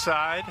it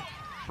outside.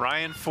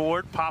 Ryan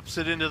Ford pops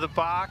it into the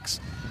box.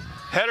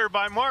 Header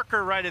by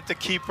Marker right at the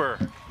keeper.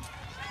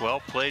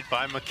 Well played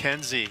by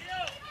McKenzie.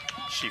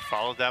 She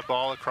followed that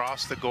ball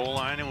across the goal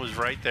line and was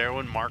right there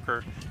when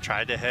Marker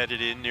tried to head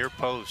it in near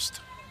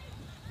post.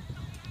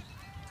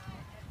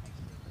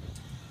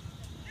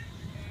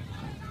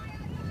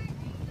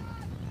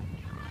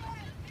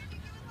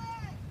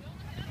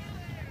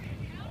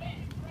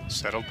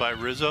 Settled by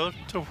Rizzo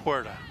to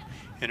Huerta.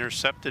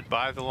 Intercepted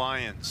by the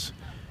Lions.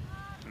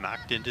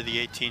 Knocked into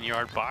the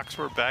 18-yard box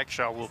where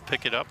Bagshaw will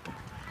pick it up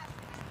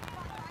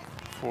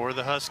for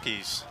the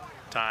Huskies.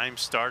 Time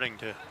starting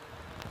to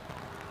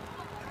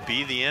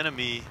be the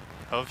enemy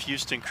of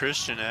Houston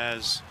Christian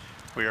as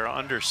we are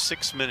under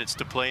 6 minutes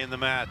to play in the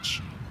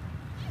match.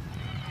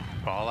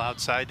 Ball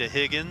outside to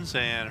Higgins,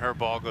 and her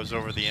ball goes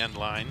over the end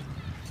line.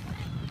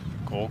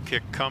 Goal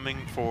kick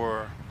coming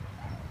for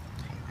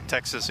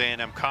Texas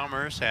A&M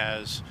Commerce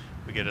as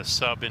we get a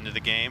sub into the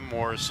game.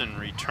 Morrison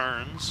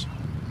returns.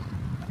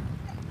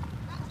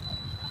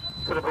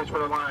 To the bench for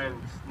the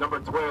Lions, number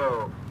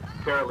 12,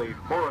 Carolee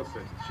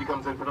Morrison. She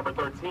comes in for number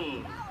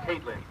 13,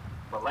 Caitlin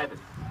Velitis.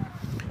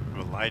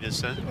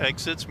 Velitis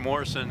exits.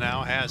 Morrison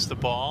now has the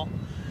ball.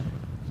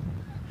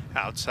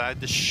 Outside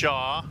to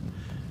Shaw.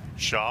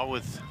 Shaw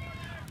with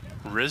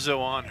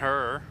Rizzo on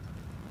her.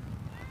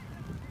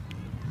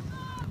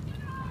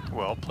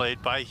 Well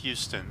played by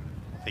Houston.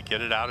 They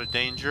get it out of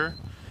danger.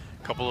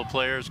 A couple of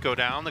players go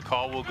down. The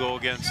call will go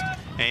against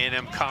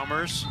A&M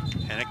Commerce,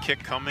 and a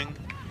kick coming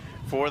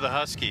for the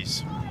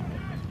Huskies.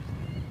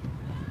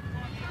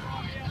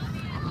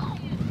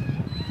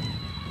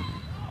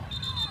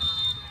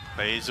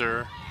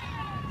 Laser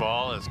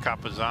ball as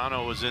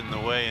Capizzano was in the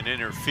way and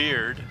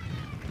interfered,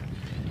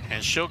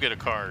 and she'll get a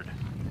card.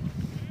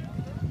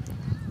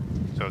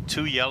 So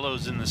 2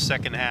 yellows in the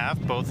second half,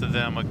 both of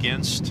them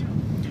against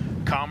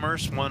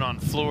Commerce, one on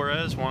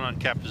Flores, one on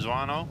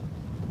Capizzano.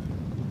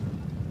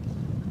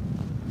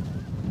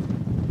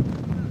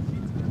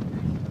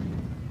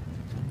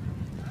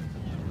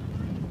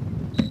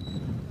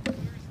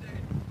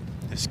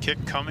 This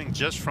kick coming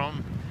just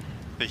from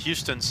the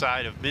Houston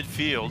side of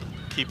midfield.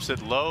 Keeps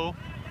it low.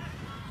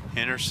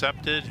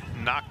 Intercepted,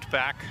 knocked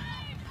back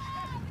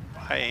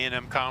by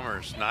A&M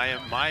Commerce.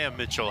 Maya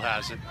Mitchell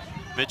has it.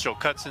 Mitchell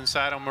cuts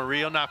inside on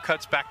Murillo, now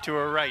cuts back to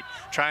her right,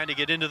 trying to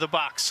get into the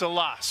box.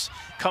 Salas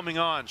coming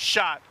on,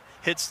 shot,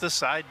 hits the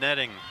side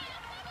netting.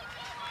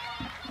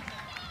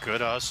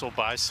 Good hustle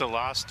by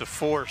Salas to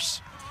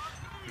force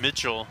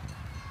Mitchell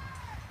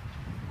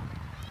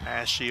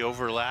as she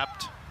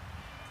overlapped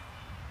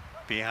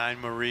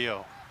behind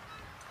Murillo.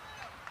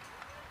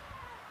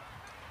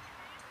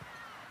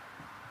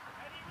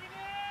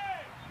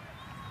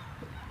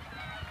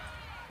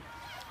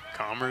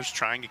 Commerce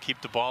trying to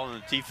keep the ball in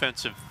the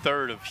defensive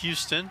third of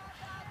Houston.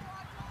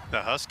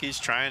 The Huskies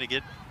trying to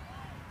get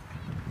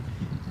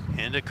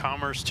into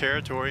Commerce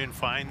territory and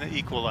find the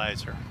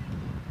equalizer.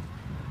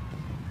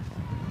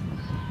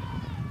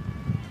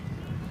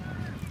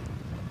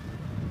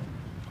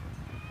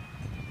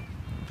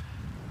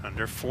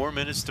 Under 4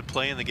 minutes to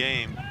play in the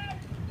game.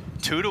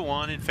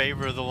 2-1 in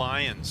favor of the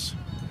Lions.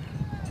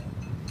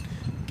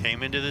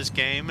 Came into this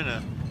game in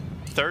a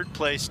third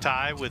place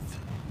tie with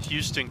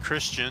Houston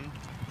Christian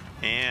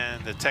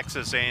and the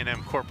Texas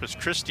A&M Corpus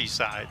Christi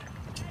side.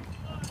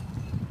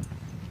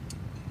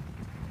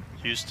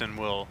 Houston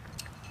will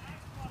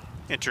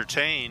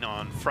entertain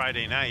on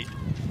Friday night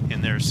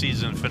in their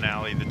season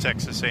finale the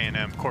Texas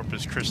A&M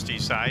Corpus Christi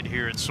side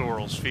here at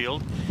Sorrells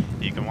Field.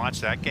 You can watch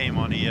that game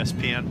on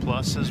ESPN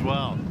Plus as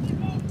well.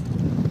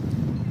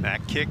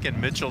 That kick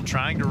and Mitchell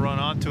trying to run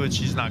onto it.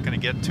 She's not going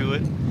to get to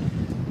it.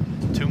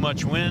 Too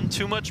much wind,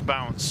 too much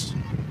bounce.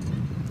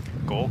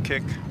 Goal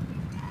kick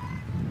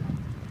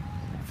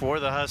for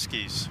the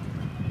Huskies.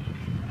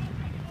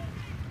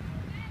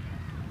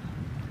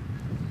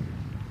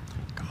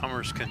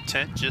 Commerce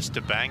content just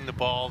to bang the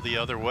ball the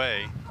other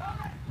way.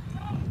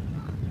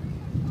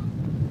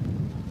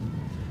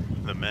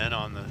 The men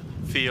on the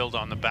field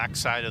on the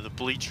backside of the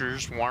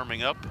bleachers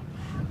warming up.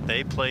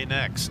 They play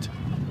next.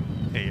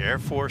 The Air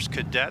Force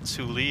cadets,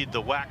 who lead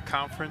the WAC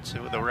conference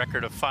with a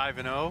record of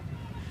 5-0,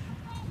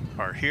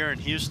 are here in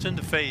Houston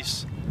to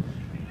face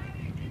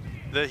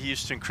the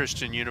Houston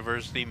Christian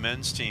University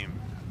men's team.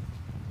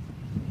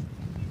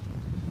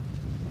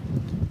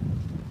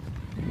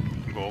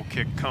 Goal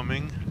kick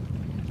coming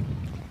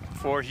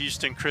for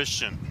Houston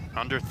Christian.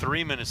 Under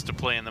 3 minutes to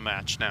play in the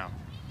match now.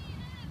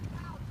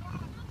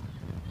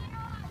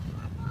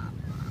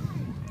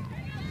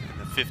 In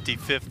the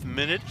 55th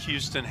minute,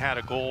 Houston had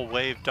a goal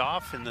waved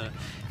off. In the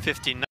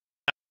 59th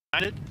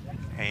minute,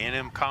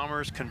 A&M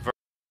Commerce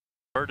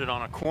converted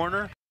on a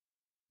corner.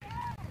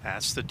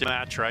 That's the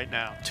match right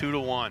now,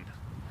 2-1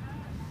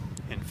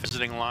 in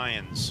visiting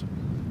Lions.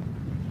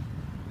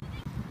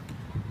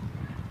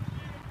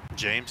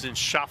 James and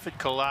Shoffett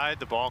collide.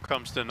 The ball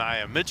comes to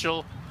Nia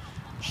Mitchell.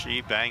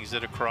 She bangs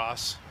it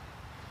across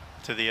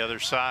to the other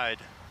side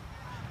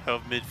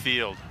of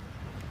midfield.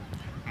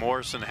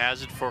 Morrison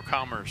has it for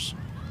Commerce.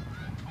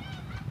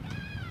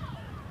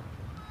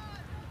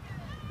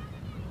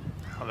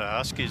 Well, the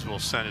Huskies will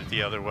send it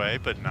the other way,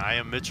 but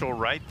Nia Mitchell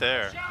right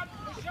there.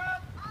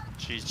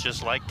 She's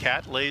just like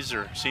Cat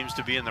Laser, seems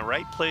to be in the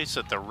right place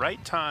at the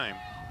right time.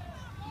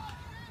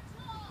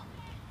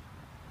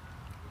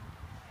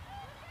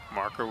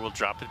 Marker will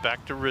drop it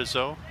back to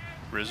Rizzo.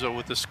 Rizzo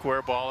with the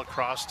square ball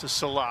across to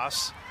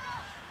Salas.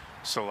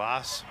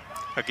 Salas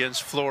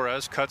against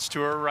Flores, cuts to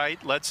her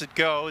right, lets it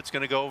go. It's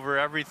going to go over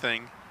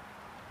everything.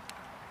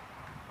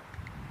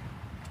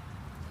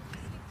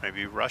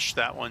 Maybe rush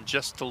that one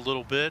just a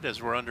little bit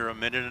as we're under a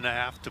minute and a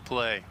half to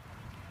play.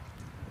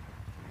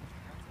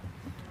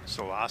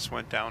 Salas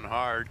went down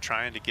hard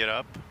trying to get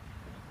up.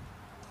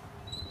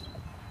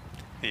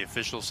 The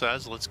official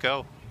says, let's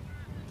go.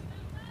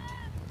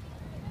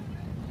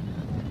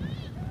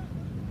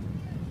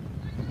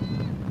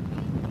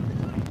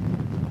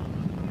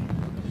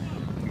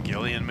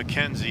 Gillian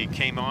McKenzie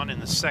came on in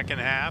the second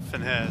half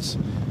and has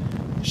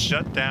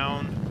shut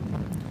down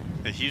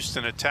the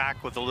Houston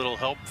attack with a little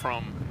help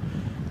from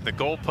the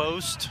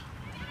goalpost.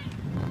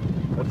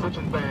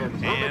 Attention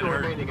fans, and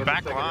her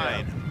back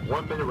line.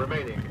 1 minute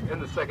remaining in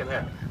the second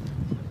half.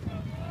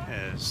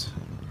 As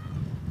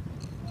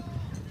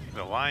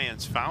the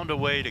Lions found a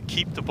way to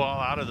keep the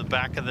ball out of the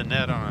back of the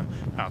net on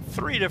about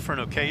 3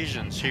 different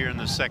occasions here in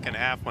the second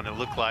half when it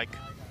looked like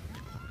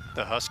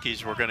the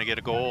Huskies were going to get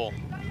a goal.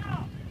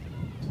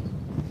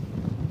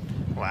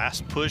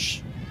 Last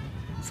push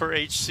for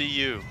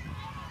HCU.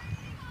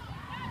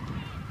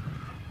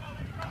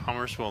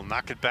 Commerce will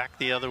knock it back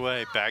the other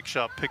way.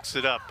 Bagshaw picks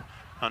it up.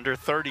 Under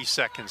 30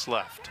 seconds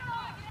left.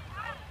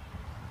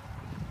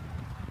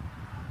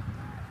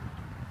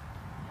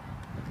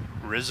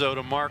 Rizzo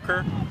to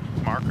Marker.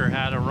 Marker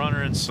had a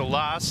runner in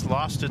Salas,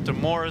 lost it to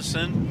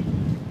Morrison.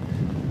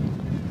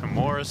 And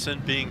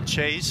Morrison being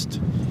chased.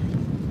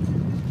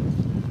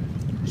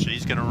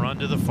 She's going to run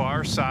to the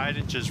far side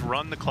and just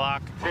run the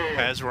clock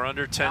as we're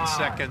under 10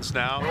 seconds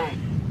now.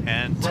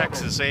 And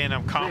Texas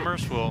A&M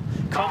Commerce will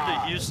come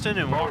to Houston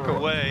and walk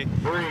away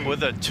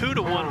with a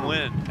 2-1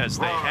 win as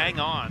they hang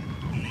on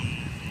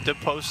to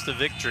post the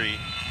victory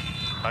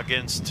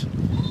against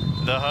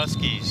the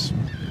Huskies.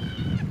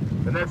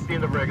 And that's the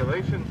end of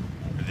regulation.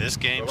 This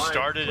game The Lions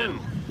started 2, in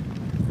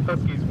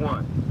Huskies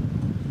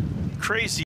 1. crazy